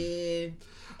 Yeah.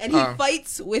 And he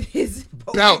fights with his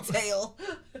Belt. ponytail.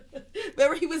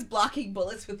 Remember, he was blocking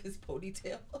bullets with his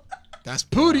ponytail. That's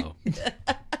Pootie. Wow.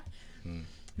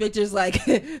 Victor's like,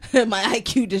 my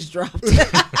IQ just dropped.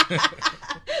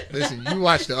 Listen, you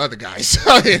watch the other guys.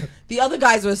 The other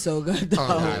guys were so good, though.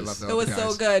 Oh, I love the It other was guys.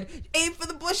 so good. Aim for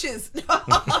the bushes.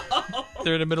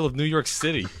 They're in the middle of New York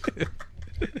City.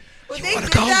 When they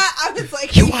did go? that, I was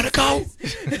like, You wanna go?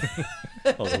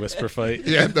 Oh, the whisper fight.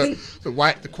 Yeah, the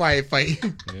quiet fight.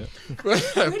 Yeah. where do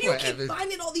you keep Whatever.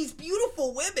 finding all these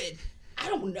beautiful women? I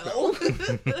don't know.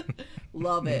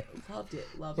 Love it. Loved it.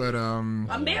 Loved it. But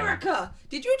America.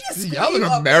 Did you just scream yelling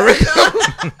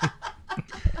America?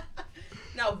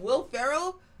 Now, if Will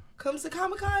Ferrell comes to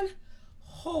Comic-Con,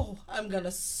 oh, I'm going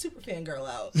to super fangirl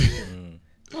out.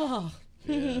 Oh.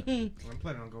 I'm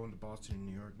planning on going to Boston and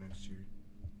New York next year.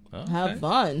 Oh, Have okay.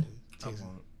 fun. I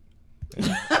won't.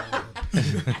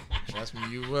 Trust me,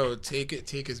 you will.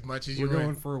 Take as much as you We're going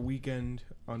want. for a weekend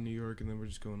on New York, and then we're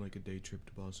just going like a day trip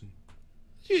to Boston.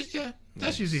 Yeah,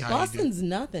 that's usually how you Boston's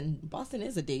nothing. Boston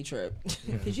is a day trip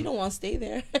because you don't want to stay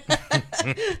there.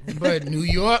 do. But New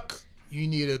York, you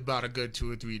need about a good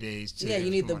 2 or 3 days. Yeah,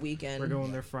 you need the We're weekend.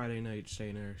 going there Friday night,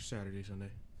 staying there Saturday, Sunday.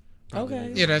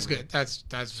 Okay. Yeah, that's good. That's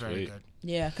very Sweet. good.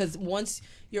 Yeah, because once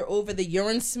you're over the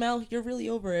urine smell, you're really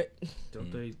over it.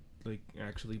 Don't they like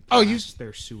actually Oh, you- blast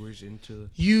their sewers into.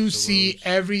 You the see roads.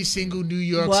 every single New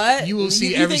York. What? You will see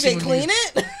you every think single. they clean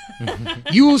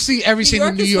it? You will see every New single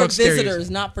York New is York for stereotype. visitors,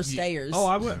 not for stayers. Oh,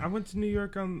 I went to New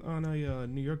York on a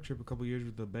New York trip a couple years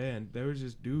with the band. There was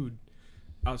this dude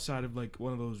outside of like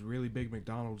one of those really big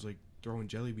McDonald's, like throwing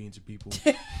jelly beans at people.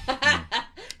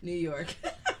 New York.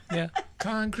 Yeah.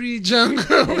 Concrete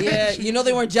jungle. Yeah, you know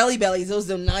they weren't Jelly Bellies;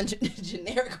 those are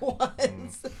non-generic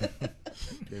ones,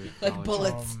 like College.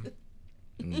 bullets.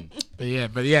 But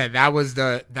yeah, that was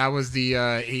the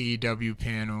AEW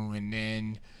panel, and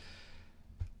then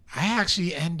I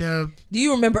actually end up. Do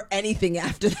you remember anything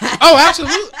after that? Oh,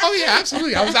 absolutely. Oh yeah,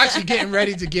 absolutely. I was actually getting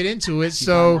ready to get into it. You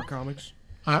buy So, more comics?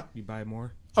 Huh? You buy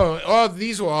more? all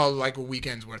these were all like a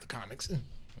weekend's worth of comics.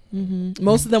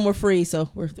 Most of them were free, so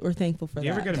we're thankful for Do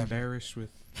you that. ever get embarrassed with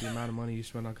the amount of money you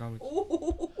spend on comics?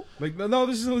 Ooh. Like, no,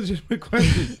 this is a legitimate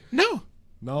question. No,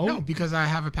 No? no, because I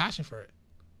have a passion for it.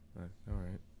 All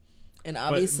right. And But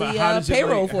obviously, how does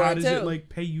payroll it, for how it does too. it like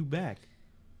pay you back?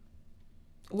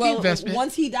 Well, investment.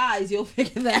 once he dies, you'll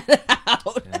figure that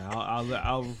out.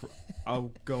 Yeah,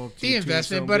 I'll go up to The you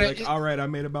investment, and but be it- like, all right, I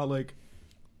made about like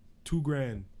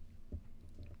 $2,000.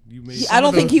 You made. I don't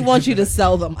of think those- he wants you to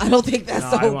sell them. I don't think that's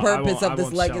No, the I whole won't- I purpose won't- of I this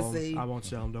won't sell 'em. legacy. I won't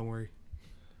sell them. Don't worry.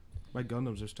 My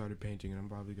Gundams have started painting, and I'm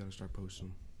probably gonna start posting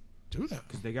them Do that.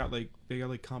 because they got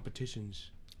like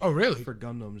competitions Oh, really? for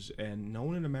Gundams, and no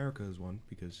one in America has won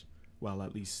because, well,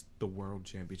 at least the World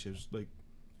Championships. Like,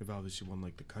 they've obviously won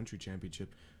like the country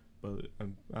championship, but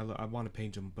I want to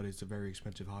paint them, but it's a very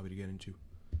expensive hobby to get into.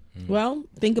 Well,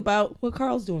 think about what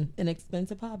Carl's doing. An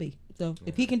expensive hobby. So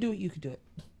if he can do it, you can do it.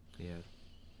 Yeah.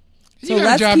 So You got a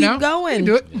let's job keep now. going.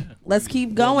 You can do it. Let's keep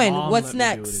Well, going. Mom What's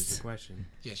let me do it is next? the question.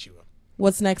 Yes, you will.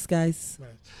 What's next, guys?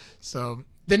 So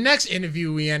the next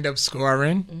interview we end up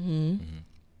scoring, Mm-hmm.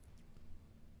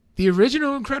 the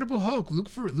original Incredible Hulk, Lou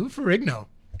Ferrigno,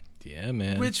 Yeah,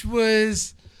 man. which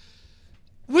was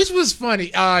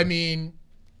funny. I mean,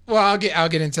 well, I'll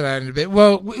get into that in a bit.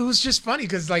 Well, it was just funny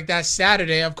because like that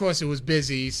Saturday, of course, it was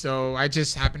busy, so I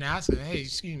just happened to ask him, "Hey,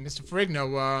 excuse me, Mr.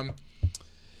 Ferrigno,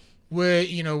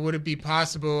 would it be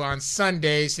possible on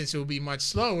Sunday, since it will be much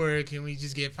slower, can we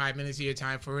just get 5 minutes of your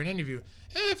time for an interview?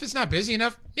 If it's not busy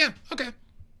enough, yeah, okay."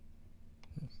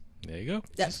 There you go.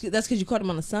 That's because you caught him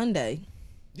on a Sunday.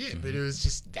 Yeah, but it was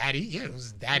just that it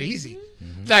was that easy.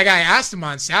 Like I asked him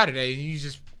on Saturday, and he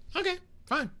just okay,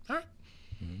 fine, all right.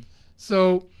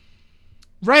 So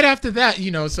right after that,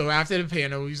 so after the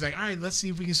panel, he was like, "All right, let's see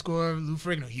if we can score Lou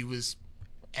Ferrigno." He was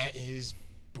his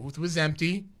booth was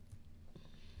empty.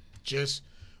 Just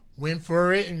went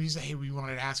for it, and he's like, "Hey, we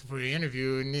wanted to ask for an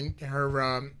interview," and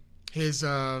then his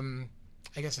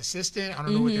I guess assistant, I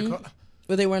don't know what they're called.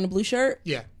 Were they wearing a blue shirt?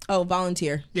 Yeah. Oh,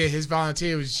 volunteer. Yeah, his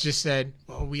volunteer was just said,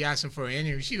 "Well, we asked him for an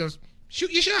interview." She goes,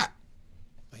 "Shoot your shot."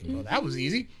 Like, well, that was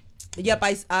easy. Yep,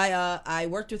 I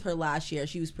worked with her last year.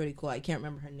 She was pretty cool. I can't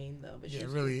remember her name though, but she Yeah,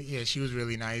 was really. Yeah, she was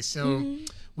really nice. So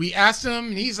we asked him,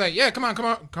 and he's like, "Yeah, come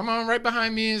on, right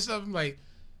behind me and stuff." I'm like,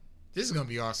 "This is gonna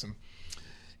be awesome."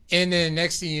 And then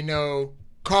next thing you know,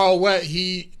 Carl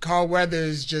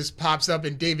Weathers just pops up,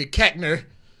 and David Koechner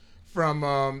from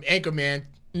Anchorman,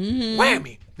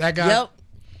 whammy, that guy. Yep.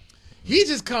 He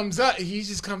just comes up,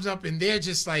 and they're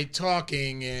just like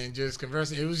talking and just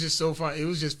conversing. It was just so fun. It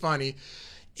was just funny.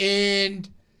 And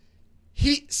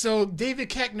David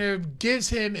Koechner gives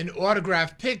him an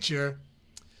autographed picture,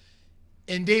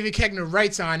 and David Koechner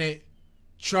writes on it,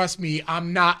 "Trust me,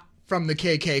 I'm not from the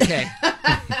KKK."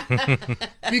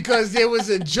 Because there was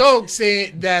a joke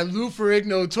saying that Lou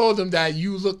Ferrigno told him that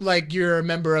you look like you're a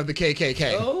member of the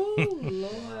KKK. Oh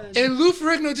Lord. And Lou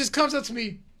Ferrigno just comes up to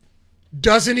me,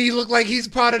 "Doesn't he look like he's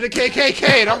part of the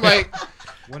KKK?" And I'm like,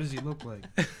 What does he look like?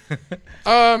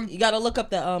 You gotta look up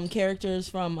the characters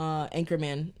from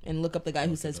Anchorman and look up the guy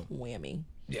who says whammy.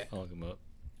 I'll look him up.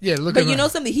 yeah, look But at you him. know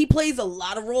something? He plays a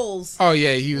lot of roles. Oh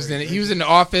yeah, he was in the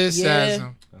office. Yeah. As,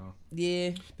 Yeah.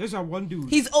 There's that one dude.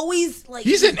 He's always like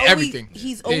He's in always- everything.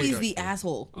 He's There you always go. the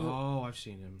asshole. Oh, I've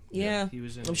seen him. Yeah. He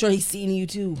was in. I'm sure he's seen you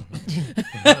too.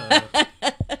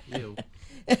 Ew.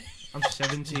 I'm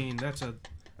 17. That's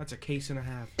a case and a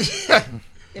half.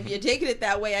 If you're taking it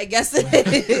that way, I guess it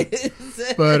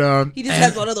is. but he just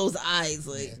has one of those eyes,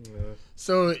 like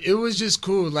so it was just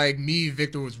cool. Like me,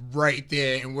 Victor was right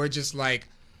there, and we're just like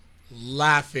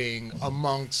laughing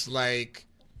amongst like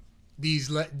these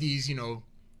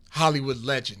Hollywood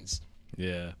legends.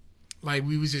 Yeah. Like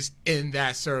we was just in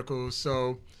that circle.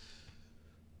 So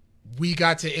we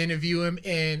got to interview him,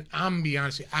 and I'm gonna be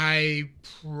honest with you, I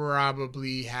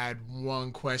probably had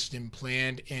one question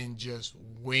planned and just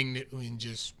winged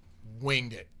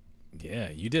it. Yeah,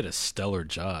 you did a stellar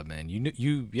job, man.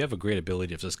 You have a great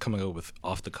ability of just coming up with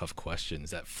off the cuff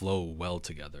questions that flow well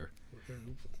together.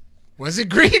 Was it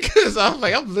great? Because I'm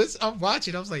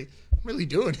watching. I was like, I'm really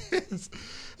doing this.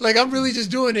 Like, I'm really just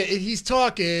doing it. And he's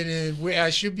talking, and where I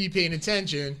should be paying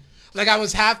attention. Like, I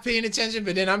was half paying attention,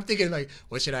 but then I'm thinking, like,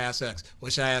 what should I ask next?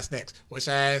 What should I ask next? What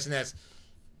should I ask next?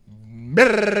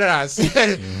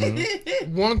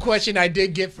 One question I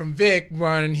did get from Vic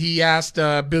when he asked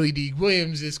Billy D.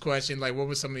 Williams this question, like, what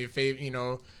was some of your favorite,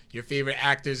 your favorite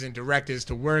actors and directors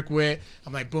to work with?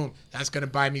 I'm like, boom, that's gonna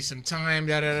buy me some time.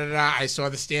 Da da da da. I saw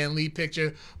the Stan Lee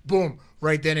picture, boom,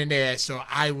 right then and there. So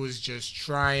I was just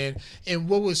trying, and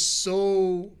what was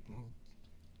so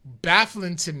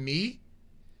baffling to me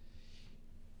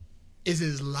is,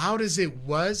 as loud as it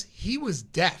was, he was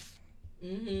deaf.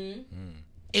 Mm-hmm.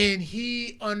 And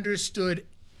he understood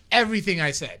everything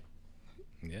I said.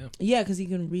 Yeah. Yeah, because he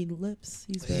can read lips.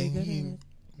 He's very good at it.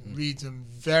 Reads them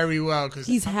very well. Cause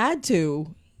He's had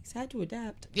to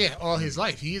adapt. Yeah, all his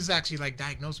life. He is actually like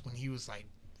diagnosed when he was like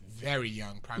very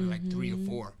young, probably like 3 or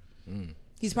 4.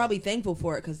 He's probably thankful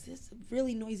for it because it's a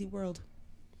really noisy world.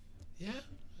 Yeah.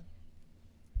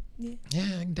 Yeah.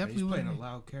 Yeah, I definitely He's playing would. a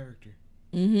loud character.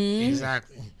 Mm-hmm.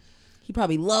 Exactly. He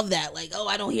probably loved that. Like, oh,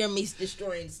 I don't hear me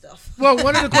destroying stuff. Well,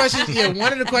 one of the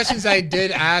questions I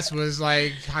did ask was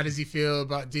like, how does he feel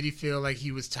about, did he feel like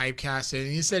he was typecasted?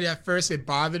 And he said at first it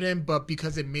bothered him, but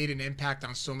because it made an impact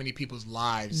on so many people's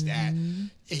lives that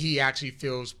he actually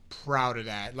feels proud of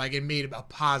that. Like, it made a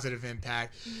positive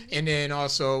impact. And then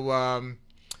also,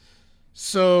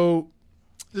 so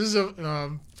this is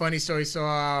a funny story. So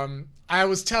I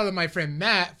was telling my friend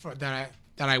Matt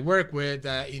that I work with,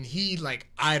 and he like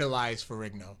idolized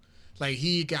Ferrigno. Like,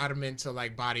 he got him into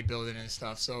like bodybuilding and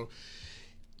stuff. So,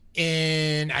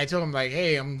 and I told him like,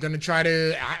 hey, I'm gonna try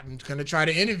to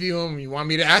interview him. You want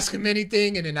me to ask him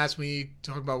anything? And then that's when he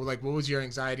talked about like, what was your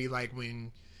anxiety like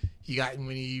when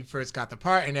he first got the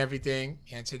part and everything.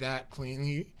 Answered that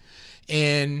cleanly,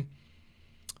 and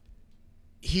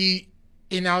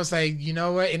I was like, you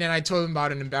know what? And then I told him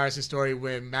about an embarrassing story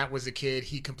when Matt was a kid.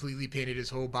 He completely painted his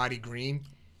whole body green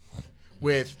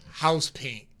with house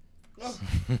paint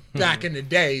back in the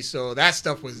day. So that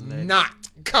stuff was not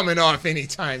coming off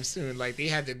anytime soon. Like, they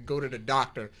had to go to the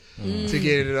doctor to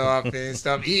get it off and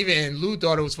stuff. Even Lou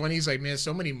thought it was funny. He's like, man,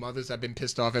 so many mothers have been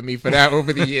pissed off at me for that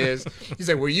over the years. He's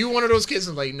like, were you one of those kids?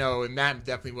 I was like, no. And Matt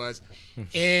definitely was.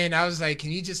 And I was like,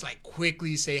 can you just like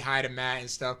quickly say hi to Matt and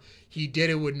stuff? He did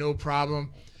it with no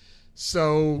problem.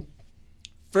 So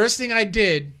first thing I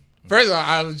did, first of all,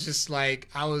 I was just like,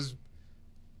 I was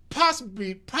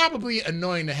probably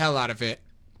annoying the hell out of it.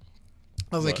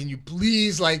 I was like, can you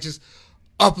please like just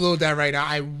upload that right now?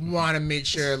 I want to make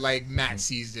sure like Matt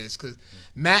sees this, because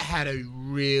Matt had a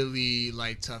really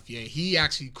like tough year. He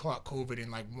actually caught COVID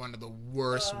in like one of the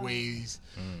worst ways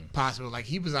possible. Like,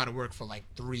 he was out of work for like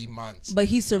 3 months. But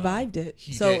he survived it,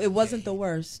 so did. it wasn't the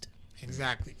worst.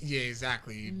 Exactly. Yeah,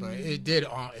 exactly. But it did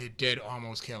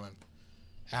almost kill him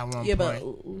at one point. Yeah, but a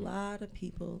lot of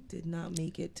people did not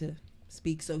make it to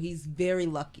speak, so he's very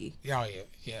lucky. Oh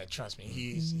yeah. Trust me,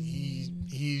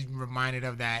 he's reminded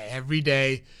of that every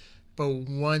day. But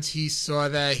once he saw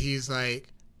that, he's like,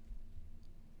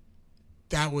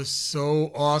 that was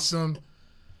so awesome.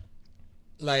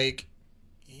 Like,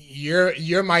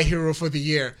 you're my hero for the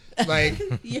year. Like,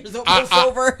 year's almost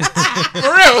over. For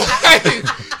real.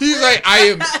 He's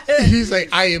like,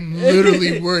 I am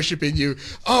literally worshiping you.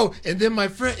 Oh, and then my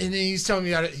friend, and then he was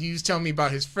telling me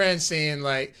about his friend saying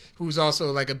like, who's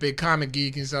also like a big comic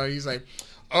geek, and so he's like,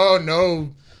 oh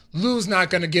no, Lou's not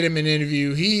gonna get him an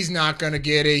interview. He's not gonna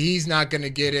get it. He's not gonna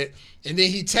get it. And then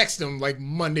he texted him like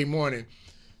Monday morning.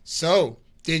 So,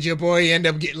 did your boy end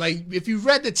up getting, like, if you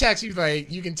read the text, he's like,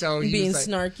 you can tell he being was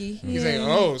like, snarky. He's like,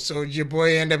 oh, so did your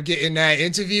boy end up getting that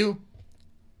interview?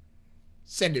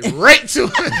 Send it right to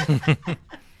him.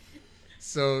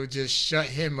 So just shut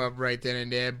him up right then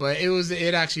and there. But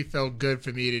it actually felt good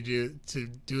for me to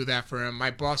do that for him.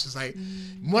 My boss was like,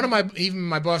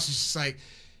 my boss was just like,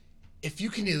 if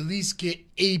you can at least get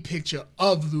a picture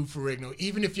of Lou Ferrigno,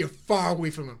 even if you're far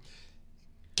away from him,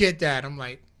 get that. I'm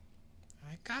like,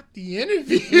 I got the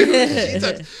interview. She's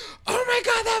like, oh my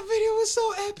God, that video was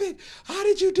so epic. How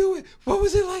did you do it? What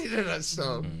was it like?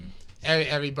 So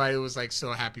everybody was like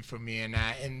so happy for me and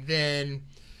that. And then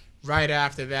right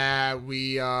after that,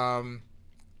 we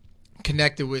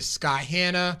connected with Scott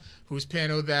Hanna, whose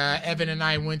panel that Evan and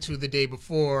I went to the day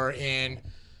before. And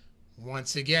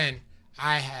once again,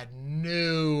 I had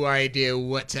no idea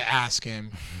what to ask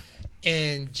him.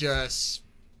 And just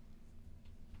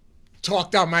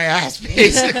talked out my ass,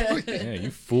 basically. Yeah,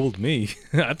 you fooled me.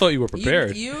 I thought you were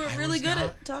prepared. You were really was good not.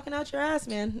 at talking out your ass,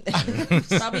 man.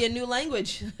 It's probably a new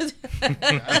language.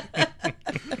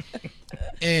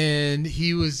 And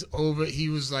he was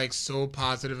like so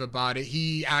positive about it.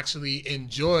 He actually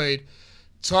enjoyed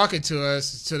talking to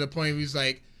us to the point where he was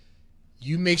like,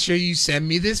 you make sure you send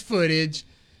me this footage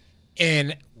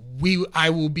and I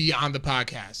will be on the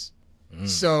podcast.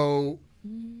 So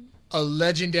a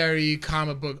legendary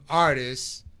comic book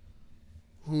artist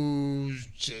who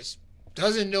just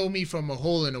doesn't know me from a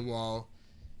hole in the wall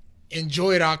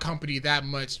enjoyed our company that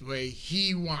much where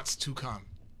he wants to come.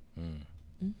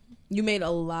 You made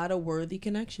a lot of worthy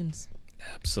connections.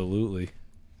 Absolutely.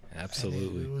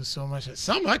 It was so much.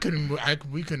 Some we couldn't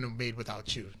have made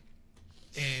without you.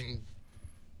 And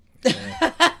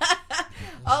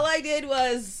All I did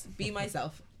was be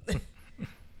myself.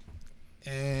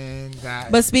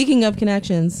 But speaking of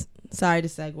connections, sorry to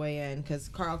segue in because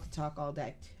Carl could talk all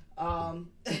day.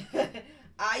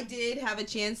 I did have a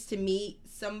chance to meet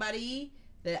somebody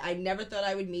that I never thought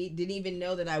I would meet. Didn't even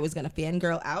know that I was going to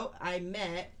fangirl out. I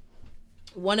met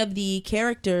one of the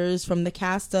characters from the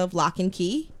cast of Lock and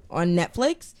Key on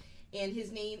Netflix, and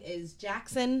his name is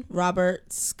Jackson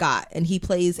Robert Scott, and he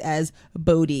plays as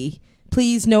Bodhi.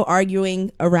 Please, no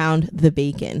arguing around the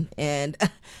bacon. And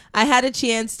I had a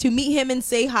chance to meet him and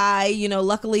say hi. You know,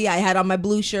 luckily I had on my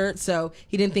blue shirt, so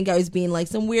he didn't think I was being like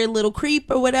some weird little creep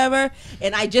or whatever.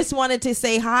 And I just wanted to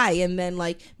say hi. And then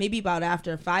like maybe about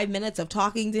after 5 minutes of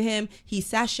talking to him, he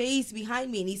sachets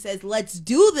behind me and he says, "Let's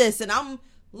do this." And I'm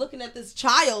looking at this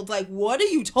child like, what are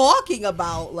you talking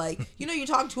about? Like, you know, you're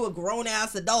talking to a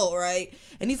grown-ass adult, right?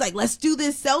 And he's like, "Let's do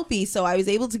this selfie." So I was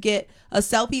able to get a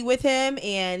selfie with him,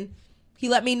 and he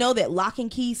let me know that Lock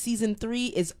and Key Season 3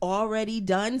 is already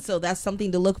done. So that's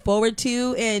something to look forward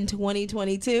to in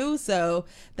 2022. So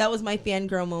that was my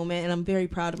fangirl moment, and I'm very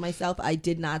proud of myself. I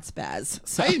did not spaz.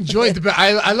 So. I enjoyed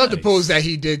I love the pose that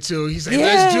he did too. He's like,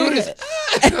 "Let's do this."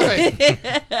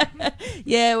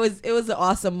 Yeah, it was an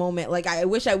awesome moment. Like, I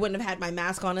wish I wouldn't have had my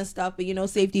mask on and stuff, but you know,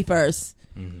 safety first.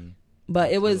 Mm-hmm.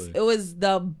 But it was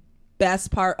the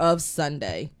best part of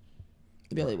Sunday.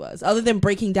 It really was. Other than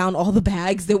breaking down all the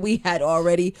bags that we had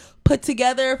already put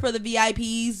together for the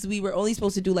VIPs, we were only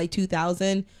supposed to do like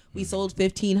 2,000. We sold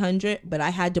 1,500, but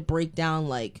I had to break down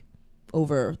like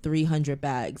over 300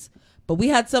 bags. But we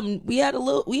had some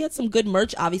good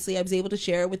merch. Obviously, I was able to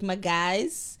share it with my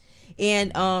guys,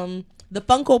 and the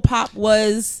Funko Pop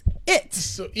was it.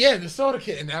 So, yeah, the soda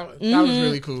kitten. That was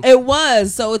really cool. It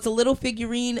was. So it's a little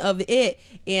figurine of it.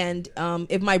 And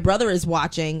if my brother is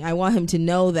watching, I want him to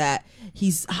know that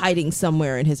he's hiding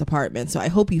somewhere in his apartment. So I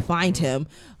hope you find him.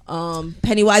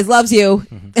 Pennywise loves you.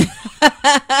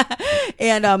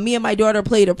 And me and my daughter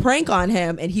played a prank on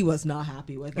him, and he was not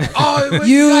happy with it. Oh,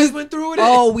 you guys went through with it?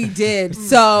 Oh, we did.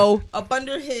 So up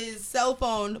under his cell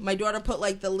phone, my daughter put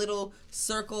like the little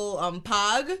circle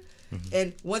pog.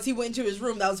 And once he went into his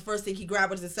room, that was the first thing he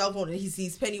grabbed was his cell phone, and he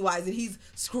sees Pennywise, and he's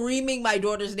screaming my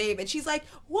daughter's name, and she's like,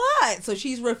 "What?" So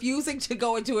she's refusing to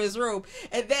go into his room,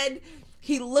 and then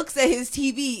he looks at his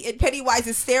TV, and Pennywise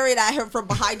is staring at him from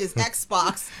behind his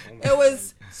Xbox. It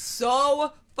was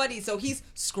so funny. So he's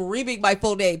screaming my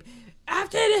full name,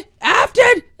 Afton,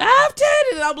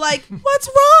 and I'm like, "What's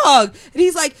wrong?" And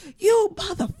he's like, "You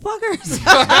motherfuckers."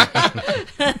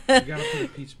 You gotta put a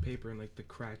piece of paper in like the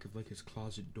crack of like his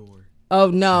closet door. Oh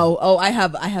no. Oh, I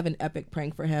have an epic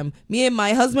prank for him. Me and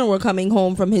my husband were coming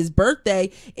home from his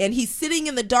birthday, and he's sitting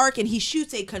in the dark, and he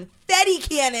shoots a confetti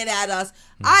cannon at us.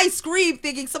 I scream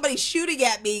thinking somebody's shooting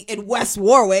at me in West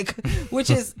Warwick, which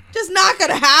is just not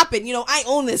gonna happen. You know, I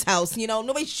own this house. You know,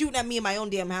 nobody's shooting at me in my own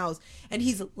damn house. And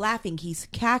he's laughing, he's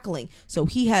cackling. So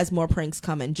he has more pranks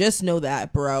coming. Just know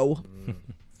that, bro.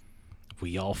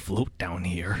 We all float down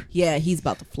here. Yeah, he's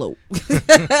about to float.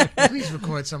 Please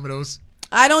record some of those.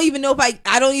 I don't even know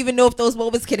if those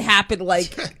moments can happen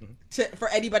like for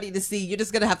anybody to see. You're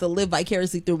just gonna have to live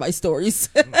vicariously through my stories.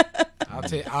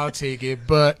 I'll take it.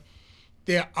 But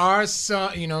there are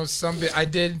some I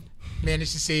did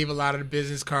manage to save a lot of the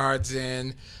business cards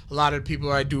and a lot of the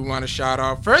people I do want to shout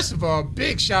out. First of all,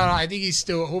 big shout out. I think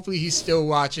hopefully he's still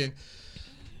watching.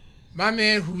 My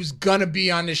man who's gonna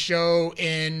be on the show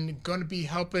and gonna be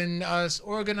helping us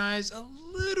organize a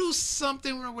little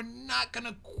something where we're not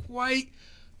gonna quite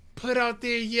put out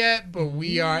there yet, but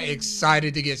we are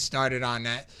excited to get started on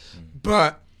that.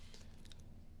 But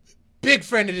big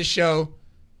friend of the show,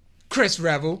 Chris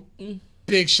Revel.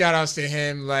 Big shout outs to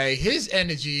him. Like, his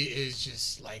energy is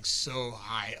just like so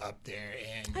high up there.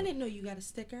 And I didn't know you got a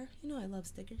sticker. You know I love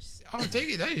stickers. I'll take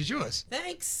it. That is yours.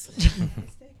 Thanks.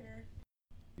 Sticker.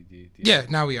 Yeah,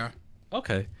 now we are.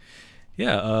 Okay.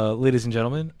 ladies and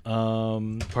gentlemen,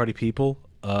 party people.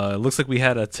 It looks like we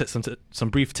had some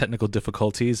brief technical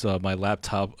difficulties. My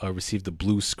laptop received the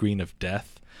blue screen of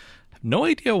death. No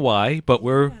idea why, but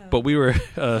we were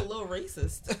a little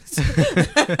racist.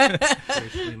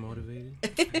 Racially motivated.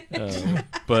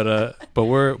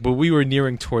 but we were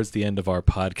nearing towards the end of our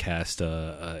podcast.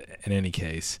 In any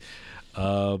case,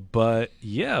 but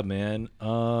yeah, man.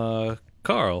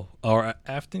 Carl or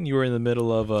Afton, you were in the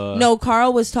middle of No,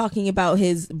 Carl was talking about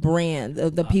his brand,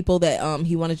 the people that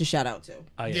he wanted to shout out to.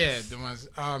 Yeah, yes. the ones.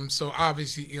 So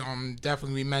obviously,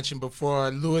 definitely we mentioned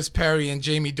before, Louis Perry and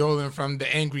Jamie Dolan from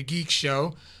the Angry Geek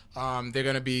Show. They're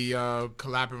gonna be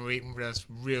collaborating with us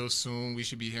real soon. We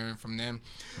should be hearing from them.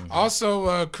 Mm-hmm.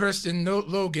 Also, Kirsten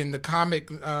Logan, the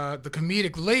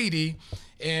comedic lady,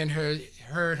 and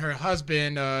her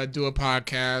husband do a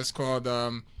podcast called I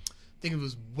think it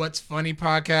was What's Funny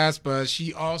podcast, but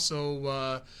she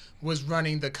also was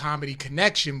running the Comedy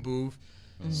Connection booth.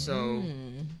 Mm-hmm. So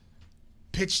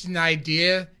pitched an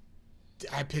idea.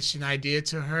 I pitched an idea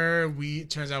to her.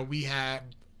 Turns out we had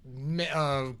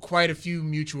quite a few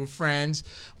mutual friends.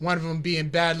 One of them being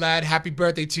Bad Lad. Happy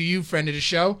birthday to you, friend of the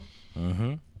show.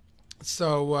 Mm-hmm.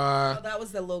 So that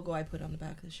was the logo I put on the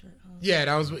back of the shirt. Huh? Yeah,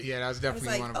 that was definitely I was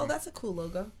like, one of them. oh, that's a cool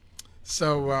logo.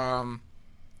 So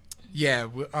yeah,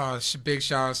 big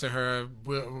shout outs to her.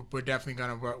 We're definitely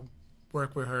gonna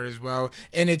work with her as well.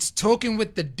 And it's Talking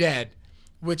with the Dead,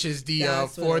 which is the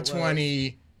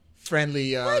 420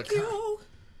 friendly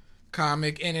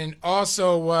comic, and then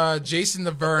also Jason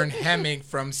Laverne Hemming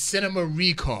from Cinema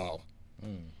Recall.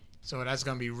 So that's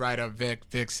gonna be right up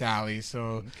Vic's alley.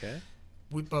 So Okay.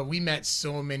 we met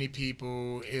so many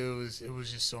people. It was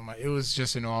just so much. It was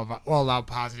just an all out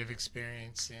positive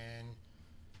experience, and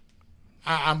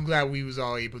I'm glad we was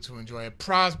all able to enjoy it.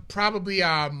 Probably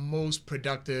our most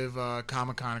productive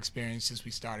Comic-Con experience since we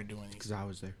started doing these. Because I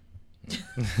was there.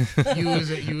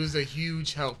 You was a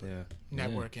huge help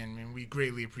networking, and we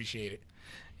greatly appreciate it.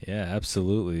 Yeah,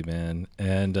 absolutely, man.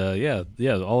 And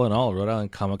all in all, Rhode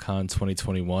Island Comic-Con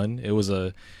 2021. It was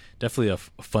definitely a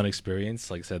fun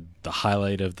experience. Like I said, the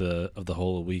highlight of the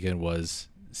whole weekend was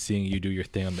seeing you do your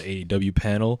thing on the AEW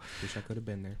panel. Wish I could have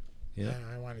been there. Yeah,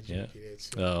 I wanted you to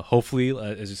get it. Hopefully,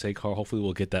 as you say, Carl. Hopefully,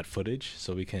 we'll get that footage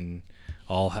so we can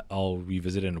all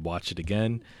revisit it and watch it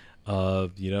again.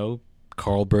 Carl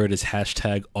Bird is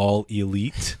hashtag all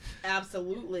elite.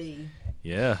 Absolutely.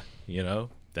 Yeah,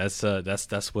 that's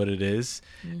what it is.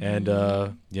 Mm-hmm. And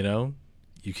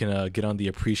you can get on the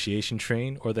appreciation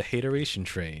train or the hateration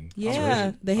train.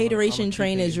 Yeah, the hateration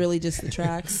train is really just the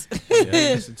tracks.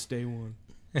 It's day one.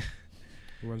 It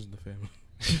runs in the family.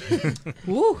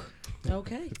 Woo.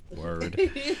 Okay. Word.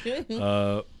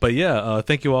 But yeah,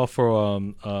 thank you all for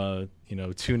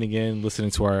tuning in,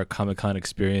 listening to our Comic-Con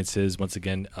experiences. Once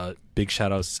again, big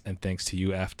shout outs and thanks to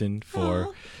you, Afton,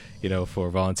 for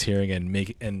for volunteering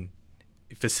and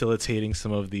facilitating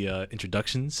some of the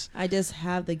introductions. I just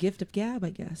have the gift of gab,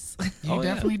 I guess. You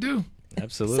definitely do.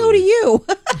 Absolutely. So do you.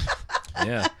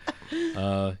 Yeah.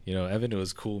 Evan, it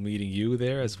was cool meeting you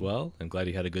there as well. I'm glad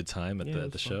you had a good time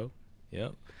at the show.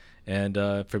 Yep. And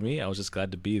for me, I was just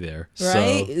glad to be there.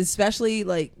 Right? Especially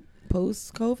like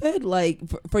post-COVID, like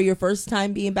for your first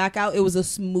time being back out, it was a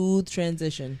smooth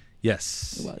transition.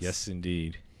 Yes. It was. Yes,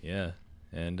 indeed. Yeah.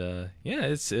 And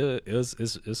it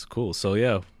was cool. So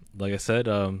yeah, like I said,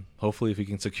 hopefully if we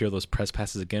can secure those press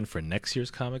passes again for next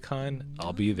year's Comic-Con,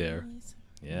 I'll be there.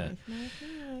 Yeah. Nice.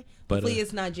 But hopefully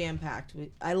it's not jam-packed.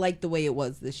 I like the way it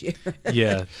was this year.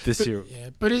 Yeah, this year. Yeah,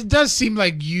 but it does seem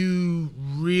like you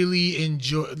really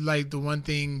enjoy, like the one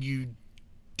thing you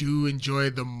do enjoy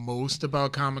the most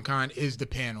about Comic-Con is the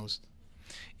panels.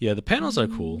 Yeah, the panels are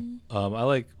cool. I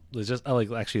like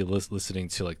actually listening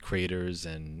to like creators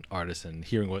and artists and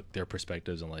hearing what their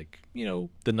perspectives on like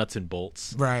the nuts and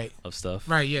bolts of stuff.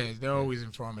 Right. Yeah, they're always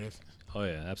informative. Oh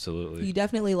yeah, absolutely. You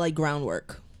definitely like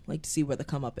groundwork, like to see where the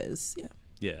come up is. Yeah.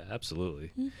 Yeah,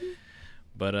 absolutely. Mm-hmm.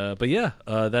 But yeah,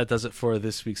 that does it for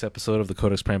this week's episode of the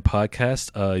Codex Prime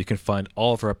podcast. You can find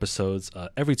all of our episodes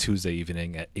every Tuesday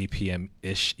evening at 8 p.m.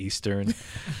 ish Eastern.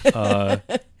 You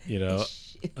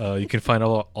can find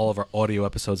all of our audio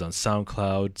episodes on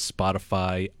SoundCloud,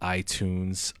 Spotify,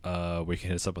 iTunes, where you can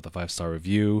hit us up with a 5-star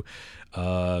review,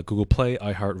 Google Play,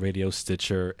 iHeartRadio,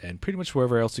 Stitcher, and pretty much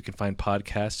wherever else you can find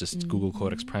podcasts. Just Google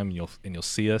Codex Prime and you'll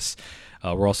see us.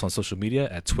 We're also on social media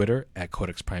at Twitter at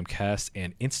Codex Primecast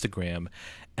and Instagram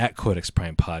at Codex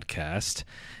Prime Podcast.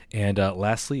 And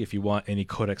lastly, if you want any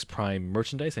Codex Prime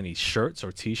merchandise, any shirts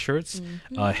or T-shirts,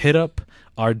 hit up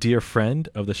our dear friend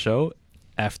of the show,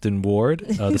 Afton Ward,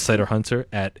 the Cider Hunter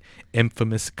at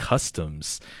Infamous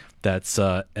Customs. That's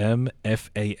MFAMU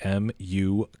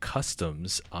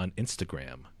Customs on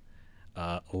Instagram.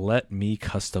 Let me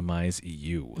customize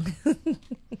you.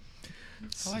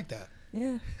 I like that.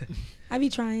 Yeah. I be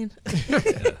trying.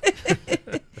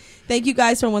 Thank you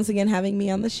guys for once again having me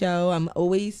on the show. I'm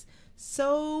always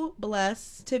so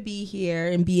blessed to be here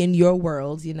and be in your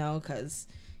world, because,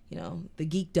 the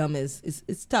geekdom is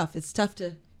it's tough. It's tough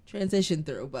to transition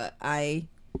through, but I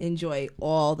enjoy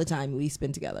all the time we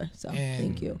spend together. So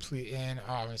thank you. And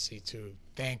obviously, too,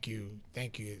 thank you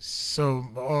so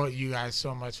all you guys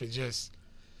so much for just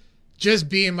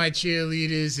being my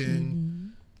cheerleaders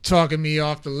and talking me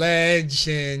off the ledge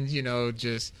and,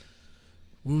 just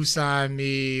woosahing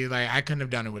me. Like, I couldn't have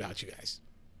done it without you guys.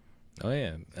 Oh,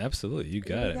 yeah, absolutely. You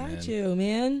got it, man. Got you,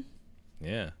 man.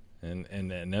 Yeah. And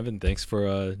Evan, thanks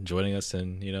for joining us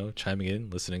and, chiming in,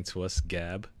 listening to us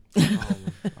gab.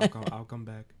 I'll come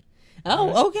back.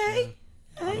 Oh, okay.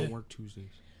 Yeah. I don't work Tuesdays.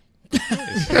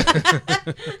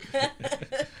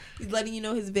 He's letting you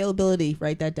know his availability.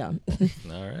 Write that down.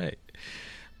 All right.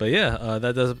 But yeah,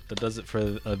 that does it for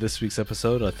this week's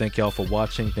episode. Thank y'all for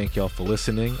watching. Thank y'all for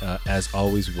listening. As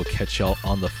always, we'll catch y'all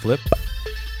on the flip.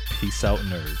 Peace out,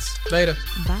 nerds. Later.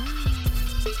 Bye.